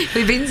singing.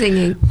 We've been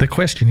singing. The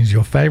question is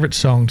your favourite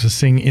song to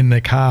sing in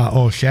the car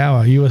or shower.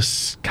 Are you a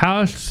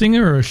car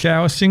singer or a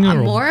shower singer?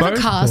 I'm or more of a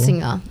both, car or?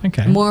 singer.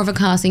 Okay. More of a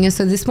car singer.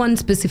 So this one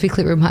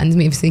specifically reminds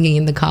me of singing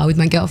in the car with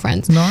my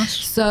girlfriends. Nice.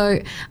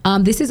 So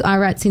this is I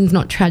Write Sins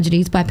Not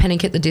Tragedies by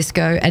Panic at the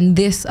Disco. And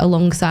this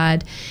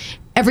alongside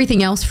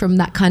everything else from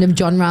that kind of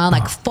genre,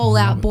 like Fall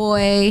Out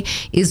Boy,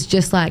 is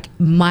just like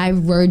my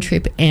road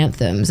trip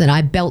anthems, and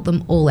I belt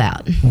them all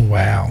out.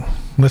 Wow.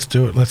 Let's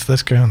do it. Let's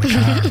go in the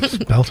car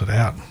and belt it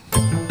out.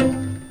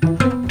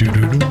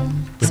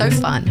 So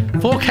fun.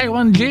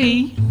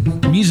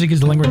 4K1G. Music is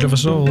the language of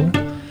us all.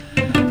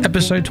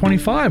 Episode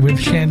 25 with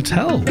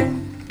Chantelle.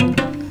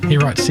 He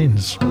writes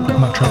sins,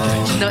 not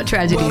tragedies. Not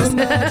tragedies.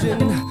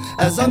 Imagine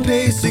as I'm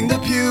pacing the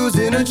pews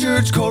in a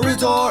church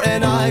corridor,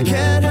 and I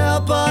can't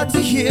help but to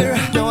hear,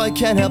 no, I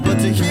can't help but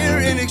to hear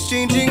an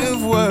exchanging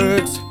of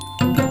words.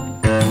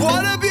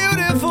 What a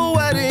beautiful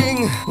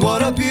wedding,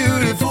 what a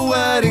beautiful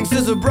wedding,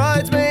 says a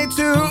bridesmaid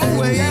to a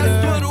waiter.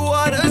 Yes, but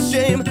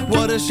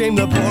what a shame,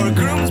 the poor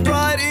groom's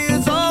bride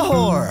is a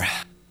whore.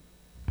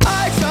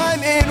 I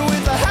chime in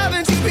with a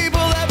haven't you people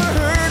ever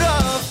heard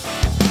of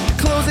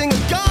closing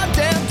a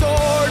goddamn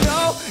door?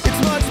 No,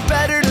 it's much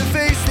better to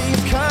face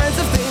these kinds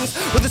of things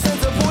with a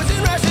sense of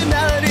poison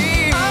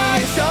rationality.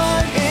 I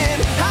chime in,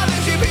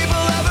 haven't you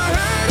people ever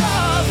heard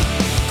of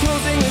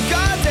closing a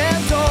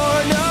goddamn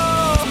door?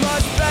 No, it's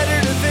much better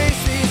to face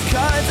these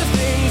kinds of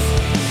things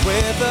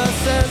with a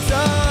sense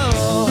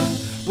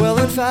of, well,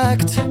 in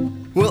fact,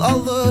 well, I'll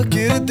look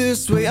at it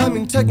this way. I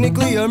mean,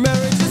 technically our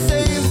marriage is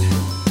saved.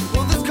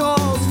 Well, this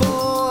calls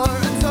for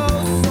a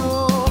toast, so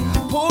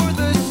pour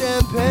the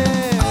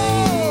champagne.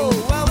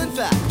 Oh, well, in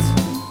fact,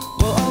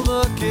 well, I'll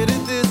look at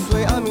it this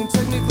way. I mean,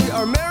 technically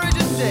our marriage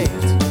is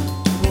saved.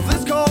 Well,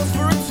 this calls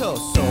for a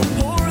toast, so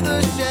pour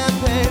the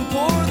champagne,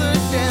 pour the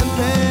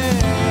champagne.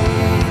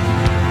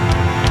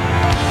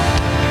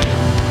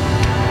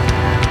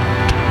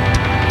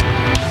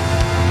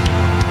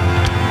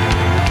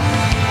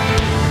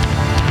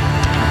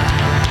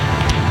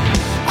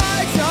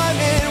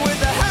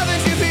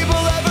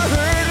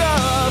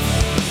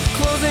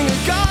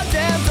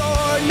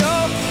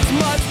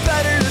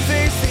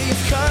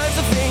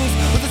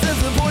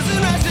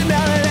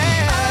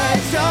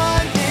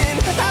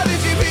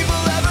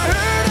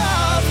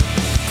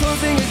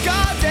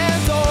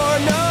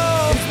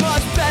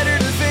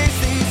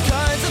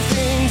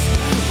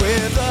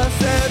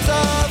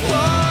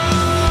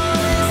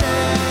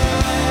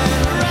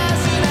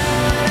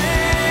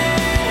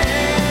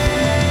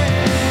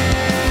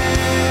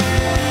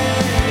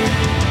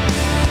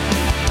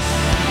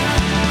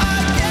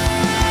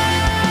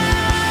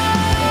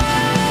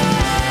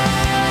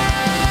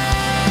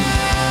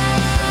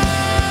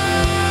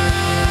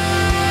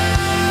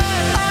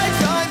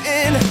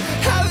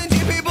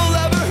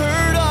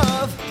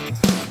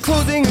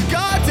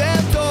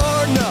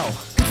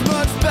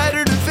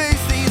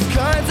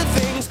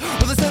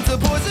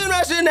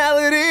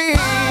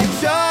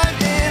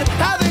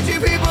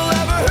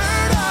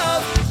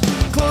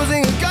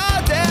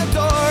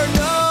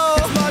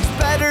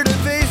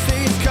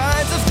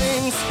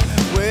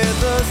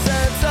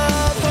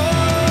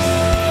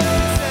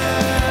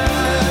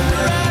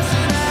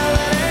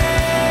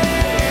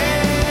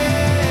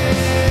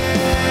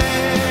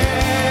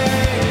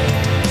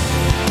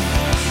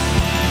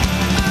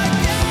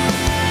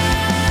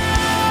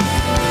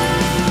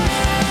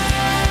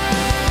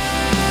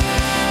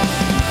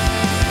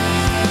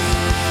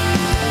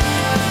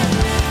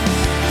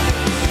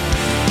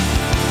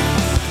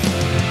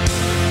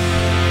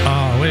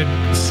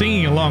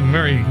 Singing along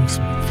very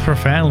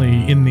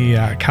profoundly in the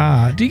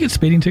car. Do you get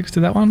speeding tickets to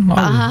that one?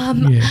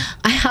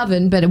 I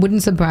haven't, but it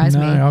wouldn't surprise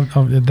me.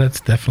 That's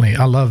definitely.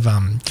 I love.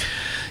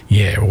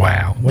 Yeah,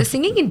 wow. The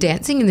singing and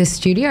dancing in the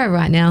studio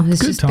right now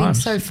has just been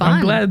so fun.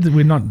 I'm glad that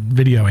we're not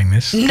videoing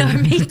this. No,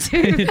 me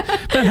too.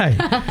 But hey,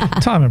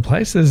 time and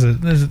place.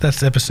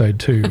 That's episode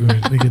 2.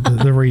 We get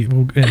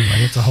anyway,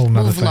 it's a whole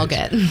nother We'll vlog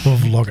it. We'll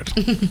vlog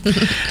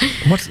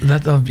it. What's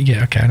that?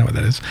 Yeah, okay, I know what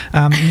that is.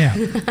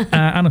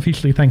 Now,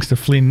 unofficially, thanks to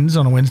Flynn's,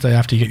 on a Wednesday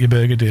after you get your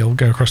burger deal,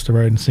 go across the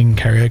road and sing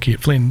karaoke at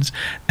Flynn's.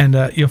 And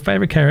your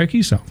favourite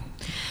karaoke song?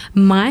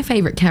 My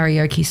favourite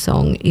karaoke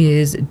song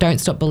is Don't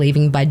Stop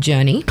Believing by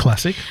Journey.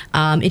 Classic.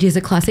 It is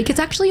a classic. It's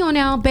actually on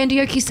our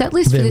Bandioki set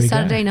list for this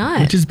Saturday night.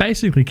 Which is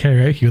basically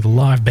karaoke with a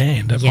live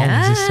band at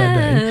Molly's this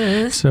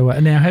Saturday. So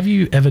now, have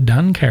you ever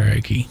done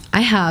karaoke? I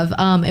have.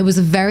 It was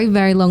a very,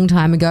 very long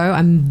time ago.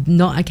 I'm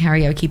not a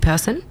karaoke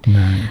person.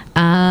 No.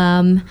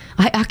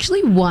 I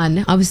actually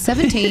won. I was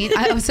 17.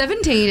 I was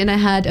 17 and I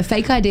had a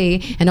fake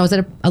ID and I was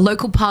at a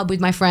local pub with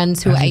my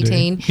friends who were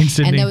 18. In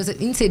Sydney. And there was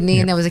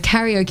and there was a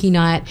karaoke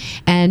night,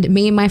 and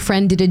me and my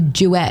friend did a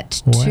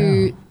duet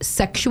to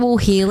Sexual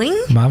Healing.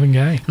 Marvin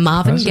Gaye.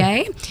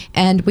 Gaye.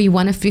 And we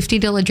won a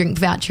 $50 drink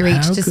voucher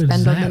each to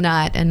spend on the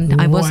night.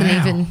 And I wasn't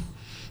even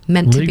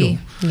meant legal. to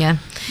be. Yeah.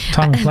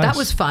 Time and place. That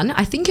was fun.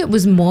 I think it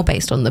was more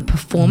based on the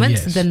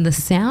performance Yes. than the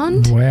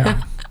sound. Wow.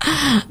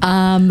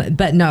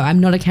 But no, I'm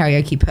not a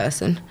karaoke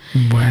person.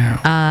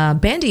 Wow.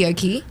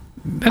 Bandioke.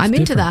 That's I'm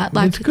into different. that,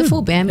 like It's the good.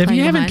 full band If playing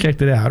you haven't behind.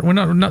 checked it out, we're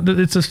not.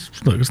 It's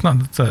just look. It's not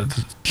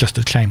just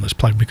a shameless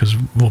plug because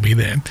we'll be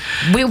there.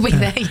 We'll be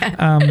there,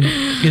 yeah.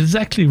 It's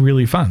actually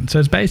really fun. So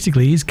it's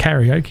basically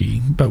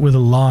karaoke, but with a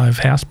live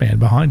house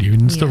band behind you,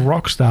 and it's the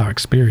rock star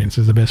experience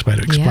is the best way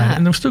to explain Yeah. it.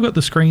 And they've still got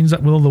the screens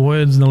up with all the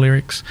words and the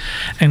lyrics.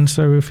 And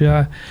so if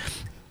you're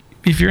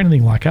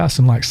anything like us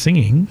and like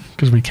singing,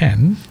 because we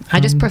can, I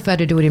just prefer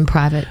to do it in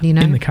private, you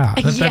know. in the car.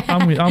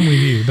 I'm with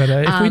you. But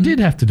if we did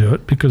have to do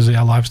it because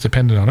our lives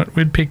depended on it,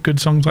 we'd pick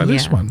good songs like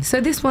this one. So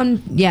this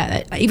one,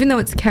 even though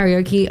it's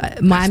karaoke,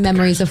 my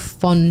memories are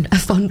fond.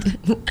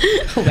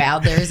 Wow,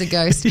 there is a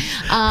ghost.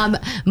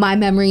 My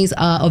memories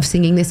are of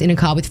singing this in a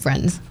car with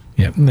friends.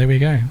 Yep, and there we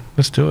go.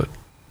 Let's do it.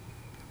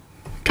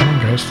 Come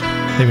on, Ghost.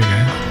 There we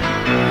go.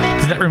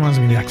 'Cause that reminds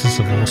me of the Axis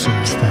of Awesome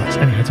and stuff.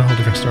 Anyway, it's a whole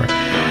different story.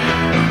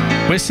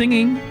 We're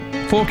singing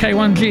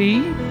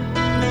 4K1G.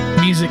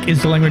 Music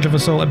is the Language of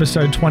Us All,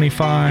 episode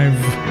 25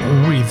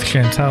 with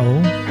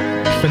Chantelle.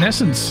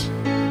 Phonescence.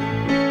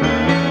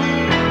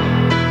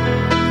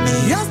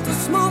 Just a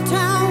small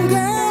town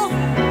girl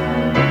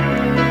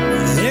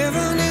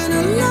living in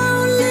a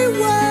lonely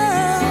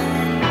world.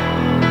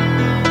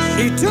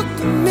 She took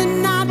the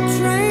midnight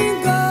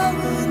train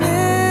going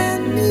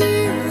anywhere.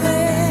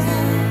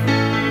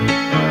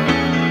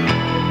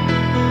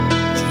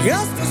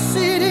 Just a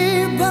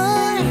city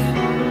boy,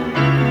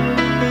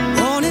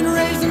 born and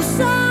raised in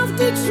South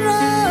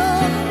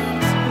Detroit.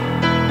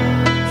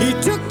 He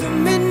took the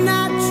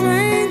midnight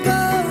train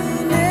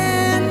going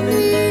anywhere.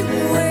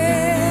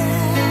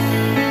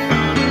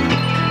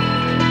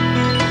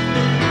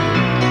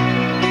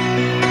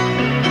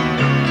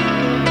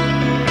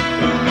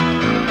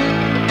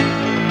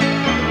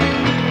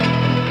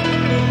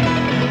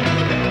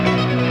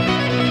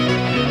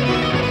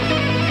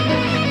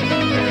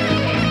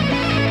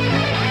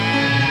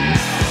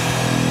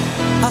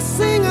 A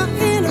singer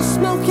in a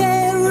smoky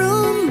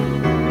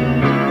room,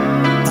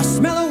 the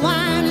smell of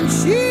wine and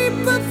cheap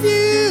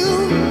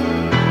perfume.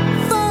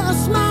 For a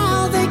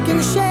smile they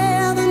can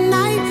share the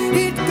night.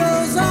 It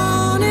goes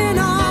on and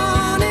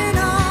on and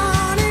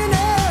on and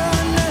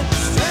on.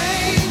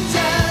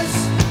 Strangers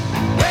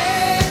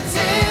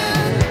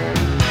waiting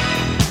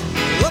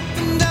up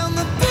and down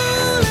the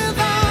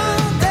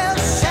boulevard. Their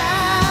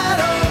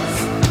shadows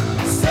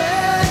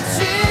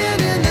searching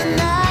in the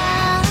night.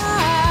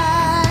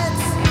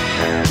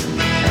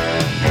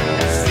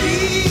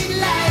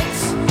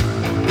 Streetlights,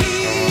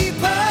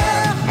 people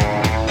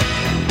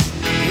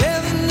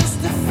living just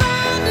to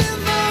find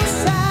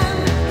emotion,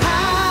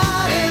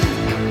 hiding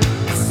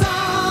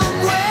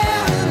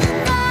somewhere in the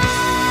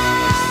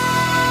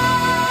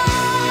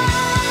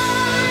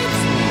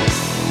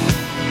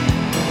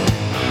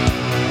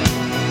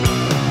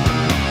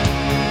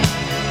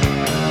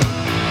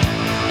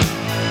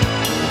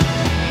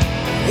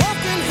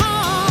working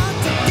hard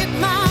to get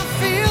my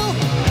fill.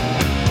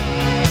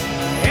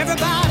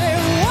 Everybody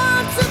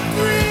wants a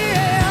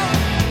thrill,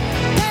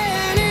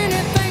 paying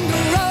anything to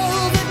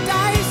roll the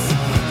dice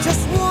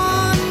just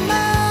one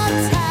more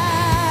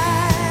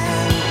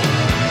time.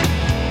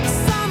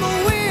 Some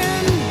will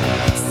win,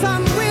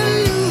 some will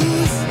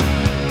lose.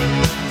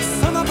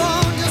 Some are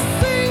born to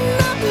sing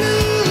the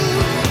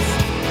blues.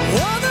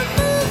 Oh, the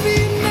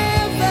movie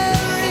never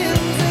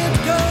ends. It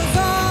goes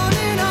on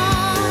and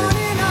on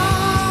and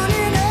on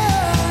and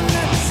on.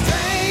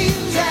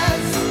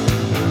 Strangers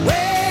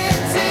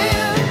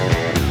waiting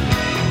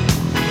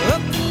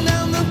up and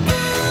down the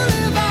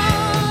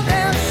boulevard.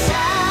 Their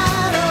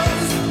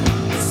shadows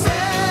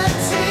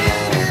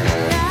searching in the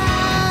night.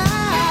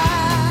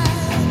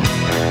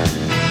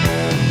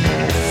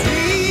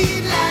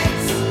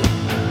 Streetlights,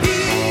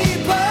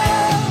 people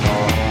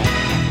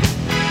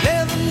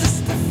living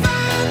just to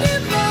find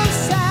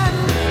emotion,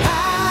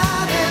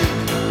 hiding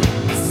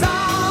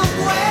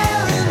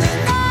somewhere in the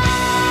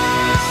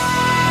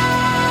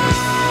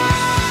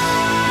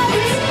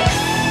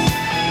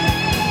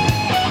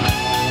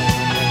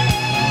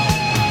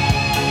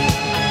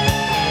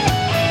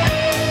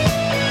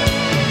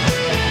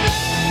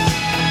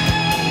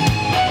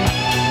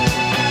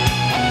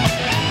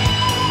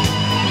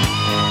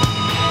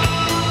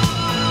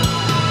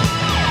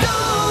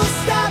Don't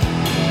stop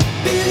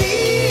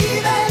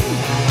believing.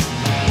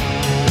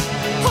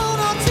 Hold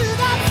on to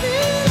that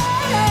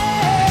feeling.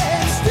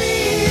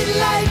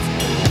 Streetlight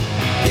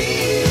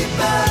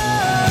people.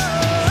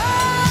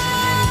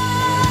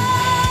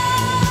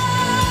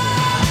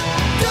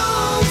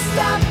 Don't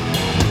stop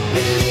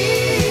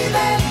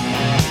believing.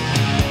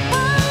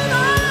 Hold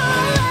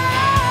on.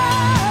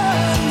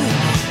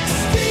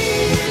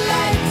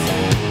 Streetlight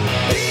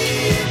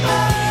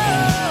people.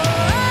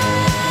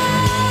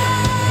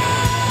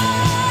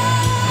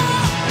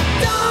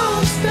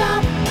 Don't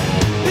stop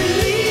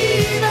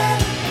believing.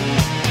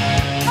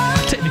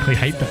 I technically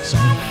hate that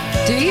song.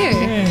 Do Do you?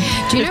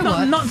 Yeah. Do you It's know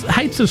what? Not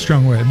hate's a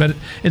strong word, but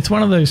it's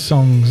one of those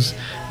songs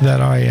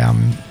that I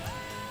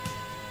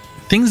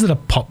things that are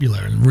popular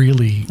and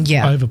really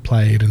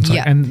overplayed and so.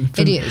 Yeah, And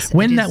it is.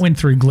 When It that is. went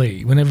through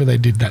Glee, whenever they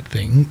did that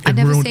thing, I've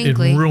never ruined, seen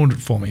Glee. ruined it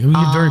for me. We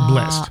were very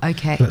blessed.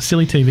 Okay. That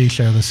silly TV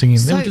show, the singing,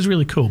 So- which is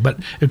really cool, but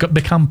it got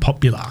become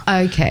popular.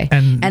 Okay.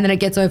 And then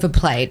it gets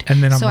overplayed.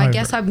 And then I'm so I over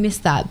guess it. I've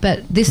missed that.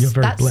 But You're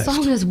very that blessed.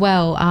 song as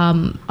well,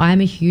 I'm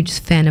a huge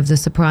fan of The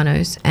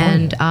Sopranos.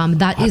 And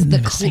that is I've the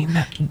never seen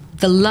that.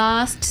 the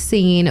last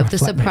scene of My The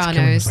flatmate's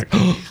Sopranos.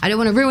 coming, like, I don't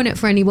want to ruin it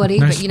for anybody,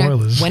 No but you know,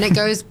 spoilers. when it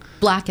goes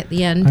black at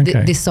the end,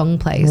 Okay. this song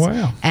plays.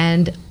 Wow.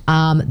 And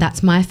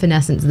that's my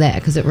phonescence there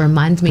because it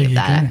reminds me There of you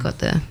that. go. I've got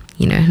the,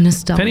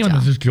 nostalgia. If anyone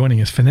is just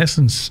joining us,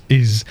 phonescence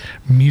is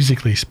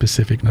musically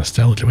specific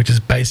nostalgia, which is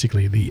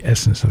basically the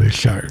essence of this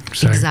show.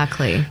 So,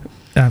 Exactly.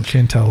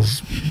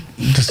 Chantelle's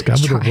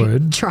discovered a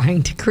word.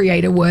 Trying to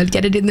create a word,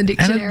 get it in the And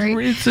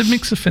dictionary. it's a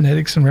mix of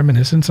phonetics and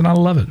reminiscence, and I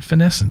love it.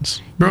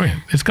 Phonescence,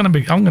 brilliant. It's going to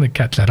be. I'm going to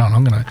catch that on.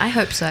 I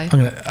hope so. I'm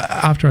going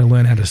to after I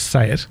learn how to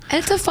say it.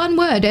 And it's a fun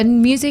word,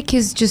 and music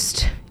is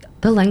just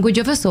the language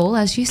of us all,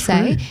 as you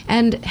say. True.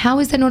 And how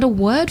is there not a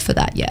word for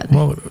that yet?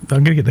 Well, I'm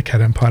going to get the Cat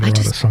Empire to write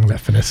a song about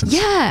phonescence.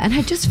 Yeah, and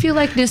I just feel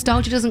like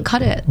nostalgia doesn't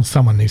cut it. Well,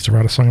 someone needs to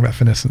write a song about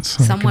phonescence.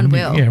 Someone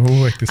will. Yeah,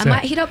 we'll work this I out.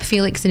 might hit up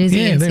Felix and Izzy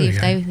and there see we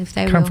if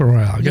go. they Comfort will.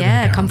 Royale. Get them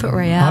Yeah, going. Comfort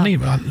Royale.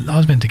 I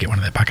was meant to get one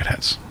of their bucket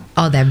hats.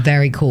 Oh, they're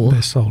very cool.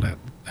 They're sold out.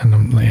 And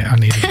I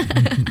need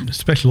a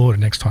special order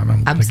next time.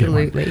 I'm gonna get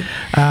one. Absolutely.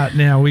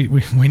 Now,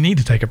 we need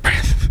to take a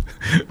breath.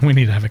 We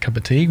need to have a cup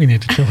of tea. We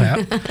need to chill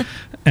out.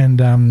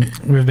 And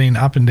we've been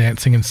up and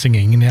dancing and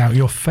singing. Now,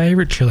 your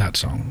favourite chill out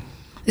song?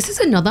 This is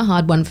another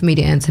hard one for me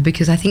to answer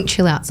because I think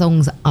chill out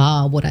songs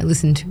are what I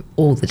listen to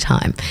all the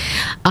time.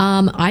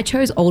 I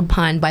chose Old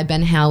Pine by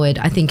Ben Howard.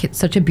 I think it's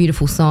such a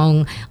beautiful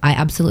song. I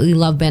absolutely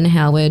love Ben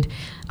Howard.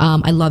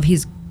 I love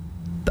his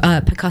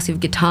percussive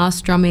guitar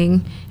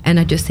strumming, and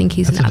I just think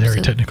he's That's an a very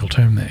absolute... technical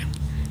term there.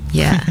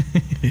 Yeah.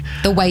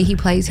 The way he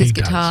plays his He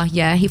guitar,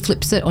 does. he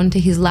flips it onto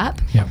his lap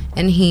Yep.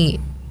 and he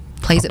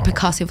plays it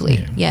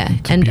percussively. Yeah.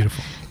 It's And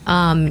beautiful.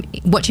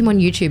 watch him on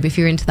YouTube if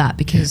you're into that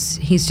because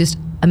he's just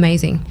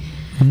amazing.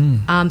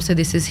 So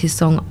this is his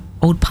song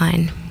Old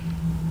Pine.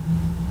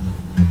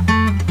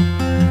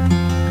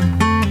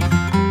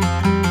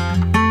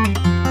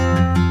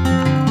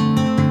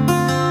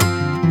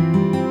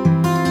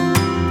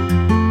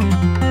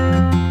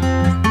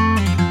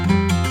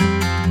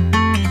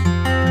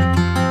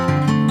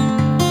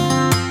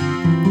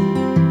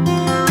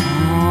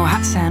 Oh,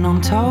 hot sand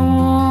on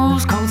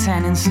toes, cold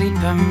sand in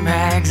sleeping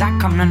bags. I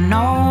come to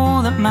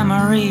know that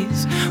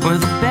memories were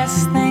the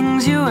best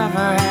things you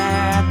ever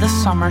had. The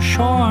summer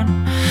shorn,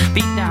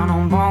 beat down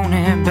on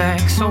bony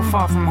back, so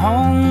far from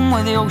home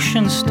where the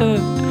ocean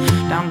stood,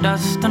 down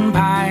dust and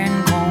pine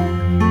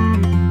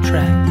cone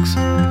tracks.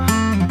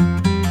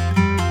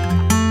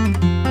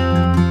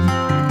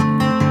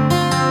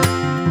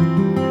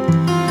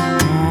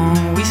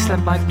 We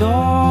slept like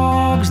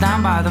dogs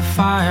down by the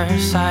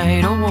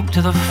fireside. Awoke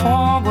to the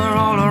fog where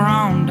all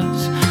around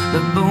us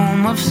the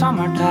boom of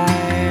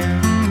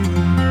summertime.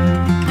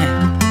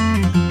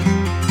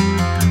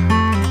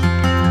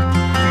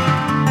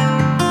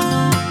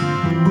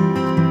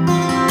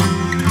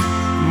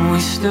 We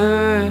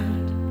stood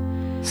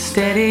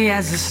steady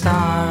as the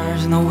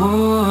stars in the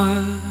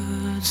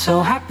woods,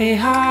 so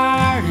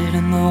happy-hearted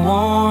in the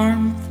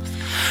warmth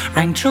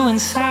rang true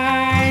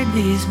inside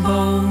these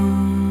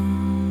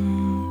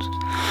bones.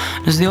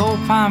 As the old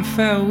pine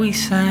fell, we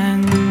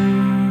sang.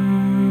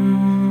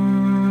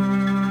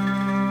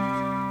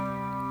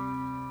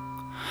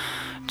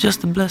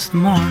 Just to bless the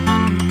morning.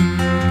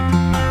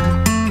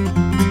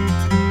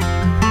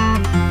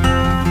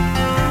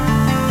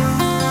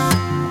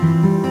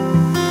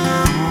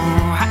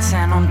 Oh, hot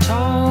sand on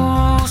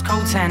toes,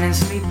 cold sand in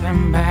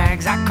sleeping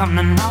bags. I come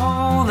to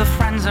know the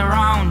friends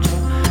around you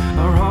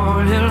are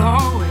all you'll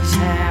always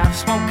have.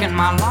 Smoke in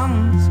my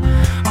lungs,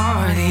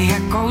 or the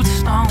echoed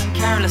stone.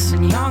 Careless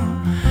and young,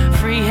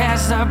 free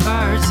as the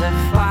birds that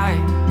fly,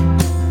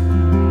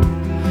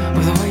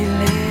 with a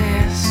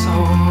weightless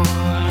soul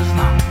as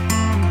long.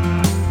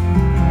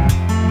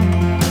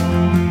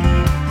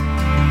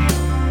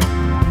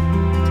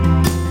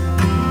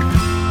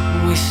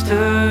 We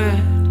stood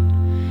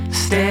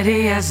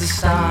steady as the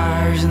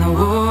stars in the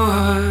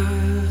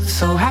woods,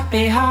 so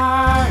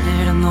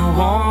happy-hearted in the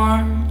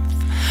warmth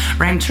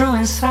rang true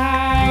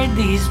inside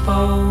these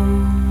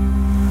bones.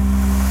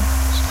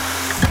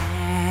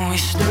 We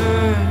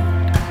stood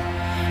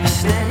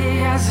steady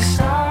as the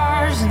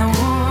stars in the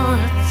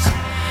woods,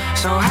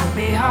 so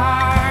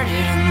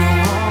happy-hearted in the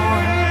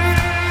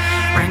warmth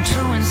rang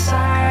true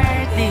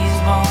inside these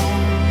bones.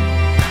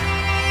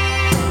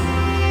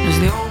 As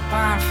the old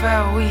pine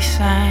fell, we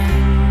sang.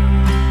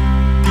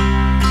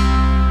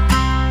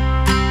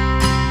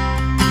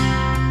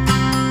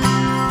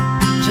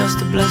 Just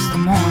to bless the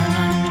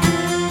morning.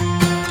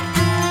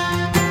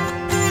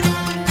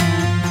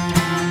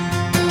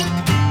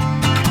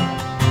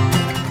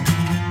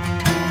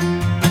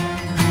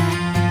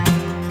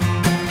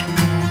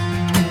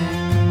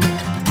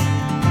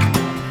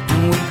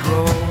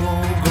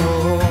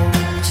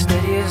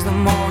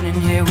 morning,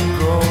 here we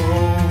grow,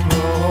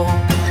 grow.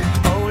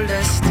 Old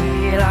as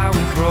steel, how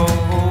we grow,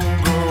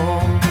 grow.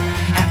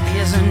 Happy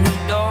as a new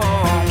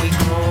dawn, we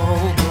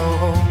grow,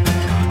 grow.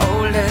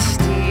 Old as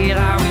steel,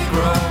 how we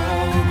grow,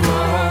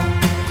 grow.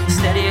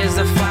 Steady as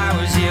the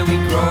flowers, here we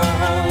grow,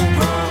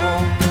 grow.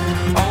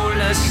 Old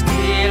as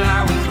steel,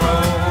 how we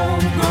grow,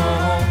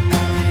 grow.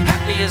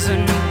 Happy as a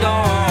new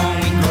dawn,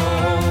 we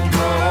grow,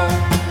 grow.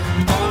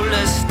 Old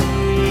as steel.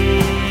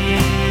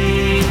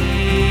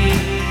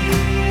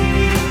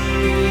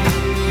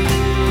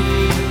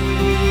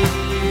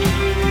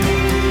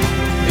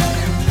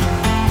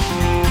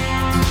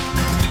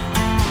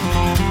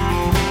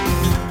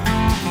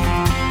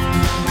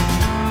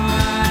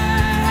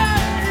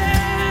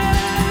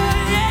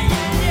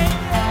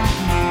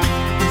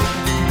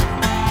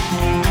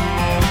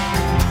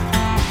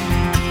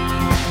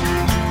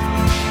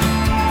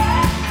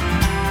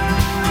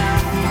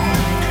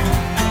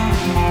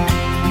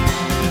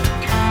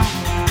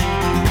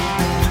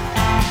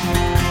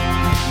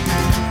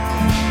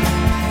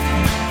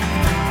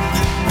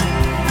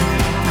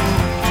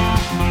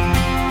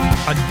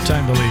 I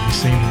don't believe he's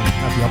seen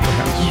at the Opera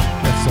House.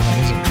 That's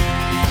amazing.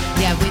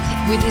 Yeah,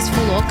 with his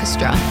full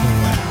orchestra.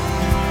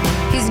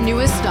 Wow. His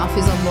newest stuff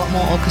is a lot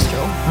more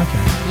orchestral.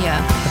 Okay.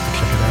 Yeah. Have to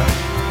check it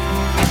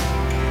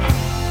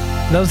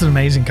out. That was an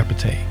amazing cup of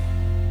tea.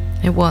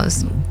 It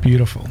was.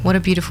 Beautiful. What a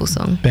beautiful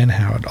song. Ben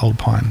Howard, Old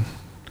Pine.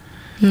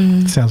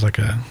 Sounds like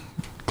a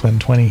Glen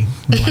 20.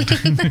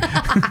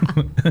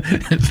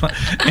 It's like,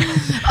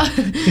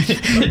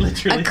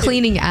 literally. A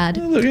cleaning ad.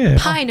 Oh, look, yeah.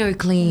 Pino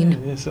Clean.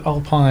 It's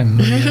Old Pine.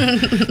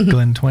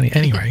 Glen 20.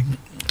 Anyway.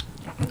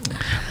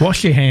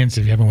 Wash your hands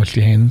if you haven't washed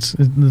your hands.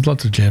 There's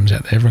lots of germs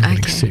out there. Everyone's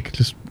getting sick.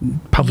 Just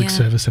public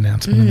service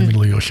announcement in the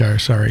middle of your show.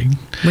 Sorry.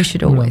 We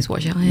should always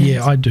wash our hands.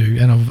 Yeah, I do.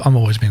 And I've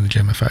always been a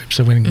germaphobe.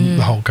 So when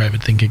the whole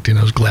COVID thing kicked in,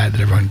 I was glad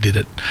that everyone did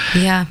it.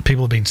 Yeah.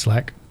 People have been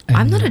slack.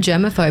 I'm not a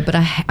germaphobe, but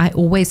I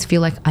always feel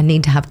like I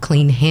need to have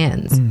clean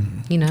hands.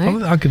 You know?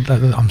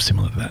 I'm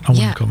similar to that. I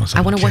wouldn't call myself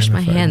I want to wash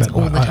my hands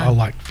all the time. I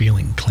like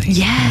feeling clean.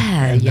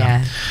 Yeah,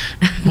 yeah.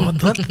 What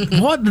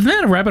the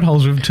amount of rabbit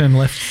holes we've turned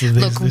left to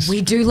this. Look, we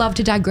do love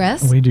to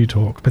digress. We do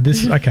talk. But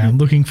this, okay, I'm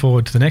looking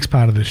forward to the next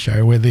part of this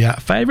show where the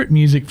favourite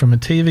music from a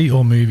TV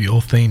or movie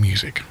or theme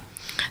music.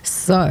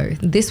 So,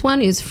 this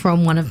one is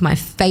from one of my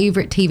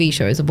favourite TV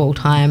shows of all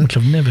time. Which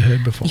I've never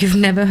heard before. You've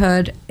never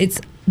heard. It's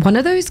one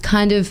of those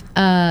kind of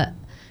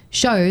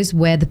shows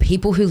where the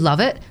people who love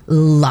it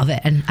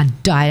and are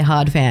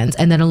die-hard fans,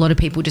 and then a lot of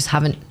people just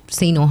haven't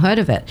seen or heard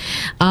of it.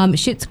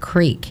 Schitt's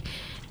Creek.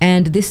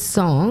 And this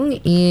song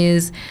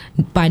is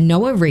by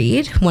Noah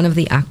Reid, one of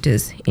the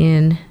actors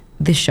in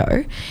this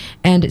show,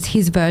 and it's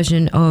his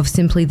version of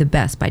Simply the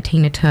Best by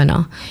Tina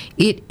Turner.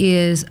 It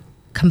is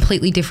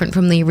completely different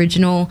from the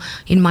original,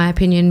 in my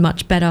opinion,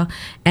 much better,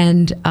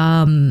 and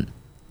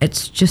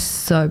it's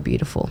just so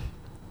beautiful.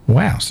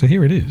 Wow, so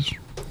here it is.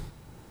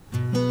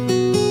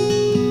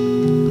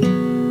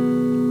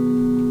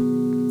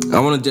 I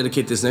want to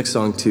dedicate this next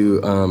song to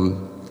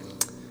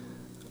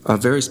a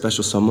very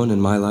special someone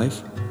in my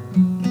life,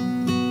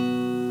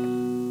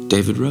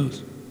 David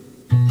Rose.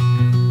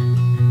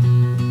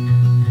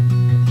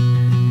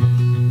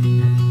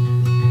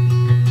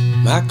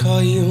 I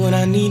call you when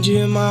I need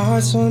you and my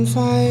heart's on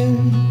fire.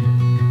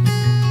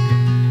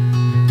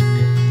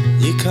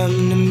 You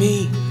come to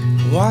me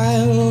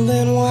wild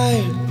and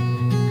wired.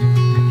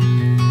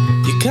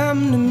 You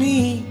come to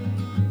me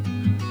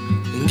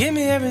and give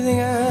me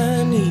everything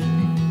I need.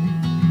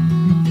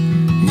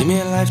 Give me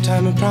a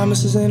lifetime of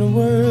promises and a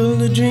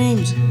world of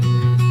dreams.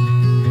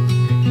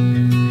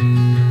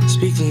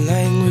 Speak the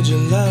language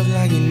of love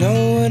like you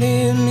know what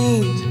it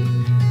means.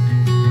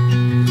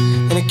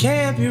 And it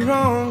can't be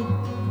wrong.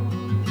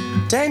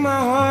 Take my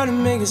heart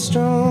and make it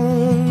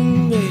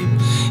strong, babe.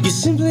 You're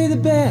simply the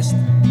best.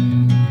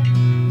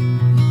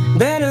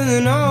 Better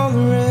than all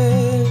the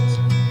rest.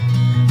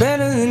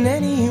 Better than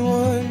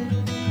anyone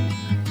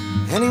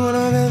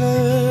I've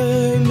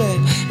ever met.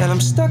 And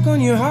I'm stuck on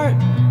your heart.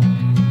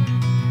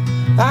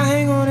 I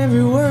hang on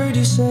every word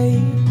you say.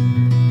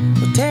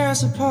 Will tear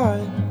us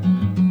apart.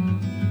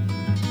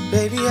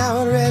 Baby, I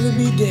would rather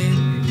be dead.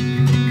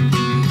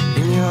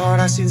 In your heart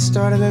I see the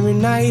start of every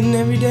night and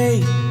every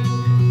day.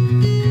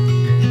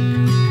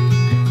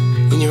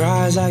 In your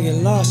eyes I get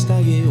lost,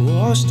 I get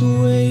washed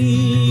away.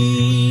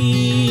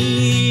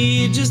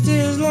 Just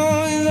as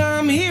long as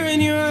I'm here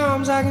in your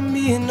arms, I can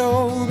be in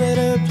no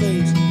better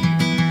place.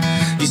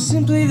 You're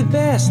simply the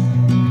best.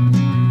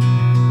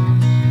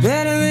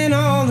 Better than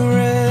all the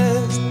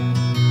rest.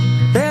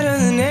 Better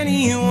than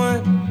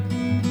anyone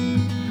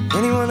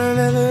I've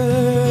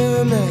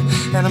ever met.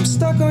 And I'm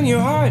stuck on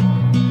your heart.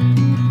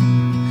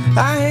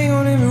 I hang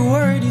on every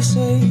word you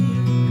say.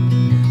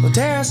 Will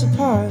tear us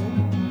apart.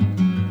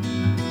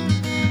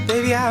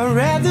 Baby, I'd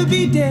rather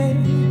be dead.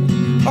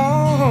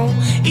 Oh,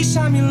 each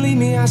time you leave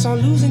me, I start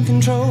losing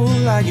control.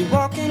 Like you're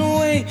walking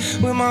away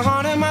with my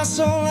heart and my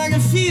soul. I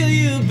can feel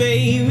you,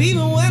 babe,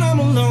 even when I'm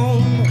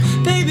alone.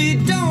 Baby,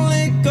 don't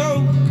let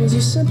go, 'cause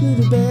you're simply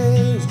the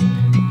best.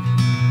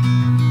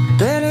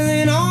 Better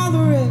than all the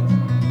rest.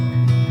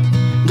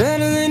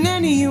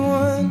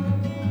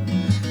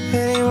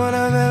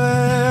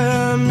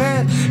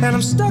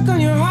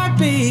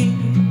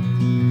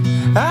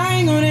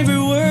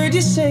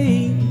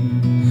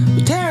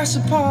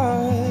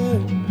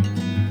 heart.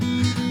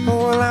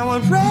 Oh, well, I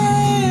would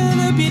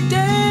rather be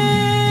dead.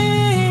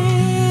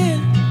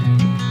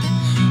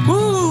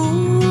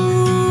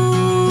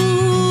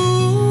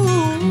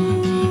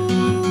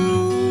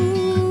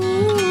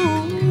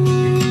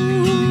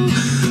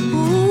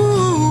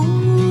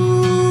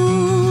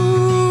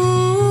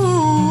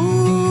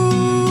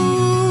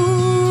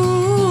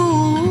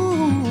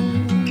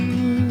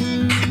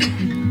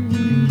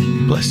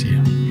 Bless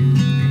you.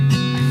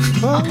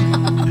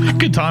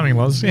 Good timing,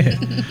 was, yeah.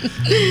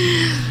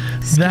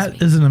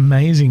 That is an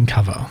amazing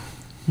cover.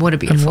 What a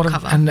beautiful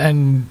cover.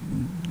 And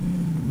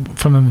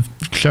from a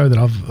show that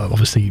I've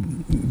obviously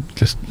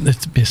just,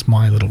 it's missed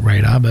my little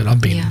radar, but I've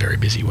been very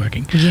busy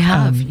working. You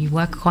have. You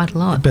work quite a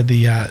lot. But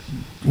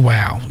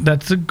wow,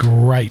 that's a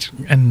great,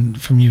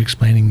 and from you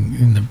explaining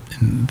in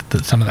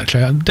some of that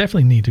show, I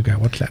definitely need to go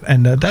watch that.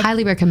 And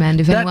highly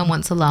recommend if anyone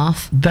wants a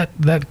laugh.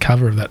 That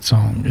cover of that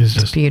song is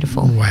just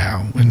beautiful.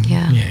 Wow. And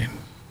yeah.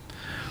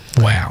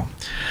 Wow.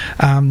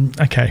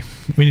 Okay,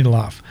 we need a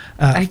laugh.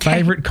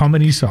 Favorite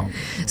comedy song?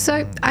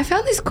 So I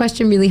found this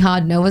question really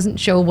hard and I wasn't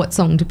sure what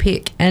song to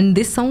pick. And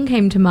this song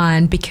came to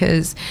mind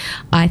because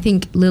I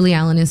think Lily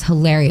Allen is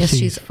hilarious.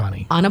 She's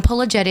funny.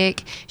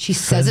 Unapologetic. She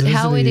says it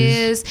how it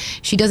is.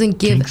 She doesn't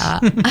give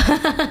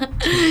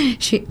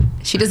she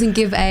doesn't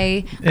give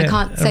I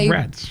can't say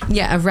rats.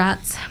 Yeah, a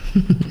rat's.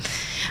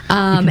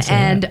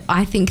 And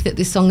I think that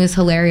this song is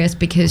hilarious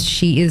because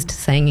she is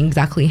saying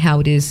exactly how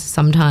it is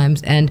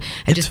sometimes, and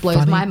it just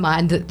blows my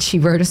mind that she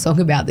wrote a song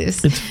about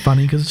this. It's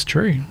funny because it's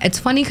true. It's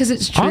funny because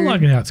it's true. I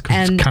like it how it's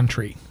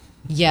country.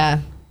 Yeah.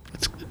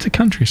 It's a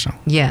country song.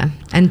 Yeah.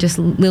 And just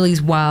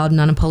Lily's wild and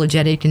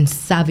unapologetic and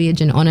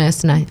savage and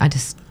honest, and I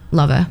just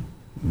love her.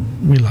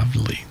 We love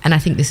Lily. And I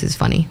think this is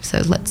funny.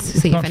 So let's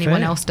see if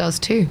anyone else does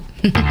too.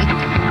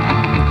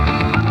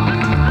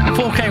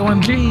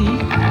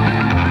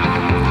 4K1G.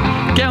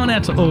 Going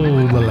out to all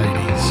the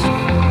ladies.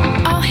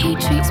 Oh, he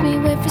treats me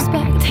with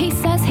respect. He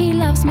says he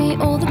loves me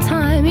all the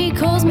time. He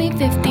calls me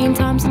 15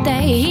 times a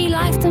day. He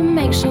likes to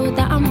make sure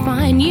that I'm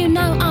fine. You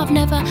know, I've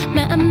never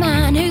met a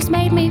man who's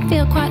made me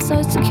feel quite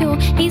so secure.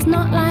 He's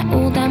not like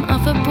all them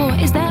other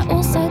boys. They're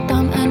all so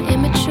dumb and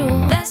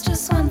immature. There's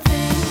just one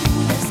thing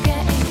that's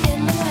getting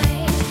in the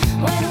way.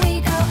 When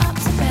we go up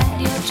to bed,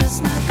 you're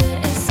just not good.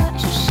 It's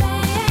such a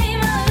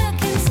shame. I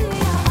look into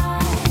your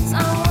eyes. I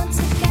want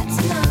to get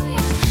to know you.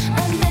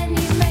 And then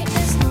you make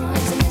this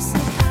noise and it's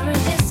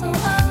apparent it's all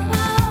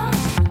over.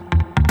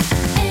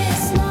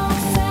 It's not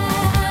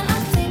fair and I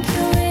think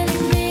you're really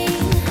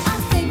mean. I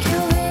think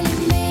you're really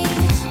mean.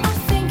 I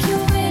think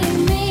you're really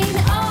mean.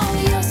 Oh,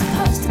 you're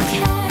supposed to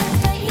care,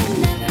 but you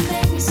never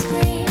make me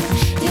scream.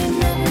 You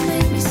never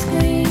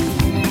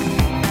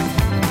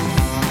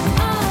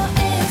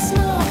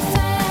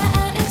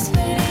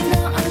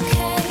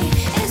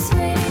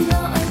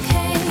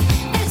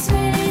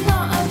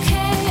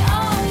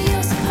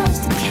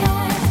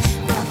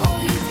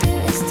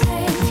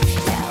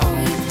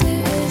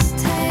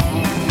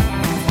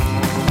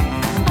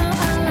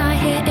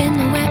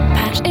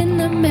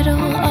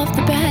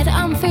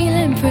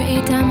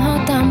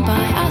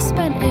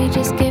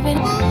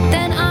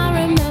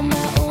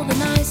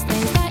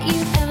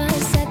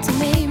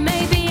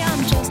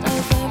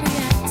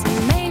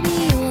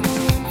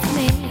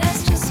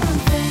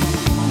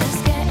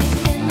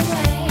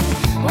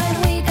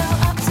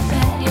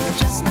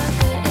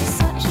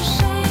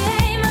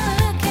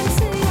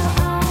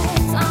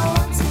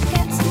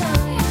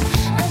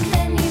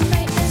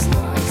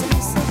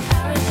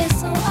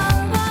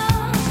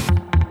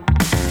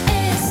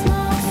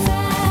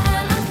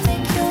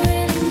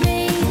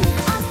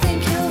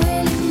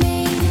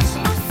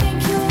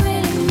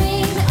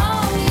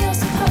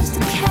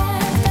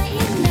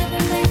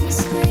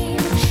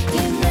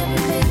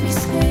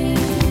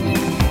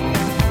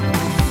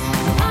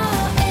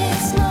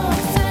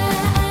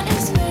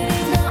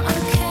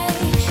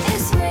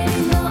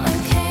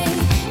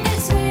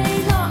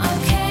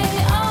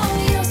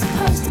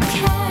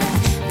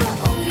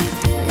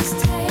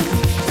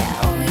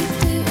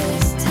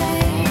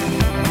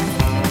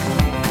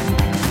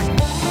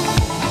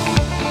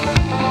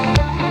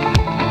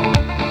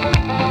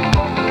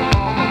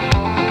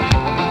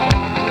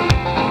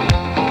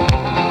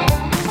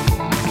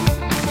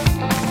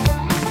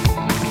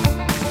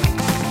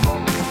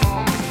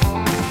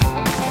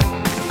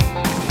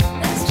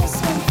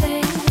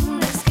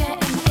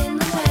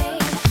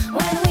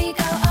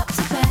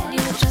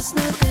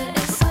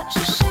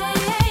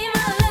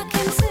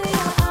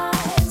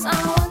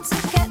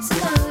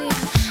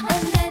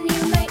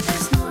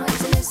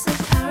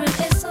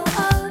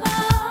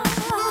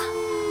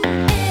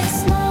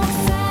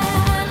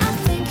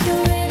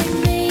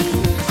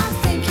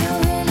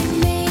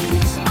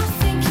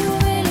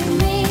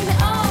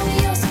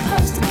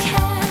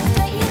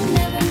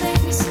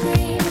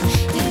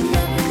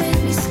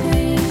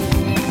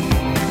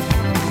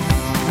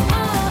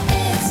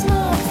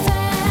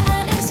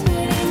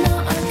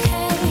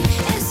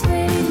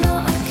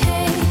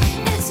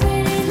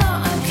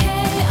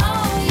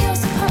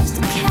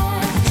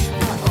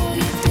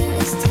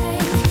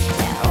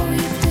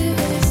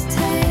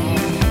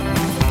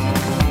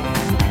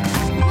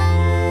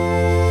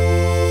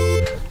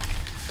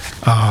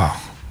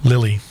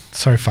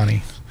so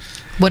funny.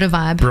 What a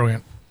vibe.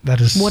 Brilliant. That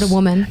is. What a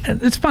woman.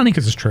 It's funny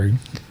because it's true.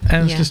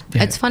 And it's just.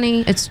 Yeah. It's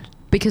funny. It's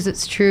because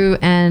it's true,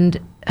 and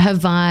her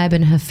vibe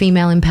and her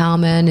female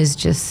empowerment is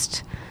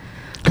just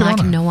Good like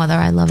on her. no other.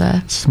 I love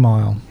her.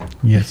 Smile.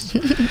 Yes.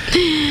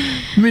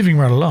 Moving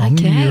right along.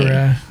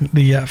 Okay.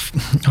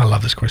 I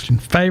love this question.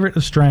 Favorite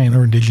Australian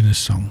or Indigenous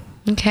song?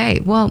 Okay,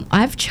 well,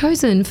 I've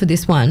chosen for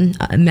this one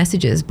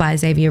Messages by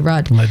Xavier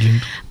Rudd.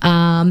 Legend.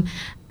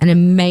 An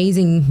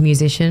amazing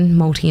musician,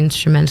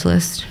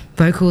 multi-instrumentalist,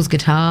 vocals,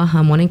 guitar,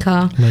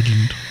 harmonica.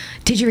 Legend.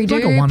 Didgeridoo,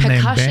 Like a one-man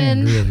percussion,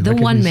 band, really. the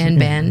Like one-man yeah,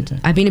 band. yeah.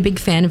 I've been a big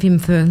fan of him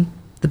for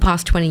the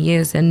past 20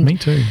 years. And Me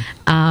too.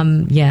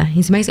 yeah,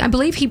 he's amazing. I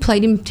believe he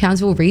played in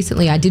Townsville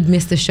recently. I did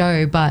miss the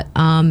show, but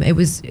it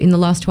was in the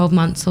last 12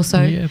 months or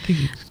so. Yeah, I think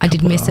I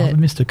did miss it. I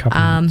missed a couple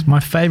of months. My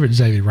favourite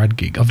Xavier Rudd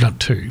gig, I've done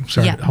two,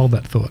 so Yeah. hold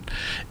that thought,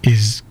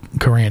 is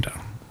Coranda.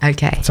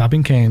 Okay. It's up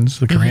in Cairns.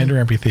 The Coranda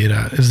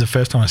Amphitheatre. This is the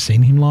first time I've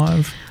seen him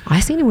live. I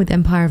seen him with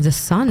Empire of the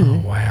Sun.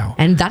 Oh, wow.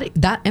 And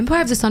that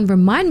Empire of the Sun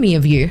remind me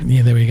of you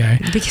Yeah, there we go.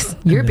 because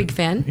you're a big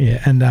fan.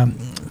 Yeah, and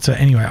so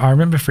anyway, I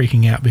remember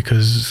freaking out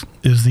because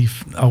it was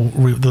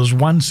there was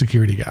one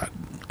security guard,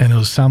 and there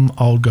was some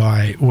old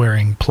guy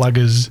wearing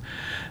pluggers,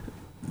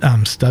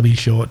 stubby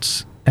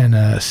shorts, and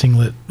a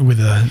singlet with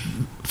a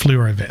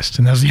fluoro vest,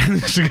 and that was the only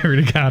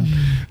security guard.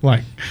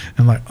 Like,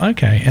 I'm like,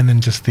 okay, and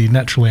then just the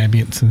natural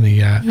ambience and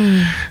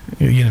the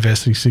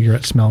university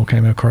cigarette smell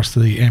came across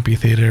the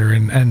amphitheatre,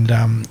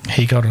 and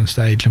he got on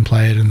stage and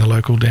played, and the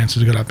local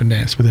dancers got up and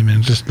danced with him,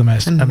 and just the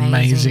most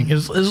amazing. It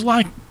was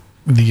like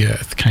the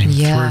earth came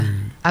through,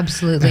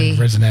 absolutely, and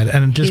resonated,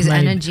 and it just his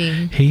made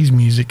energy. his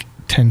music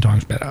 10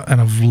 times better, and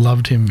I've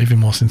loved him even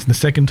more since. The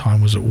second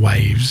time was at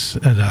Waves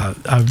at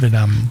I've been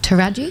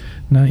Taraji?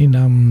 no in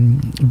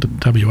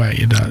WA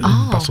in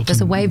Busselton. There's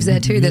a Waves there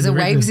too. There's a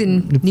Waves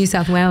in New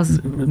South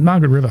Wales.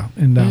 Margaret River,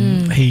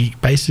 and he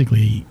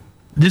basically,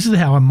 this is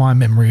how my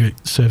memory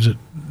serves it.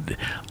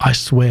 I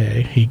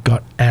swear he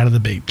got out of the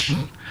beach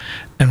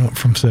and went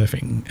from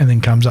surfing, and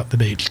then comes up the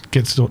beach,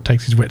 takes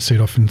his wetsuit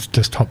off, and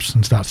just hops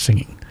and starts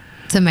singing.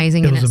 It's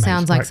amazing, and was it amazing.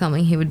 sounds like Like,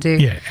 something he would do.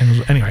 Yeah,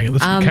 and anyway,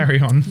 let's carry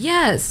on.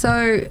 Yeah,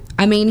 so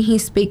I mean, he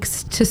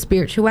speaks to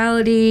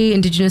spirituality,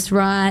 Indigenous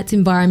rights,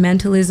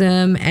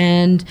 environmentalism,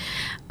 and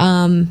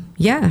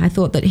yeah, I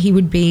thought that he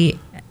would be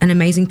an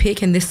amazing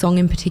pick, and this song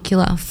in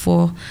particular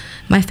for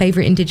my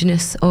favourite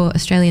Indigenous or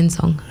Australian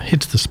song.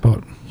 Hits the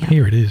spot. Yeah.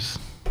 Here it is.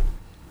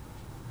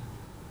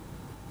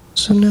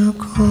 So now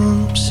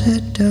come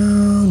sit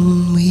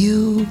down, will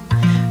you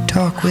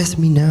talk with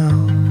me now,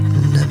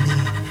 and let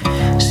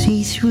me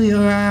see through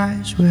your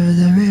eyes where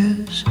there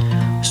is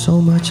so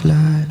much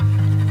light.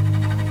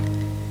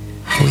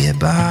 We are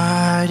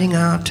biding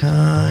our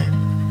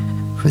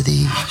time for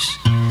these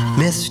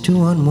myths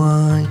to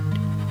unwind,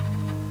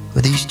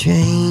 for these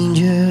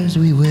changes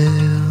we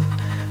will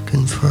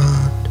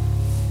confront.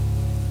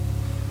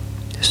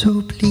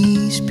 So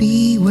please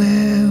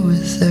beware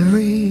with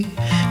every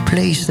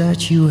place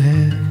that you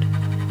head,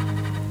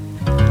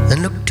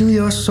 and look to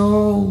your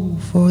soul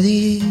for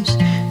these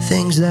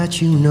things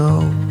that you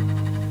know.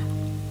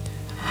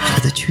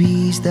 For the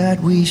trees that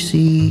we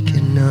see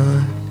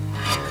cannot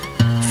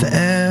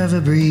forever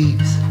breathe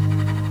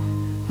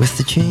with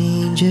the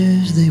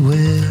changes they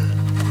will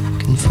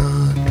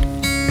confront.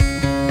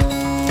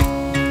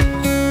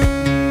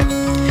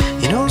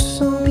 You know,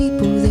 some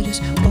people, they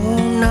just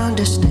won't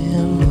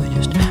understand, or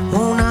just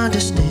won't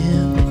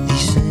understand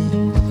these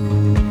things.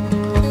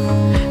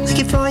 Thank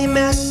you for your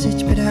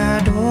message, but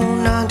I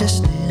don't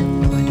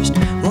understand, or I just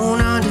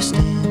won't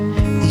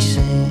understand these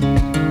things.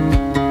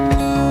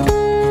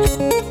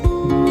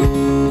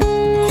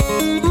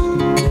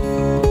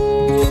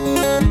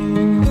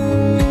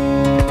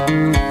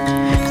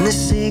 And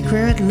this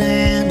sacred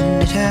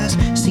land, it has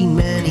seen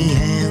many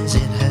hands,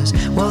 it has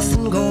wealth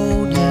and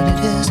gold, yet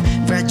it is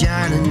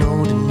fragile and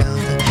old, and now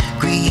the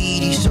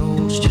greedy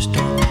souls just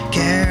don't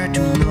care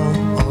to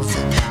know of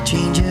the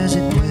changes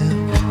it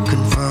will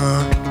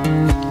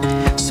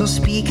confront. So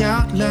speak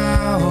out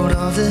loud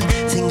of the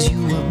things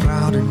you are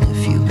proud, and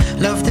if you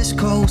love this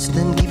coast,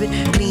 then keep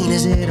it clean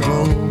as it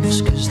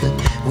rolls, cause the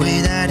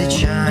way that it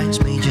shines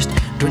may just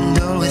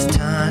dwindle with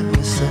time,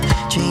 with the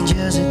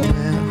changes it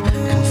will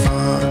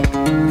confront.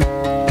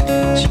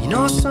 So you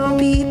know, some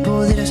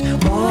people, they just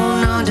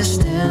won't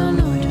understand,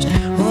 or just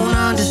won't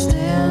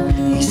understand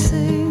these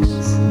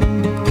things.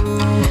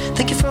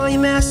 Thank you for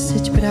your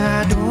message, but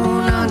I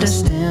don't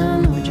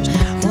understand, or just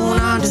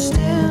won't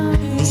understand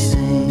these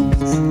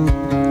things.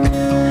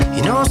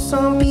 You know,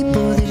 some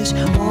people, they just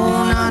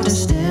won't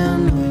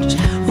understand, or just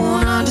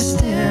won't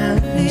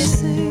understand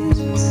these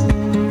things.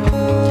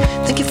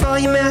 Thank you for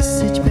your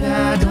message, but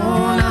I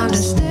don't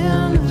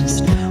understand.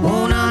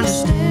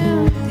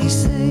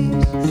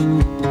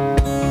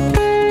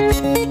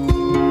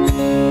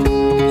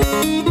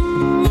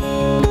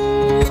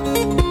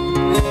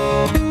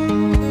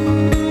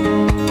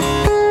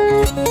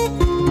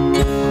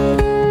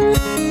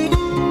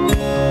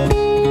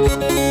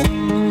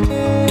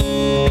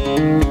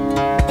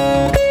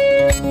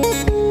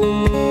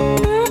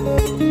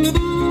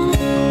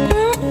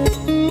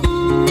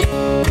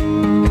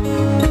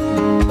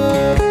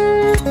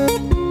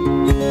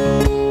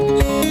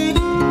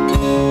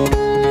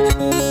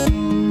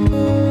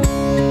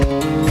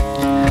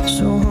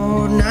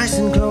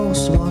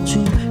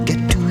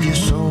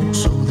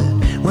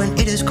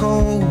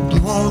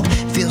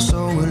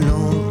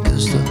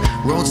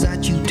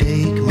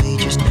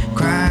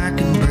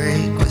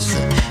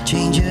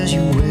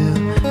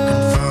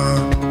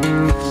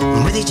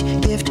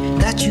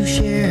 that you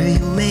share,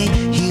 you may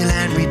heal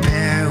and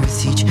repair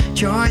with each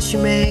choice you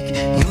make.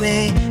 You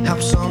may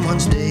help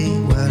someone's day.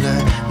 Well,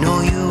 I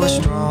know you are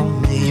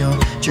strong. May your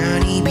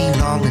journey be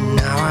long, and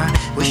now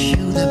I wish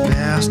you the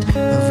best of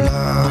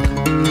luck.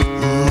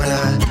 Well,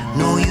 I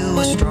know you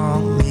are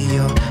strong. May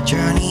your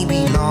journey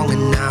be long,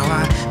 and now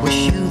I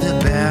wish you the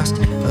best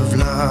of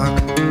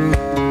luck.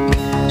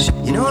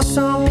 You know,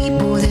 some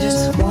people, they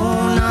just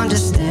won't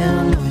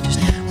understand, or just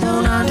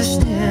won't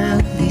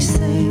understand these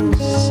things.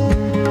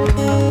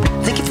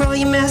 Thank you for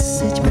your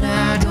message, but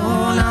I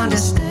don't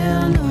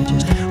understand, or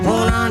just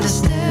won't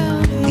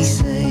understand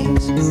these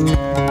things.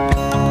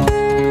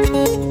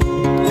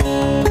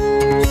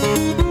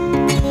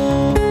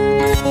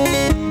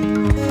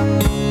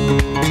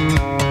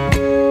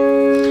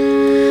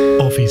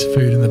 Off his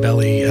Food in the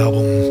Belly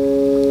album,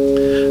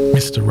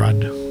 Mr.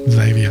 Rudd,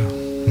 Xavier,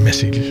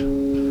 Message.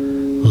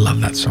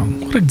 Love that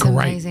song. What a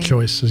great amazing.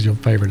 choice as your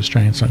favourite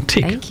Australian song.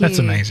 Tick. Thank you. That's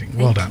amazing.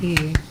 Well done.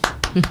 You.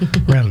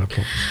 Round of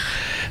applause.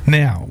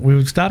 Now,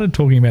 we've started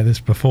talking about this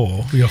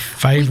before. Your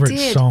favourite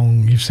did.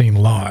 song you've seen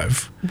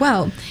live.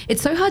 Well,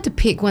 it's so hard to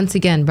pick once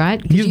again,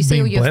 right? Because You've you see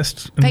been all your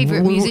blessed.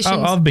 favourite musicians.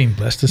 I've been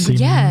blessed to see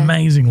Yeah.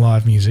 amazing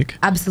live music.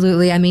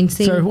 Absolutely. I mean,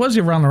 seeing. So, who was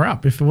your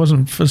runner-up? If it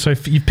wasn't for, so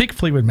if you picked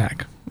Fleetwood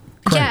Mac.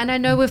 Great. Yeah, and I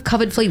know we've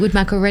covered Fleetwood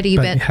Mac already,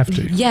 But but you have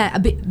to. Yeah,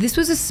 but this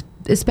was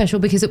a special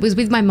because it was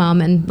with my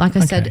mum, and like I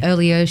said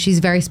earlier, she's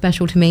very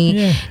special to me.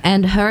 Yeah.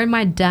 And her and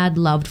my dad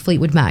loved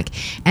Fleetwood Mac,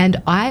 and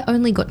I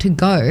only got to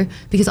go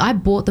because I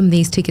bought them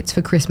these tickets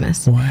for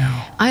Christmas.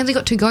 Wow. I only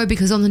got to go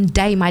because on the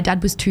day my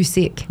dad was too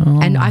sick,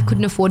 and I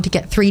couldn't afford to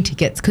get 3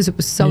 tickets because it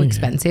was so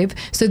expensive.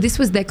 So this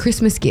was their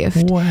Christmas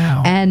gift.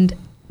 Wow. And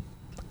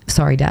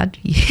sorry, Dad,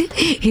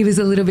 he was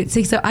a little bit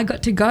sick, so I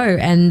got to go.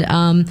 And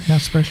How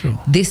special.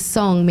 this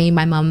song, me and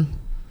my mum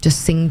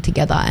just sing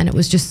together, and it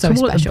was just so I'm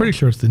special. pretty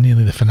sure it's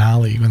nearly the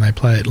finale when they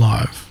play it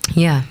live.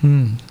 Yeah.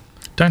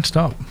 Don't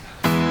stop.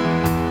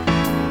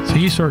 So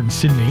you saw it in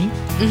Sydney.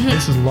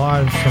 This is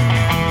live from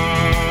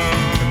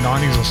the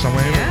 90s or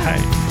somewhere. Yeah.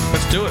 Hey,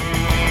 let's do it.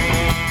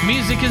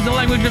 Music is the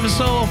Language of a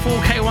Soul,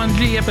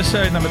 4K1G,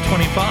 episode number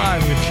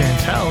 25 with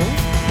Chantelle.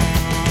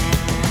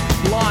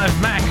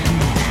 Live Mac.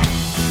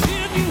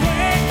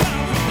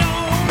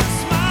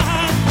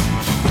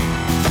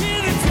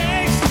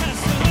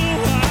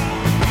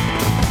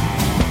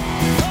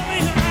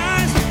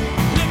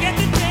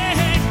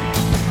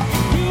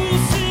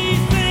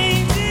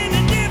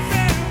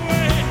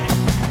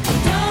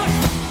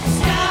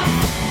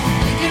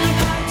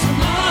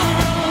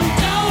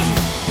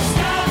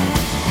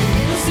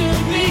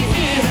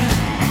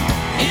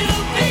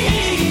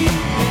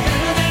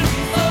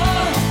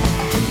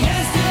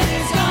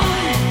 Yesterday's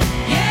gone,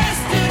 yes.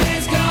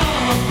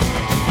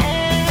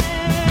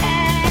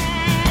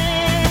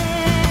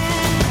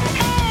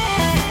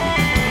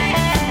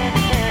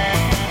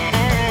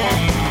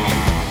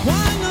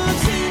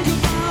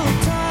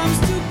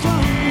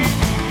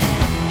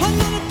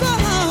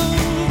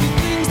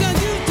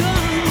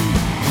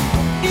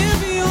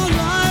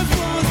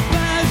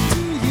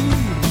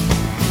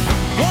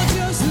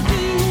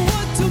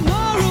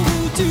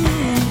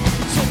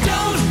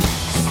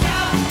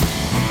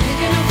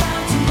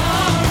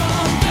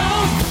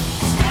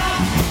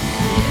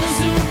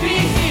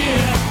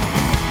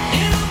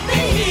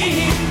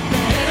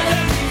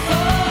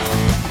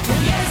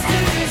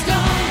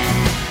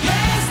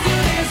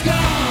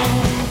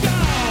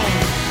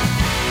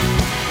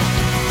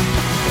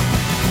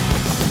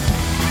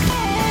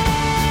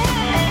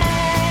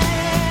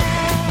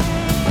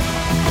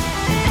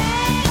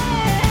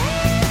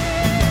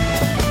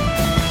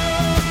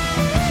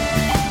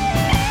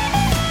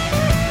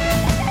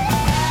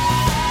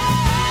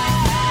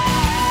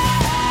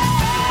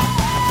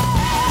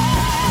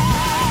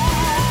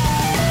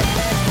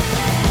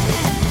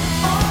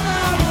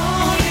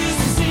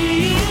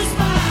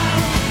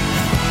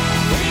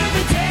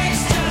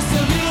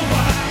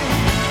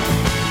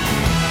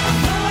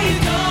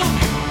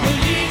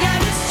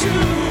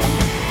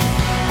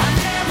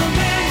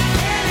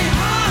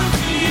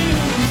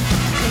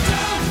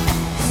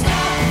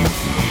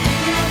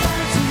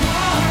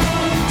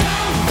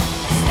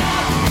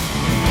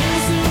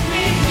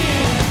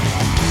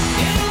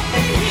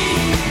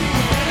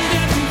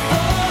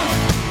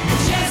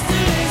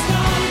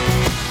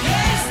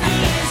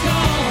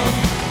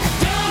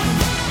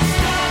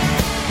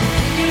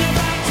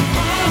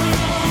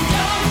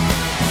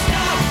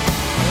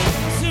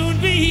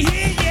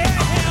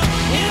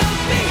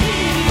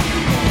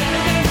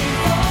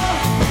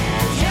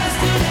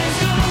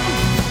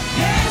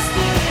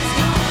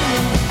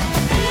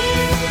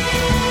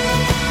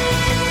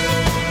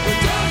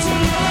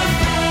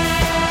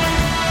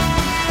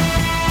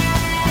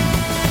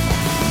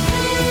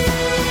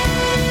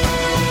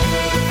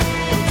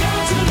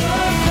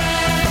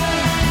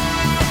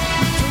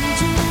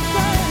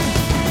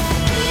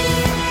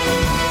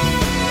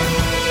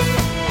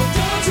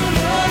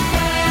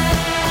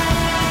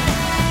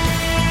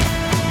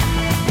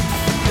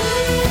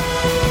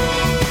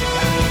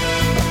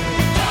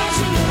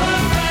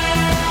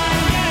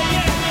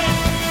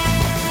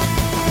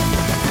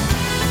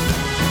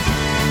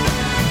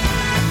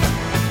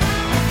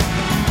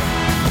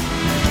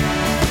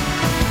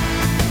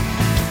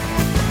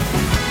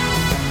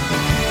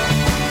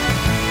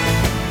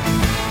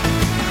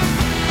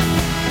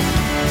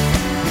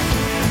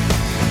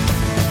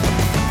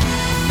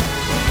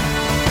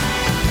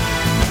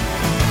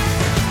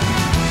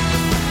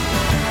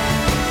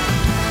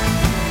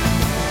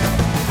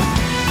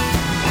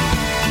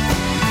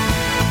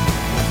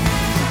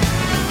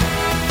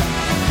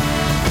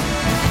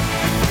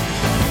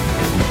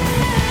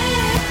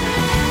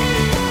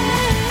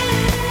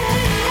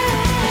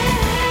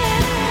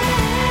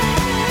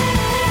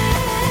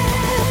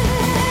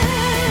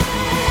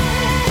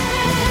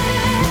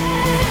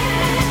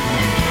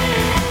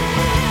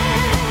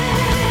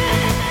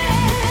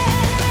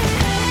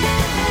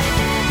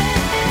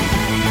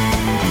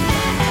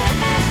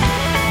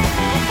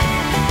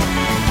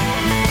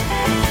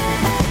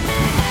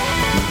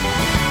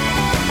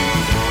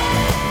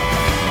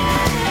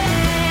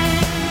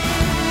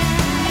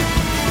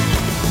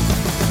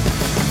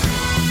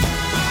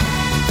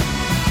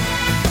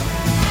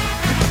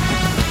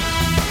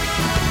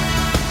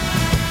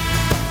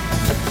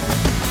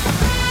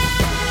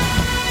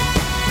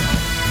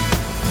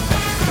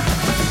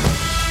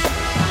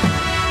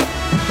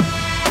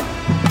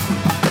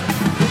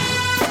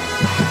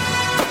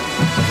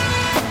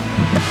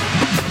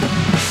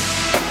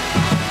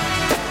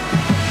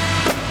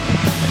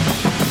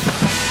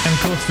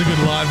 course, the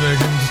good live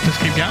versions just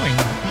keep going.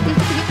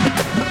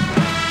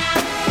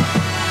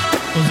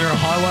 Was there a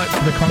highlight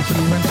for the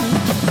concert you went to?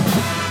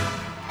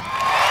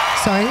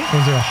 Sorry?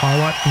 Was there a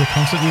highlight for the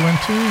concert you went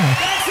to?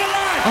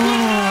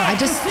 Oh, I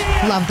just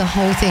love the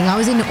whole thing. I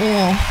was in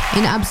awe,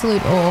 in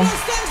absolute awe.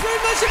 Thanks very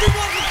much,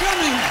 everyone, for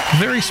coming.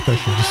 Very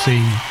special to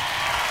see.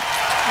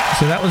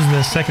 So that was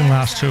the second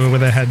last tour where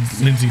they had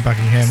Lindsay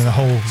Buckingham and the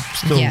whole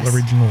still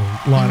original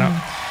lineup.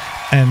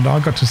 And I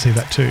got to see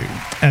that too.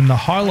 And the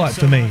highlight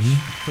for me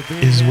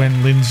is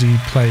when Lindsay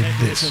played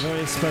this.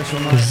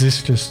 Because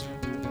this just...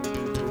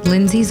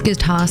 Lindsay's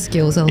guitar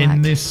skills are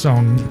in this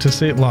song, to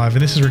see it live,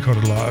 and this is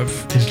recorded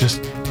live, is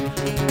just...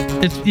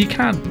 you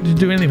can't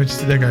do anything but just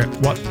sit there and go,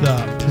 what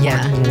the...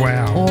 Yeah. Like,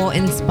 wow.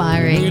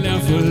 Awe-inspiring.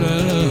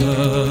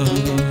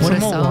 What a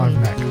more song.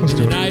 live, Mac. Let's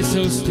do it. Night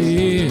so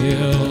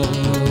still.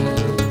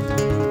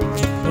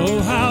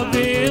 Oh, how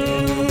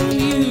build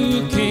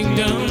you a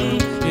kingdom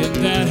in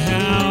that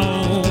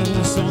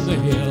house on the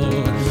hill.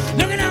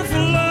 Looking out for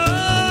love.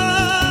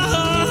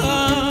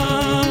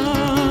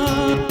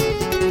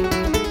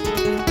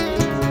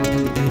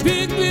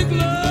 Big, big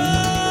love.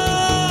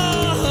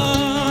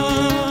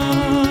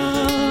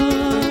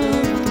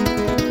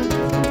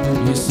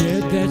 You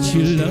said that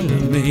you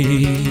love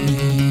me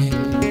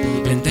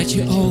and that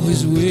you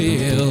always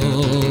will.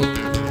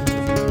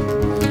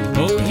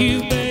 Oh,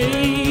 you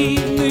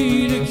made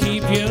me to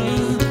keep you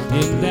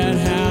in that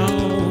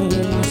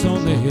house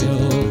on the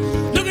hill.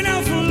 Looking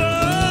out for love.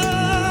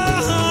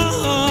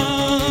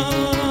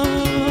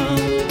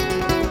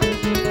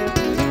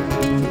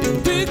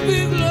 Big,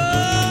 big love.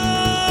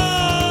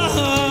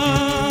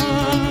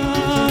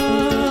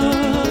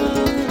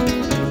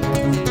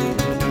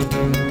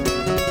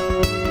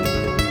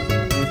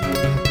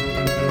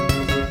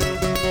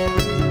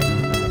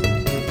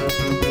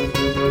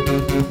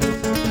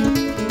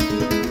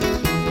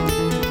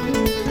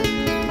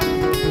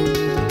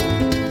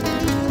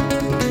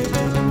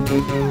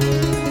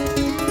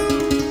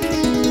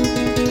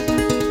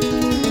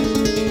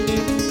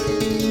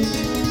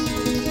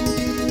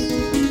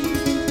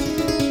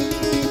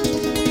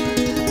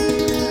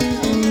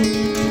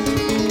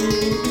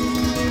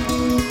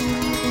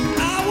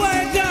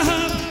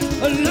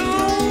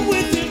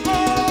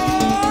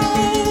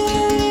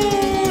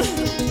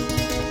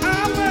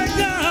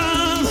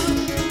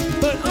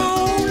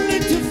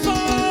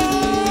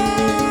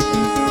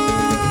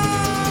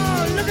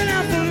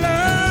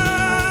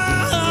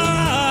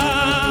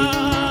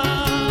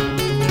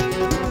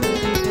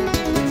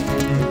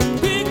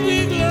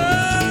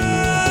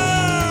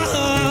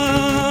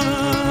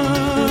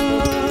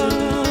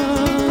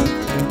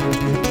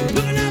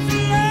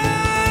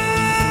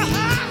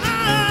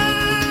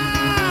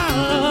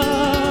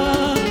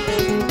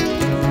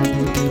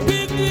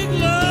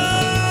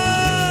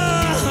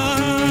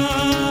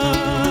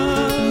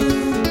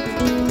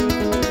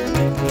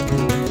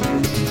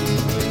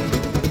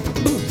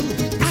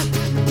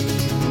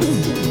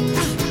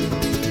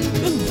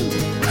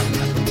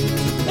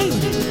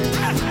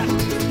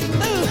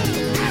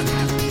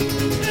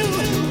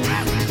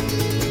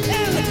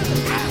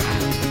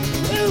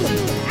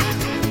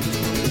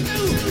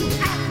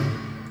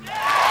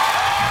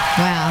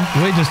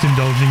 We're just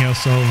indulging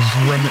ourselves.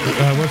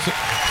 What's it?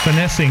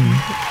 Finessing.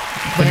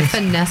 We're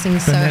finessing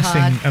so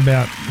hard.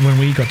 About when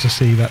we got to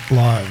see that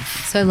live.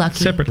 So lucky.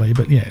 Separately,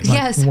 but yeah. Like,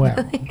 yes. Wow.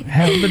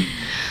 But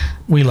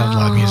we love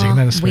live music, and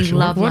that is special. We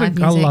love live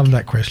music. I love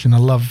that question. I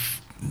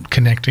love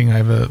connecting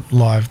over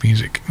live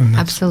music. And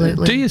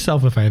absolutely. Do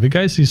yourself a favour.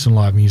 Go see some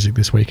live music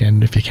this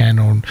weekend if you can,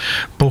 or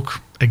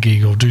book a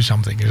gig or do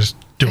something. Just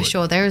do it. For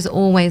sure. There is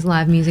always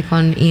live music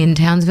on in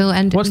Townsville,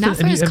 and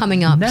NAFA is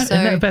coming up. So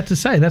I'm about to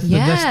say, that's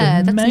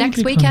that's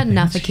next weekend.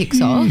 NAFA kicks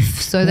off.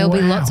 So there'll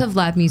be lots of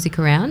live music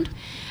around.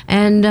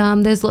 And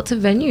there's lots of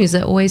venues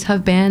that always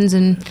have bands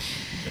and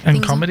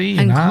comedy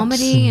and arts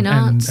comedy and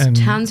arts. And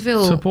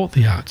Townsville, support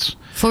the arts.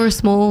 For a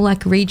small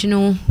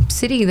regional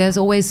city, there's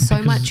always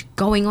so much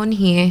going on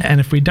here. And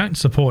if we don't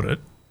support it,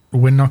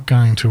 we're not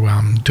going to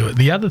do it.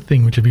 The other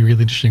thing which would be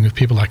really interesting with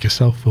people like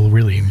yourself will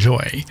really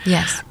enjoy.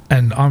 Yes.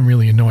 And I'm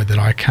really annoyed that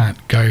I can't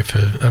go for.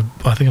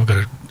 I think I've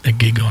got a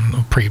gig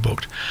on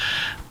pre-booked.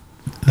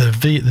 The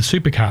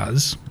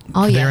supercars.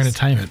 Their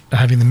entertainment,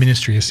 having the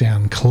Ministry of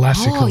Sound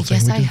classical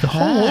thing, which is the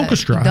whole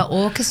orchestra. The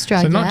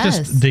orchestra, so not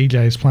just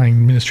DJs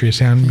playing Ministry of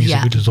Sound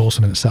music, which is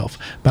awesome in itself,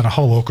 but a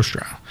whole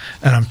orchestra.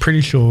 And I'm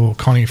pretty sure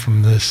Connie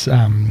from this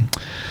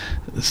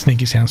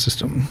Sneaky Sound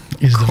System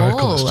is the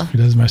vocalist who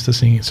does most of the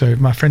singing. So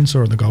my friend saw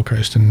it on the Gold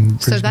Coast and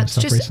Brisbane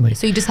stuff recently.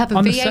 So you just have a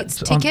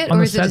V8 ticket,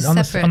 or is it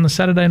separate? On the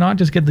Saturday night,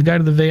 just go to the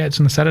V8s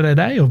on the Saturday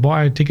day, or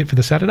buy a ticket for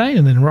the Saturday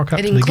and then rock up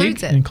to the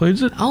gig. It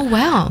includes it. Oh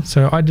wow!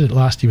 So I did it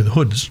last year with the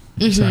Hoods.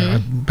 Mm-hmm. So I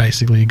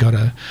basically got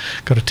a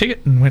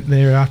ticket and went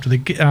there after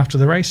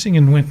the racing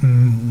and went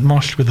and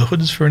moshed with the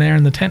Hoods for an hour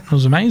in the tent. It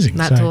was amazing.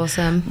 That's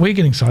awesome. We're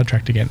getting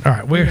sidetracked again. All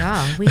right, we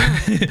are. We are.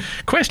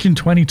 Question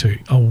 22: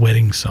 a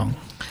wedding song.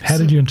 How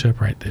did you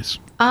interpret this?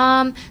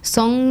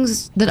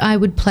 Songs that I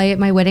would play at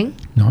my wedding.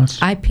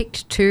 Nice. I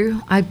picked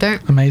 2. I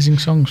don't. Amazing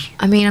songs.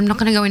 I mean, I'm not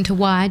going to go into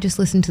why. Just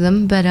listen to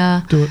them. But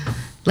Do it.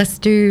 let's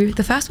do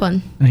the first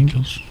one.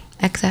 Angels.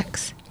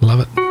 XX.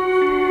 Love it.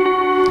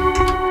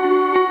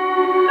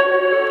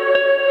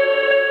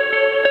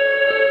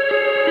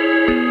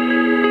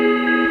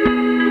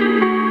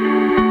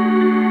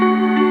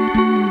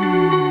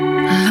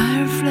 Light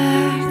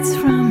reflects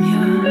from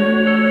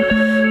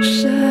your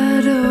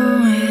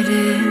shadow. It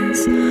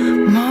is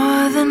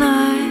more than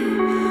I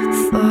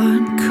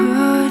thought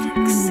could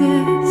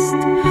exist.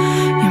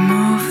 You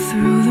move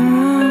through the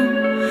room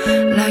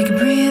like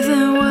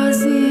breathing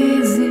was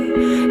easy.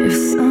 If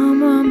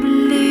someone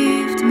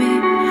believed me,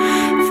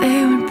 they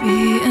would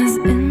be as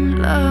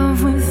in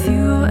love with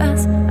you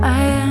as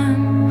I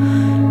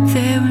am.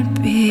 They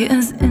would be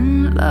as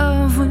in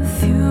love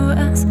with you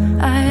as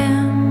I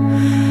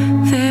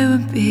am. They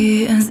would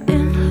be as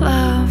in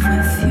love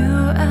with you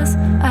as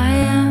I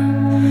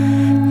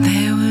am.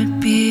 They would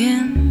be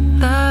in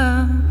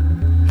love,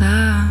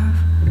 love,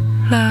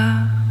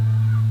 love.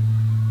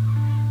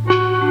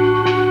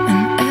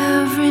 And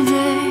every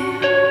day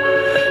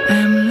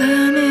I'm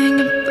learning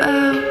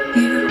about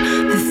you,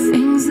 the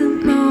things that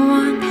no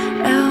one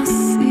else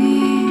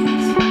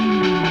sees.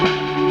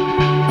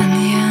 And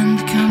the end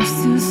comes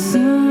too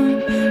soon,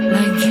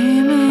 like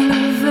dreaming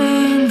of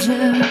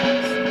angels.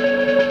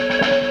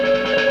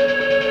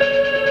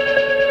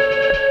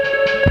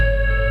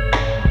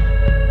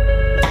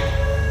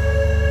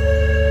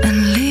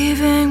 And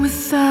leaving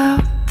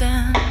without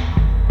them.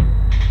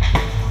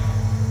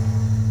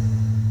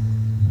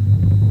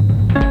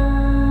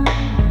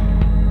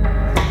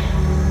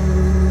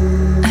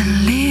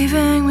 And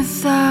leaving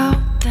without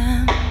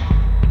them.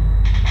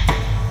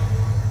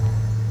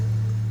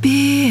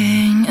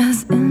 Being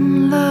as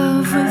in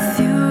love with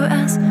you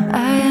as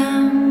I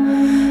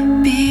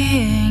am.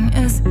 Being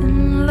as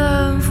in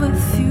love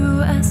with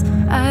you as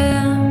I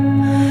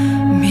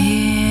am.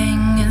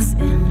 Being as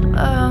in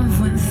love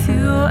with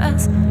you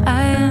as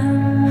I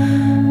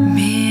am.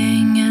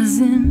 Being as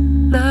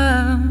in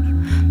love,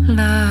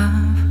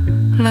 love,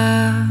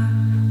 love,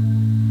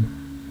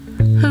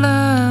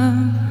 love,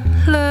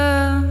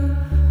 love,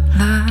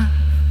 love,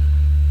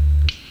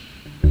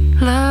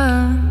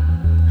 love,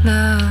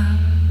 love,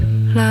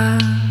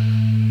 love.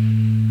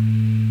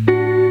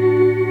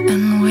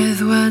 And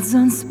with words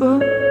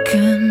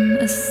unspoken,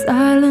 a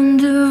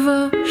silent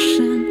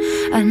devotion,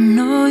 I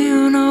know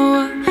you know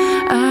what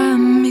I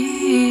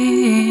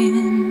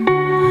mean.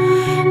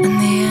 And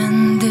the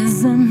end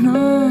is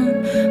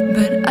unknown,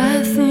 but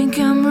I think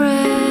I'm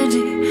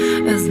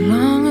ready as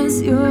long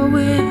as you're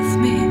with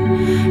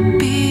me.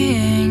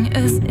 Being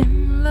as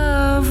in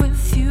love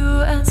with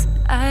you as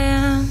I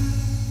am.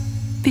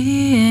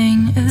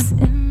 Being as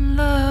in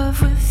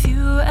love with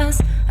you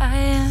as I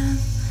am.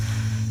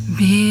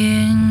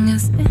 Being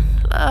as in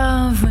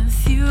love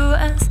with you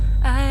as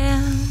I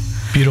am.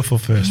 Beautiful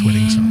first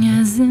wedding song. Being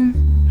as in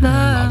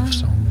love, Love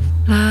song.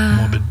 love,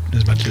 Morbid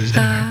as much as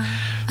anyway.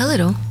 A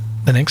little.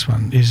 The next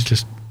one is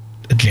just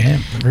a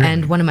jam. Really.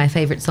 And one of my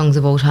favourite songs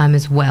of all time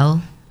as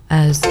well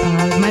as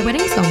my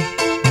wedding song.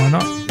 Why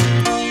not?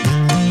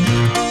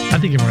 I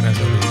think everyone knows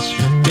what it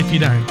is. If you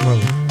don't, well,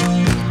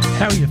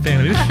 how are you a fan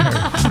of this show?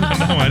 I've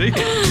got no idea.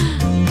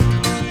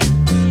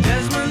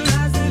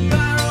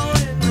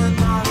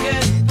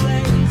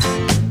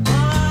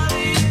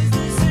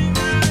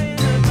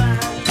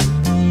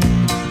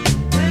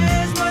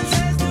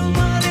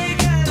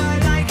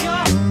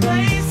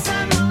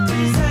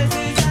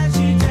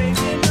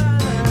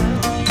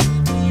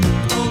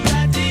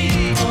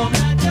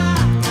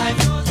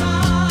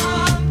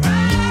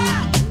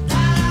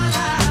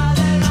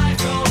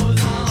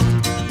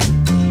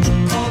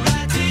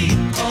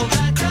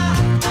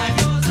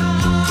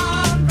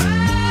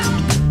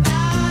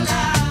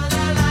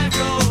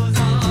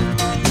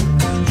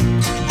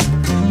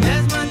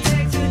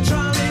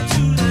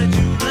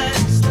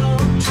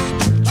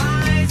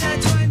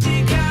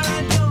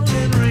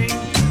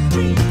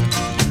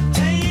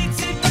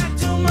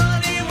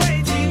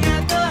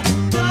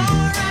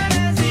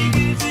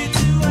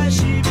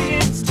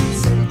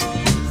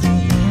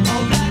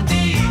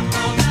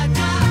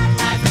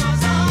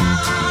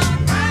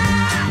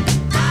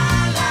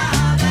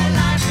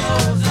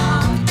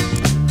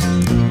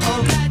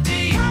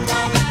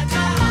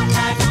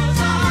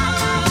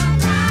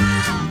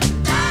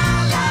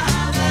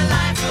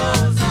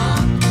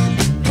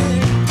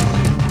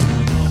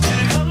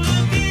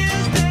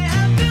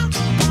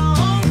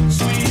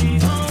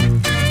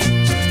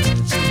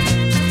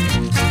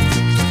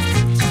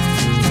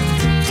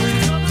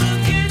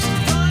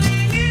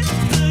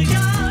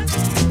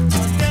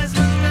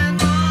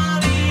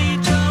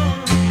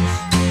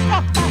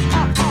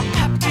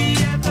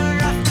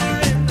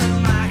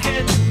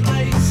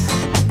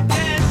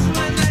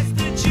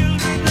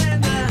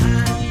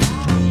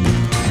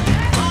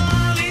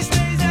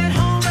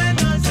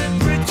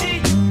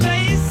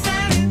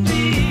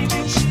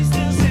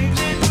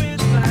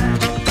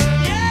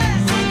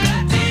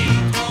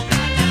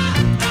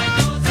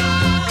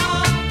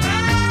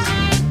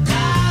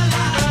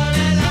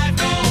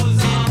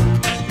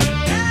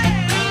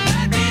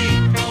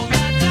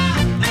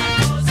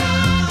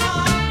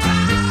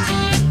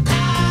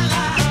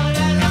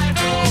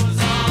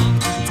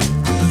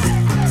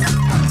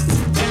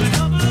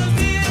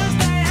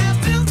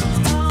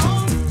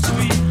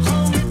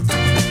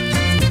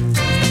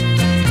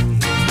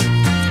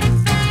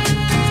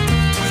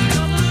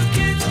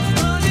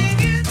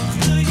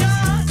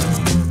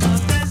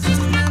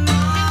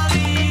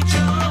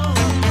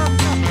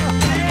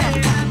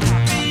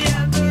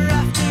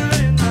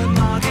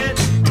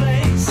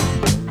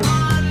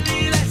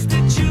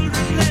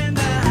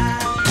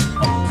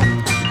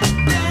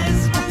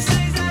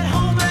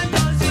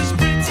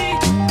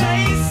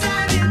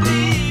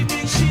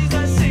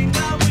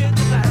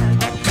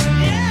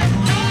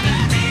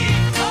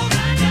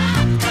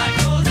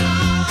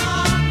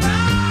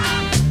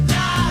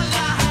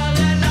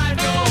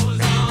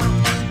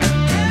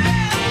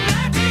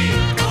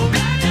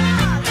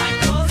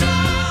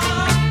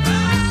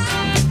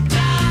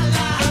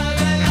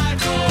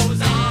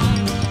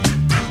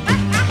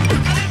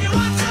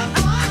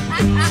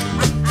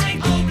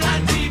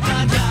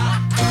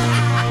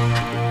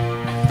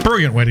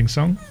 Brilliant wedding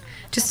song.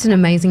 Just an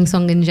amazing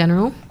song in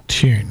general.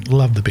 Tune.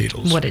 Love the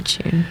Beatles. What a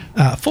tune.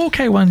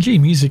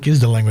 4K1G, Music is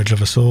the Language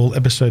of Us All,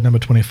 episode number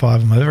 25,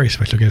 and my very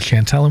special guest,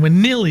 Chantelle, and we're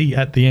nearly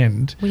at the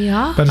end. We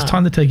are. But it's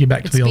time to take you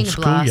back to It's the old been a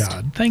blast.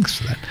 schoolyard. Thanks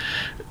for that.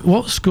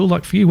 What was school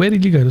like for you? Where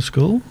did you go to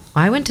school?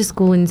 I went to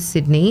school in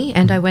Sydney,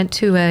 and I went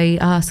to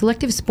a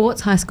selective sports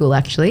high school,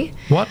 actually.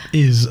 What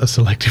is a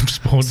selective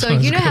sports So high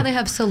you know school? how they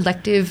have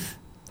selective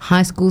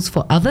high schools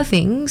for other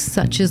things,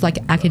 such as like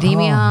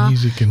academia. Oh,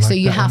 music and so like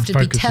you that have one to be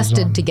focuses tested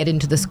on- to get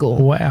into the school.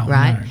 Wow,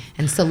 Right? no.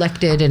 And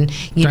selected, and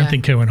you Don't know.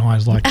 think Kerwin High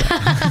is like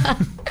that.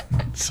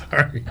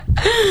 Sorry.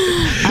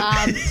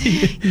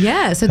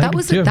 Yeah, so They that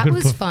was do have that good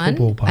was football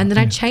fun. parks, And then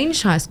I yeah.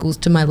 changed high schools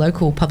to my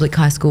local public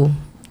high school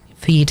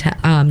for year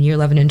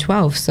 11 and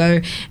 12. So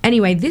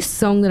anyway, this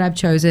song that I've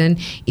chosen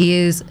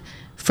is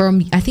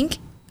from, I think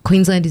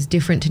Queensland is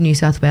different to New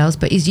South Wales,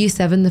 but is year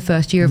 7 the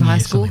first year of high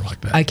school? something like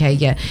that. Okay,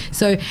 yeah.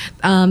 So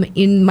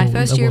in my Well,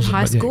 first that year of wasn't,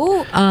 high but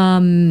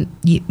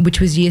yeah. school,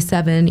 which was year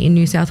 7 in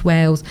New South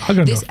Wales, I got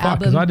into this a fight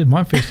because album. I did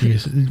my first year.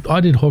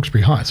 I did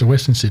Hawkesbury Heights, so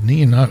Western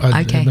Sydney, and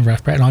I Okay. in the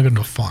RAF Brat, and I got into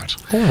a fight.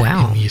 Oh,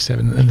 wow. In year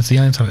 7, and it's the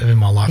only time ever in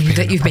my life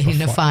That you've been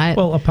in a fight?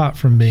 Well, apart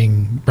from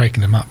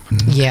breaking them up,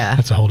 and Yeah.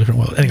 that's a whole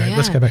different world. Anyway, Yeah.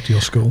 let's go back to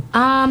your school.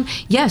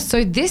 Yeah,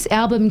 so this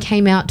album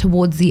came out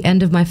towards the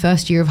end of my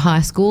first year of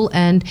high school,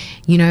 and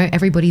you know,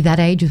 everybody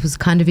that age was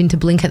kind of into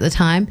Blink at the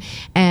time,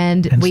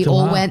 and we still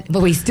all are. went,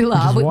 but we still Which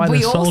are. is why we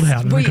they're all, sold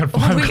out and we, they've got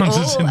 5 we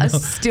concerts all in are them.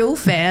 still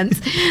fans,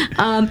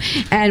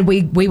 and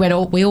we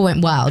all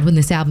went wild when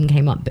this album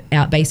came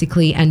out,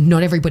 basically, and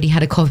not everybody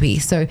had a copy.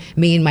 So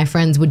me and my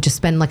friends would just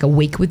spend like a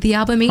week with the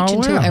album each Oh,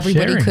 until wow,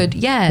 everybody sharing could,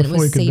 and it before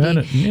was you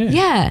could CD. burn it,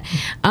 yeah.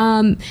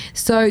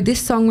 So this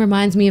song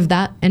reminds me of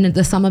that, and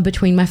the summer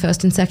between my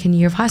first and second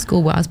year of high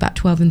school, where I was about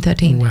 12 and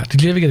 13. Wow.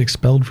 Did you ever get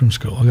expelled from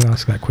school? I'm going to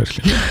ask that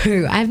question.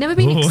 I've never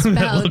been Oh,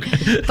 expelled,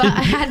 but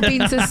I had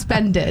been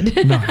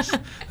suspended. Nice.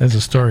 There's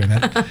a story in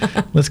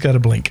that. Let's go to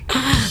Blink.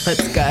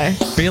 Let's go.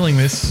 Feeling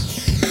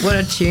this. What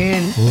a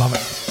tune. Love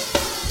it.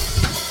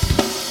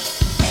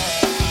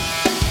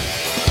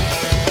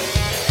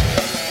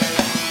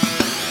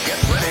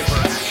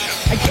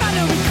 I got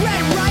no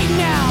regret right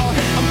now.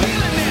 I'm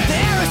feeling it. The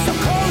air is so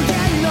cold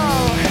and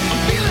low.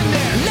 I'm feeling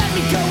it. Let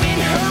me go in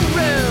her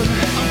room.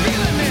 I'm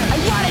feeling it. I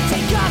wanna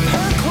take off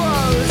her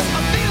clothes.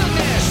 I'm feeling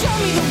it. Show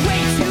me the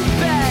way to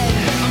bed.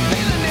 I'm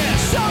feeling it.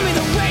 Show me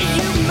the way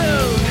you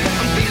move.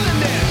 I'm feeling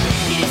it.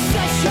 It is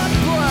such a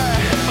blur.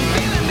 I'm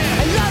feeling it.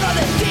 I love all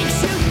the things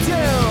you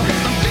do.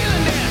 I'm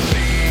feeling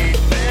it.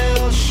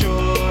 Fell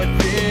short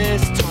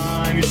this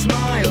time. Your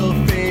smile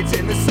fades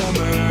in the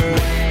summer.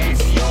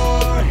 Place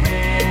your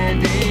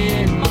hand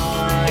in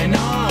mine.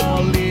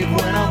 I'll leave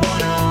when I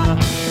wanna.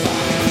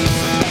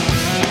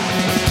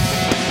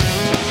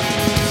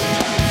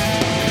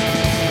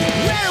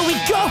 Where do we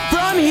go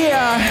from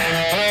here?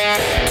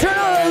 Turn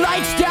all the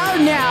lights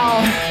down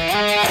now.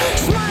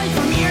 Smiling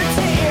from ear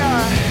to ear.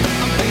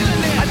 I'm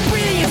feeling it. My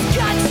breathing has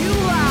got too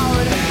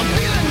loud. I'm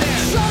feeling it.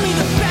 Show me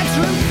the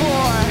bedroom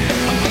floor.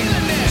 I'm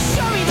feeling it.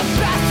 Show me the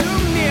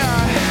bathroom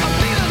mirror. I'm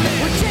feeling it.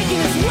 We're taking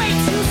this way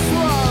too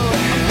slow.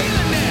 I'm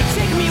feeling it.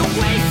 Take me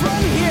away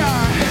from here.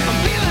 I'm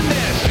feeling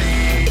it.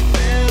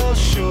 Fell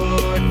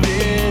short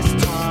this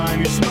time.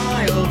 Your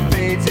smile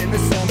fades in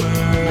the summer.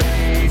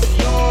 Place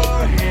your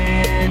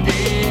hand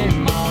in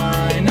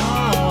mine.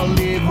 I'll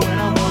leave when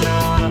I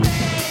wanna.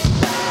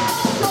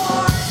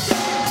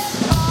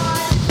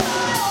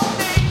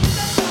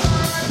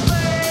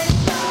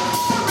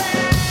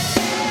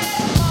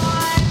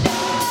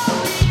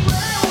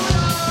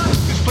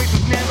 This place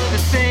was never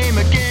the same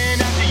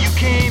again after you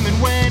came and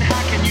went.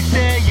 How can you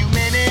say you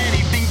meant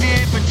anything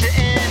different to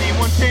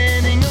anyone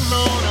standing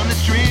alone on the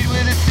street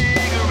with a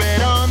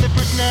cigarette on the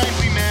first night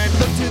we met?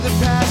 Look to the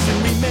past and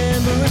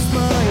remember a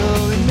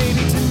smile. And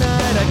maybe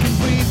tonight I can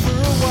breathe for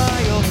a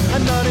while.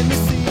 I'm not in the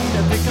scene,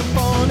 I think I'm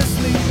falling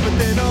asleep. But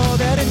then all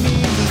that it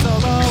means is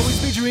I'll always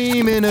be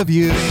dreaming of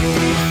you.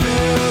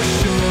 Fell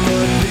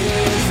short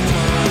this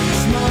time. Your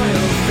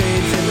smile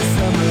fades in the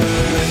summer.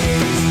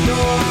 Place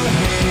your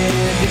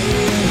hand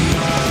in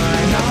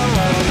mine.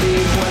 I'll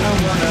leave when I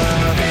wanna.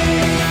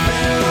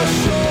 Fell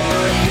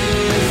short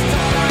this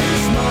time.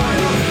 Your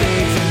smile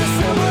fades in the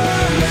summer.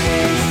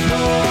 Place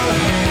your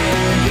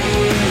hand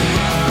in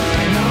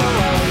mine.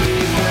 I'll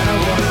leave when I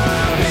wanna.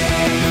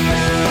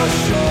 Fell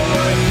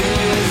short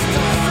this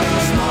time.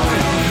 Your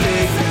smile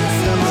fades in the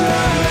summer.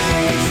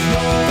 Place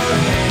your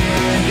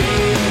hand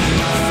in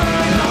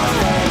mine.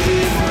 I'll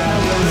leave when I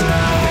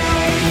wanna.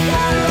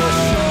 Fell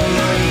short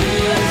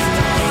this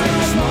time.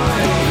 Your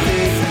smile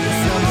fades in the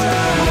summer.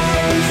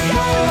 Place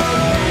your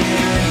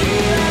hand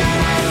in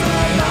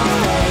mine.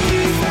 I'll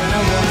leave when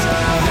I wanna.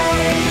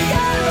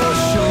 Fell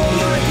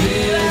short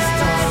this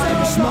time.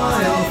 Your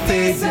smile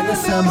fades in the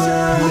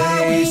summer.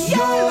 Place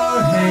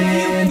your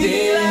hand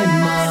in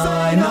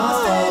mine.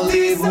 I'll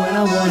leave when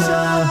I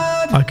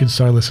wanna. I could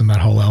so listen to that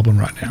whole album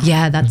right now.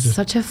 Yeah, that's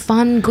such a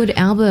fun, good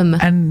album.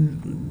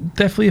 And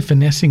definitely a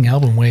finessing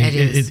album where It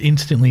is. it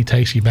instantly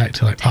takes you back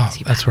to like,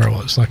 that's where I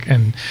was. Like,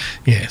 and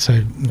yeah,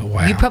 so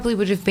wow. You probably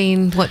would have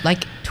been, what,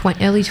 like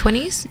early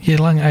 20s. Yeah,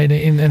 like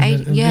 18.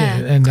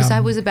 And, Because I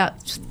was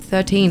about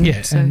 13.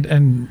 Yeah, so.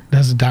 and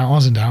as I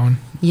was in Darwin.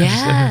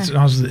 Yeah.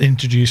 I was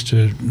introduced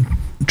to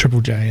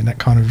Triple J and that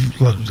kind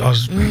of.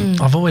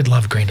 I've always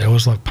loved Green Day. I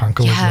always loved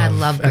punk. I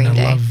love Green and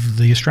Day. I love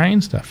the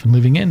Australian stuff and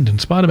Living End and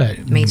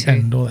Spiderbait. Me too.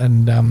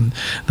 And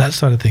that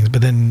side of things.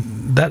 But then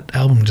that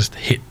album just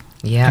hit.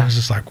 Yeah. And I was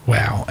just like,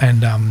 wow.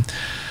 And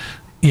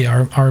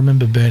I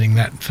remember burning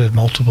that for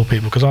multiple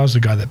people because I was the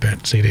guy that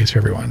burnt CDs for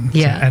everyone.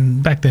 Yeah. So,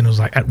 and back then it was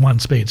like at one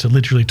speed, so it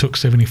literally took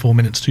 74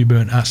 minutes to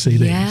burn a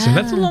CD. Yeah. So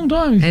that's a long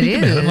time. If you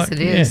think about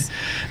It is.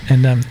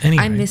 And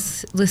anyway. I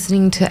miss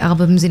listening to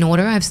albums in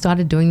order. I've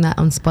started doing that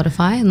on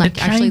Spotify and It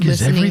actually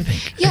changes listening.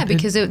 everything. Yeah,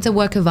 because it's a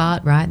work of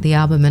art, right? The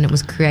album, and it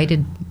was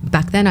created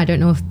back then. I don't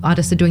know if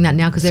artists are doing that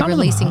now because they're Some of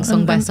them releasing are,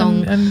 song by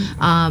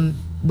song.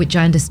 Which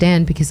I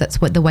understand because that's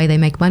what the way they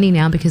make money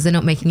now because they're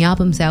not making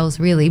album sales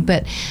really.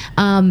 But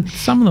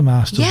some of them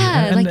are still,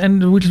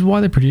 and which is why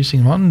they're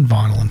producing them on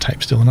vinyl and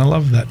tape still. And I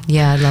love that.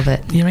 Yeah, I love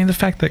it. I mean, the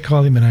fact that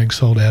Kylie Minogue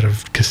sold out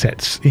of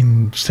cassettes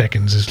in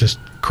seconds is just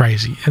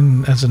crazy.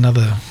 And as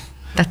another.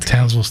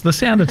 Townsville, the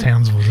sound of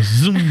Townsville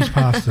just zooms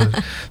past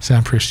the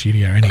soundproof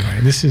studio. Anyway,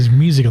 this is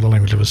Music of the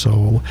Language of Us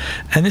All,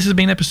 and this has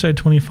been episode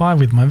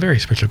 25 with my very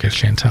special guest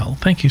Chantelle.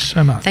 Thank you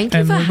so much. Thank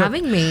you for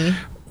having me.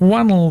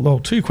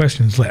 Two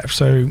questions left.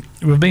 So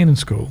we've been in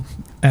school,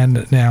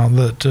 and now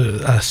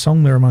a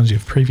song that reminds you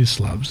of previous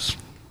loves.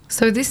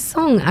 So this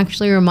song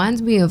actually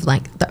reminds me of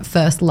like that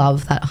first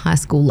love, that high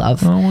school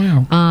love. Oh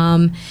wow!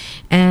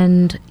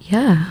 And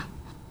yeah.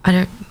 I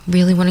don't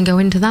really want to go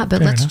into that, but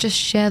Fair let's enough. just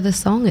share the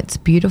song. It's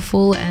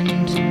beautiful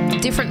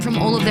and different from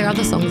all of their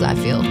other songs, I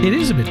feel. It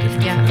is a bit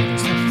different. Yeah. From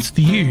others. It's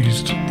the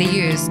Used The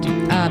Used,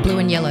 Blue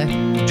and Yellow.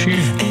 tune.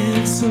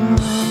 It's all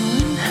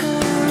in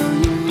how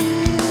you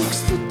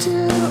mix the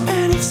two,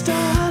 and it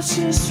starts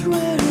just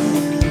where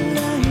the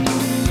line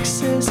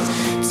exists.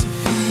 It's a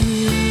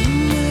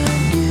feeling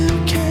that you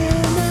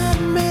cannot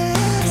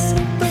miss.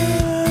 It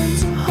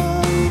burns a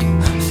hole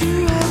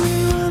through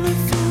everyone that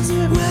feels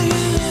it. Where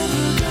you're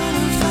never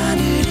gonna find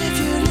it if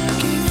you're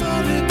looking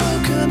for it.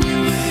 Won't come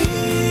your way.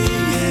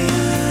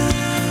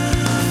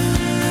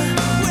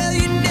 Well,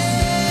 you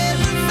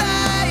never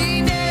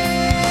find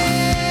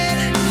it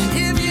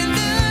if you're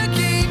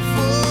looking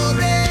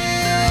for it.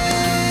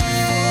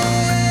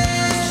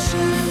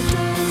 Should've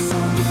done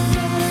something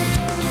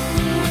better.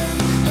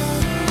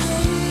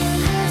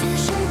 Hasn't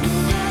shaped me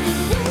by the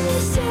way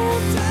so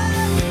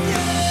time.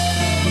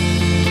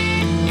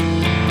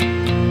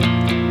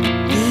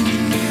 And you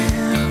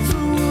never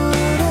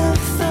would have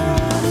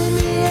thought in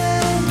the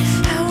end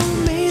how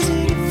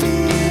amazing it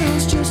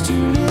feels just to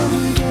live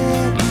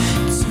again.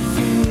 It's a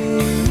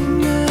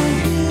feeling that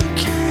you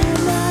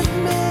cannot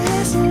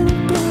miss, and it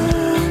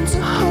burns a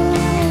hole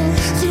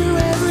through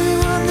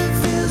everyone that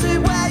feels it.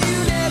 Why you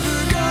never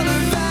gonna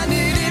find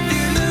it if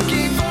you're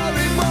looking for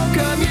it? Won't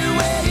come your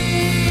way.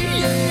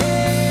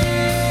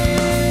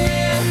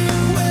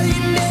 Well,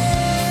 you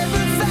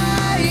never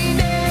find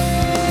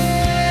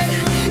it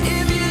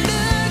if you're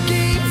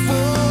looking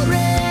for it.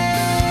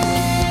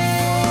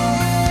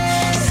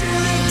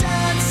 Should've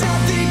done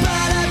something,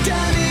 but I've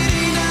done it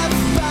enough.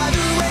 By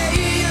the way,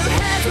 your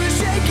hands were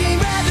shaking,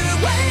 rather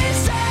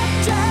waste some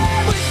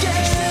time with you.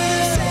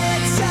 Should've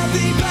said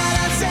something, but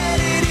I've said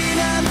it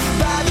enough.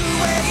 By the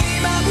way,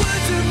 my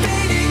words are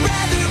fading,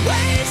 rather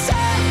waste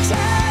some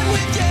time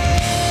with you.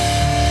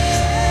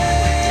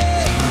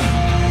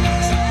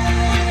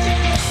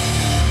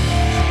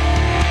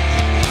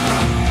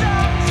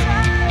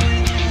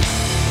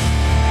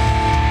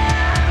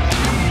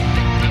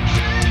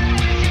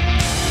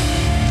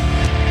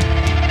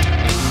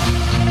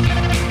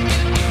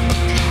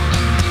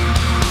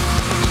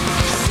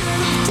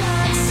 Should've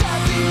done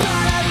something,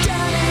 but I've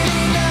done it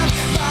enough.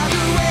 By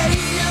the way,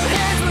 your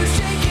hands were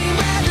shaking,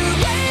 rather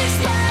waste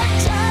my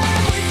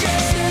time with you.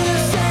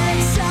 Should've said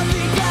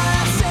something, but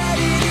I've said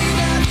it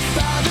enough.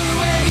 By the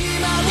way,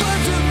 my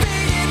words are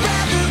fading,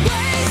 rather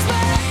waste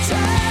my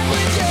time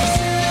with you.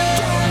 Should've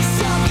done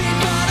something,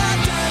 but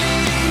I've done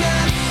it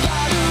enough.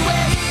 By the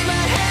way,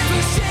 my hands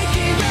were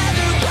shaking,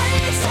 rather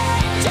waste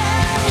some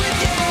time with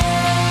you.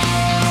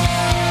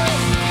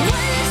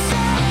 Waste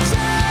some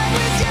time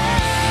with you.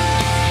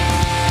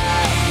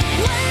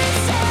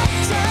 Waste some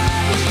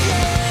time with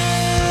you.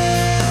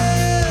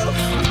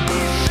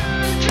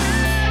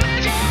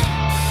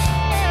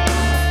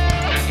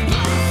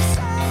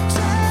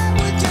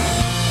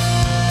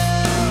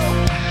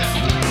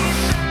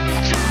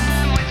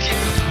 Sometime with you.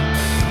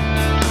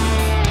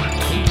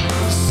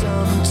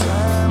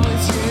 Sometime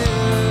with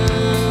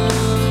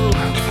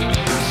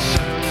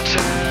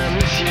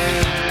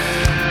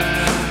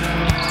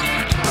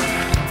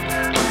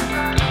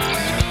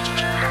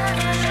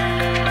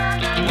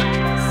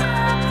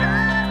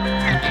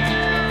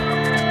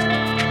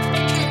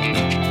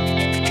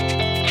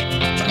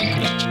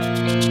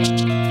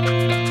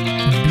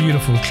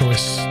Beautiful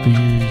choice. The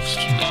Used,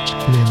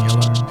 Blue and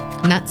Yellow.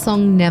 And that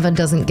song never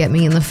doesn't get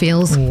me in the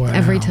feels Wow.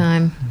 every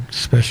time.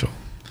 Special.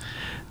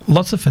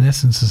 Lots of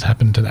phonescence has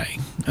happened today.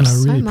 And I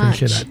so really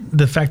appreciate much. that.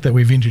 The fact that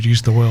we've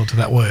introduced the world to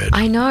that word.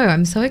 I know.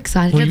 I'm so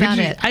excited about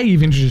it.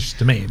 You've introduced it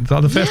to me. It's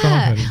like the first time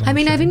I've heard it. I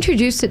mean, I've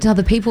introduced it to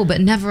other people,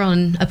 but never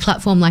on a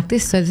platform like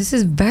this. So this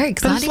is very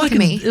exciting to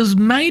me. It was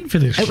made for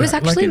this show. It was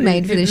actually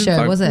made for this show,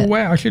 like, was it?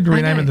 Wow, I should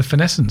rename it the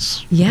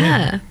Phonescence.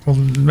 Yeah. Well,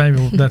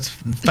 maybe that's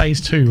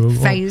phase 2.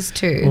 Phase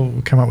 2.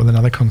 We'll come up with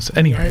another concept.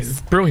 Anyway,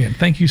 brilliant.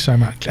 Thank you so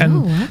much.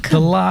 And the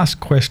last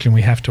question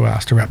we have to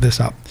ask to wrap this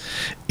up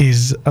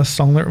is a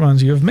song that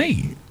reminds you of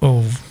me.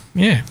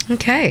 Yeah.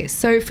 Okay,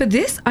 so for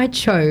this I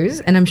chose,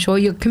 and I'm sure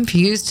you're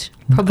confused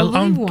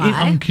probably why.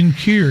 I'm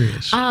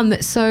curious.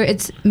 So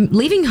it's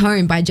Leaving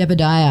Home by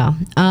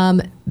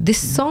Jebediah. This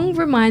song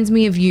reminds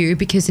me of you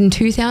because in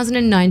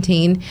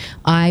 2019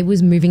 I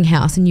was moving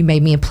house and you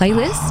made me a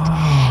playlist.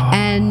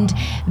 And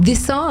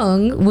this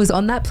song was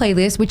on that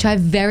playlist, which I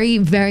very,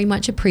 very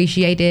much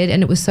appreciated.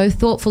 And it was so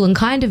thoughtful and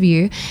kind of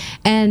you.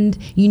 And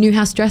you knew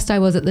how stressed I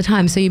was at the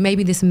time. So you made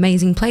me this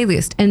amazing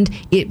playlist. And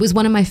it was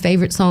one of my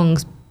favorite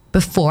songs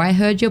before I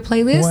heard your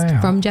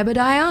playlist from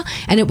Jebediah,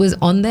 and it was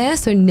on there.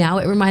 So now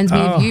it reminds me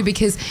of you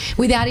because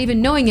without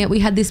even knowing it, we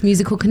had this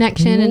musical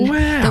connection, and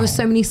there were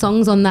so many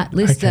songs on that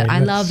list that I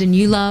loved and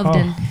you loved,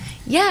 and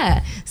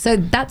so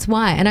that's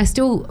why. And I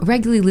still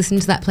regularly listen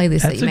to that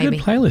playlist that you made me.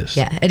 That's a good playlist.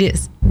 Yeah, it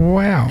is.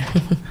 Wow.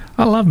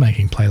 I love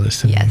making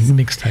playlists and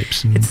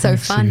mixtapes and it's so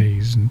fun.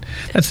 CDs, and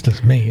that's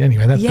just me.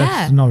 Anyway,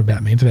 that's not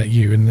about me. It's about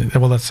you. And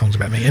well, that song's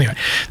about me. Anyway,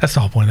 that's the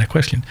whole point of that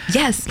question.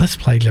 Yes. Let's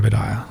play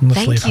Jebediah.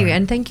 Thank you,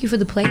 and thank you for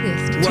the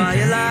playlist. Were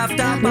you laughed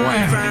at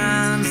by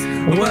friends?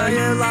 Were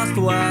you lost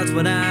for words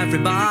when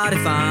everybody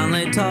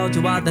finally told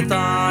you what they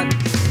thought?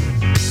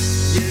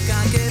 You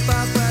can't keep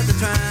up with the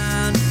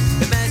trend.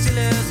 It makes you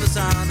lose the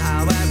sun.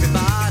 How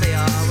everybody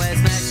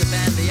always makes up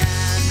in the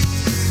end.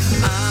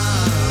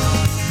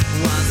 Oh,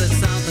 was it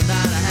something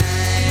that I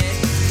hate?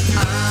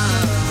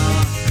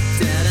 Oh,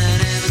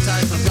 didn't even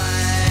touch my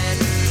blade.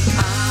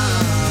 Oh,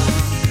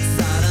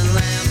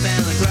 suddenly I'm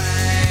feeling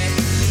great.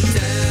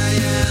 Do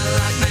you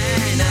like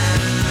me now?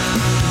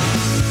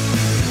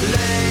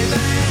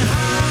 Leaving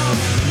home,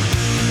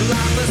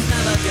 life was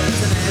never good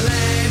to me.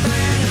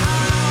 Leaving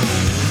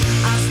home,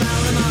 I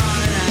smell the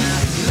morning air.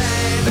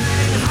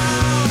 Leaving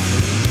home,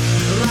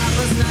 life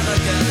was never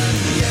good.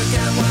 You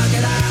can work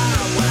it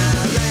out when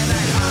I'm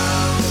leaving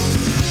home.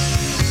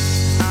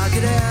 I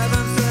could hear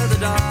them through the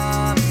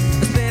door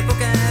as people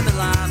came in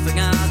laughing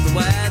at the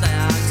way they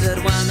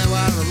acted when they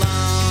were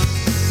alone.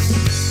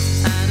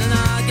 And an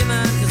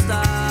argument can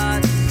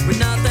start with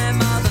nothing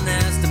more than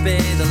this, to be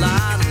the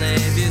lie to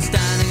leave you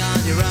standing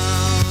on your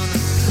own.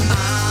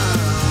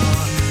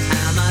 Oh,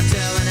 am I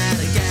doing it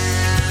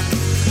again?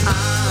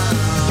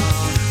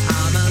 Oh,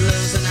 I'm a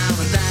loser now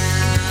and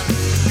then.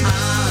 Oh,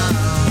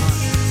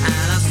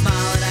 and I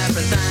smile at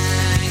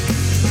everything.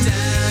 Do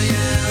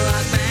you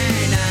like me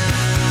now?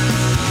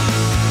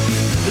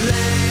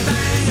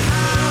 Leaving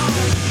home,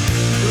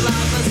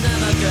 life was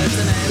never good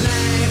to me.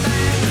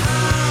 Leaving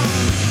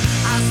home,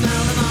 I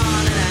smell the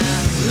morning air.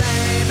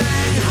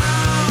 Leaving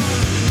home,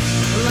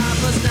 life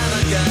was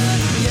never good.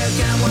 You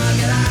can work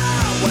it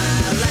out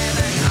when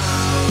leaving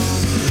home.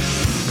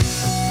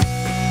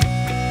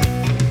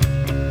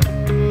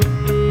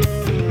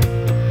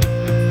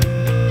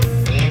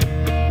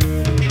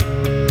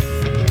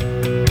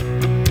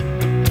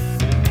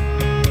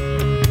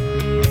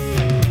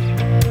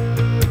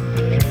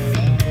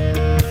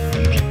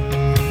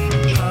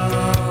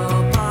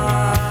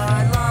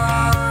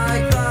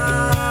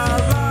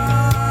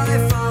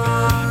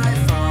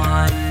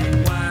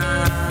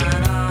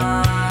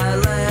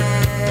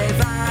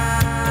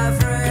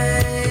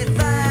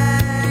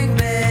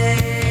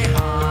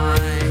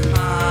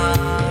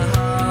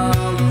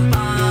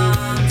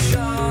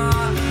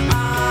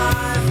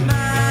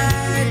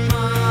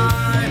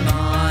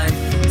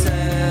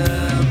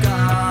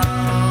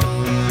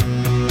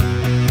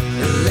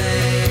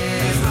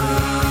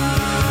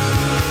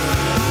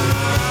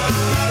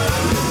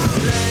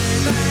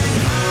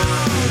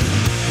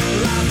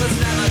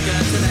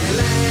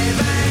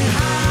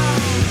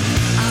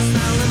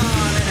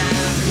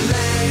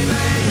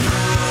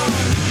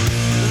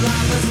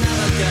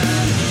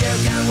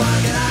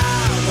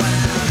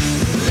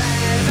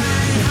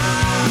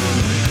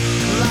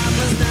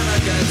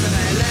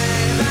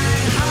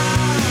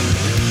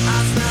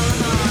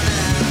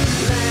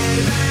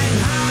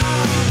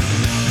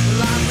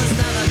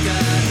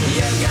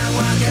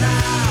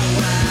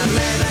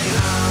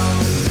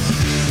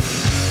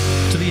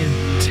 To be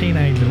a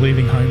teenager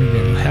leaving home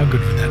again, how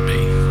good would that be?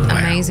 Wow.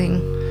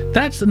 Amazing.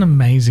 That's an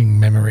amazing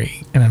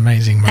memory, an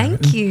amazing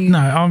moment. Thank you. No,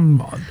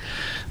 I'm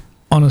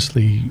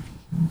honestly,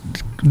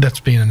 that's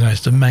been a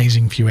most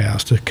amazing few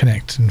hours to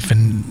connect and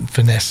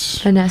finesse.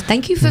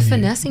 Thank you for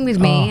finessing with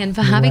me and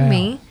for having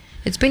me.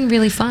 It's been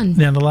really fun.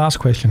 Now, the last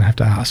question I have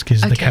to ask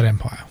is the Cat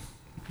Empire.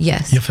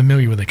 Yes. You're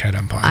familiar with the Cat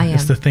Empire. I am.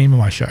 It's the theme of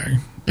my show.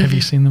 Have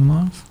you seen them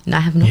live? No,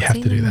 I have not You have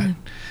seen to do them that. live.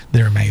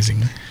 They're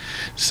amazing.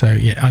 So,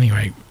 yeah,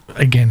 anyway,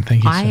 again,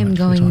 thank you so much. I am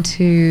going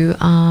to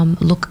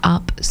look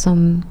up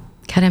some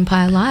Cat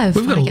Empire Live.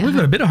 We've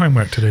got a bit of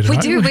homework to do We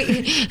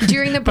tonight. do.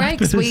 During the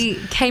breaks, we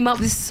came up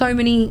with so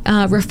many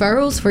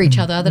referrals for each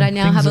other that I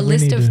now have a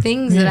list of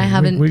things that I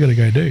haven't. We got to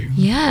go do.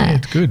 Yeah,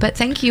 it's good. But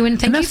thank you, and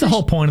that's the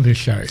whole point of this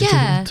show.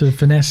 Yeah. to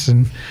finesse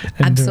and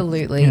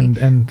absolutely,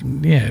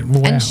 and yeah,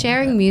 wow. And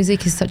sharing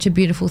music is such a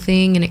beautiful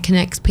thing, and it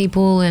connects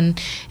people, and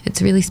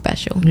it's really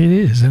special. It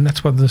is, and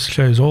that's what this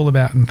show is all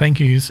about. And thank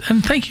you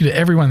to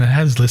everyone that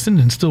has listened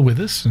and still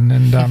with us,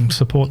 and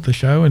support the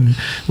show and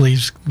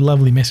leaves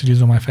lovely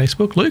messages on my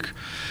Facebook, Luke,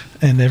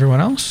 and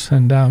everyone else.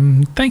 And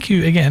thank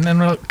you again,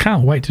 and I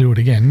can't wait to do it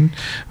again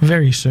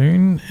very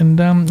soon. And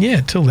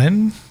till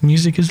then,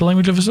 music is the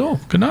language of us all.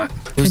 Good night.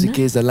 Music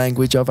is a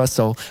language of our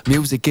soul.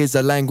 Music is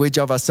a language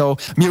of our soul.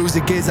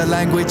 Music is a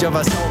language of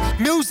our soul.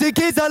 Music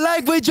is a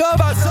language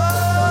of our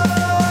soul.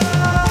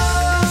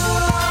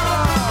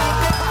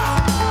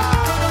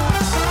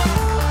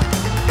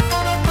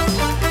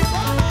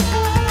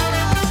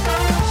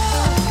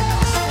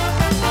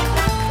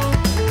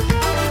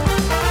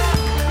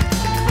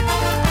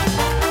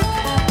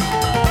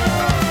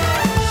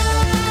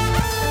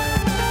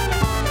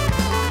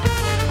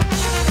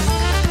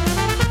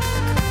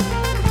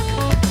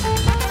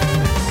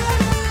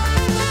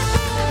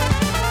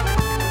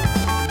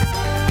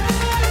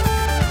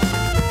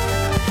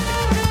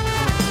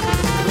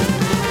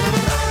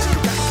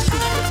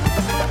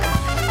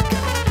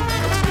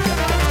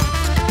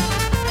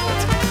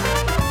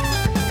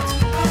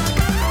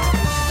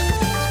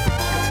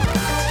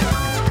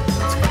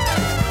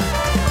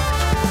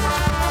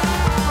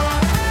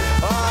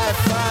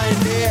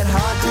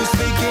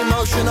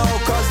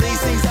 Cause these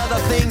things are the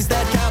things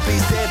that can't be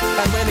said.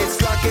 And when it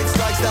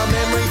strikes the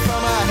memory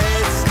from our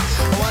heads.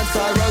 Once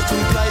I wrote two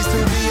plays to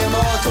be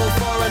immortal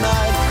for a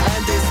night.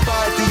 And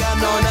despite the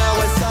unknown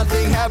hours,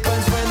 something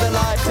happens when the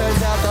light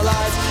turns out the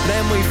lights.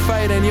 Then we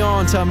fade and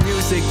yawn to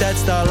music,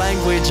 that's the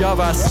language of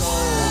our soul.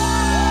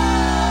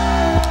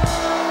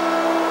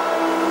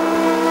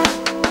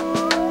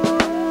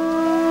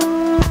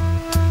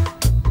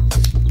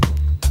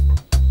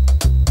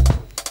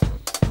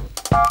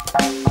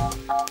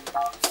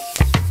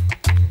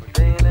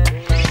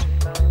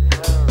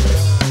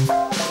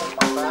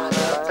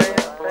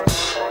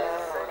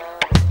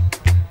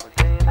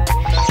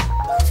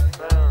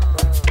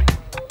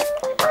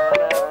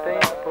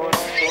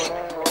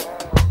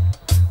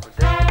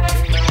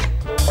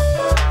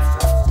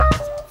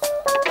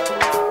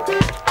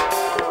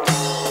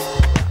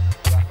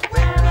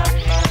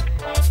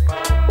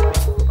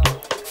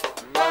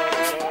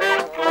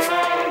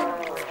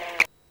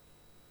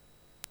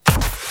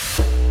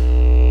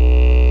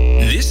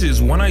 This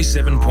is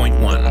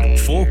 107.1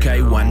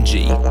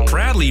 4K1G,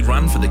 proudly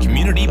run for the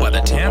community by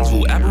the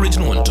Townsville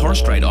Aboriginal and Torres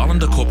Strait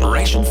Islander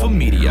Corporation for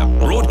Media,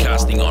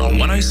 broadcasting on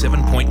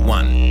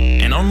 107.1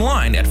 and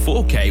online at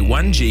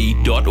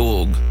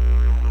 4k1g.org.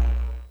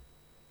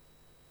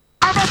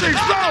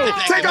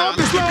 Take off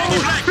the slow,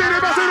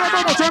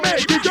 to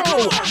make it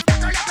go.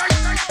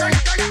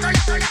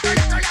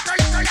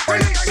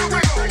 Release the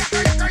wiggle.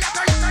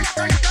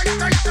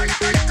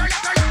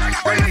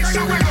 Release the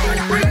wiggle.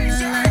 Release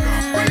the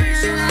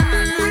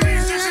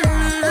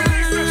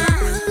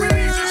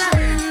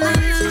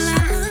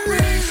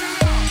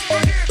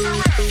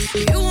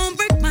You won't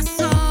break my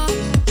soul.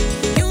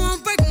 You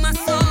won't break my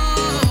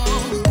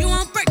soul. You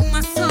won't break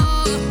my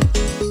soul.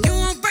 You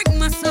won't break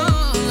my soul.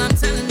 I'm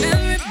telling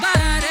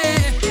everybody,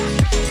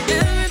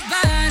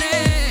 everybody,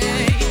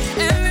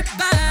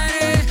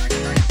 everybody,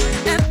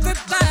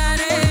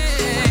 everybody.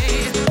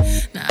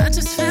 Now I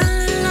just fell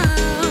in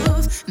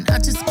love, and I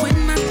just quit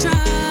my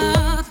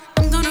job.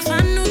 I'm gonna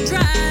find a new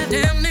drive.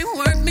 Damn, they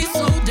work me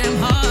so damn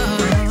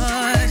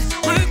hard.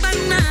 Work by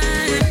 9,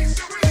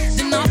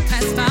 then off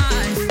past 5.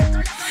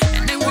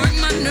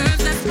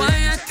 That's why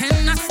I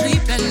cannot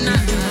sleep at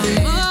night.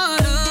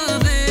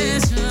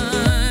 Motivation.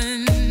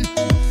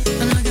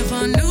 I'm looking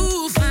for a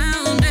new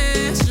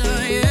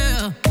foundation,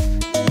 yeah.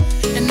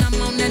 And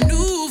I'm on that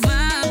new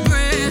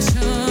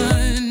vibration.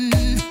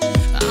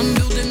 I'm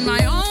building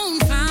my own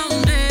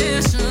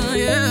foundation,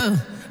 yeah.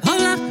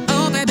 Hold up,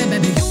 oh baby,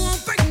 baby, you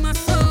won't break my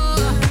soul.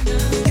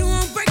 You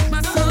won't break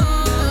my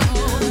soul.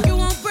 You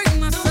won't break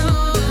my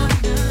soul.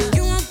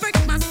 You won't break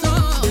my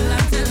soul. I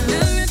tell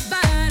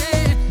everybody,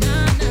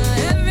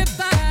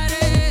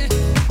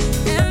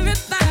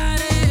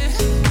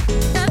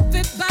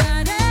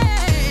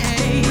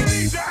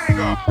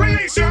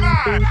 Release your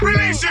mind,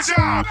 release your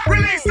job,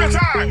 release the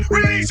time,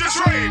 release your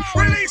strain,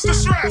 release the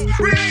stress,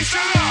 release the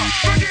love,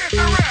 forget the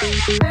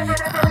rest.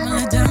 I'ma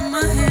let down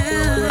my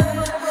head,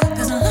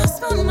 cause I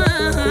lost my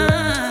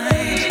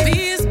mind.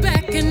 B is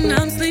back and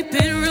I'm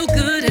sleeping real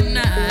good at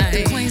night.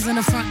 The queen's in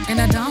the front and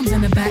the dom's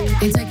in the back.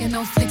 Ain't taking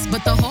no flicks,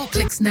 but the whole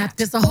click snap.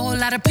 There's a whole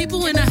lot of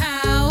people in the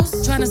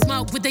house, trying to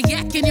smoke with the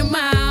yak in your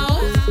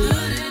mouth.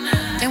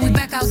 And we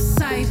back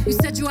outside, you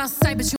said you outside, but you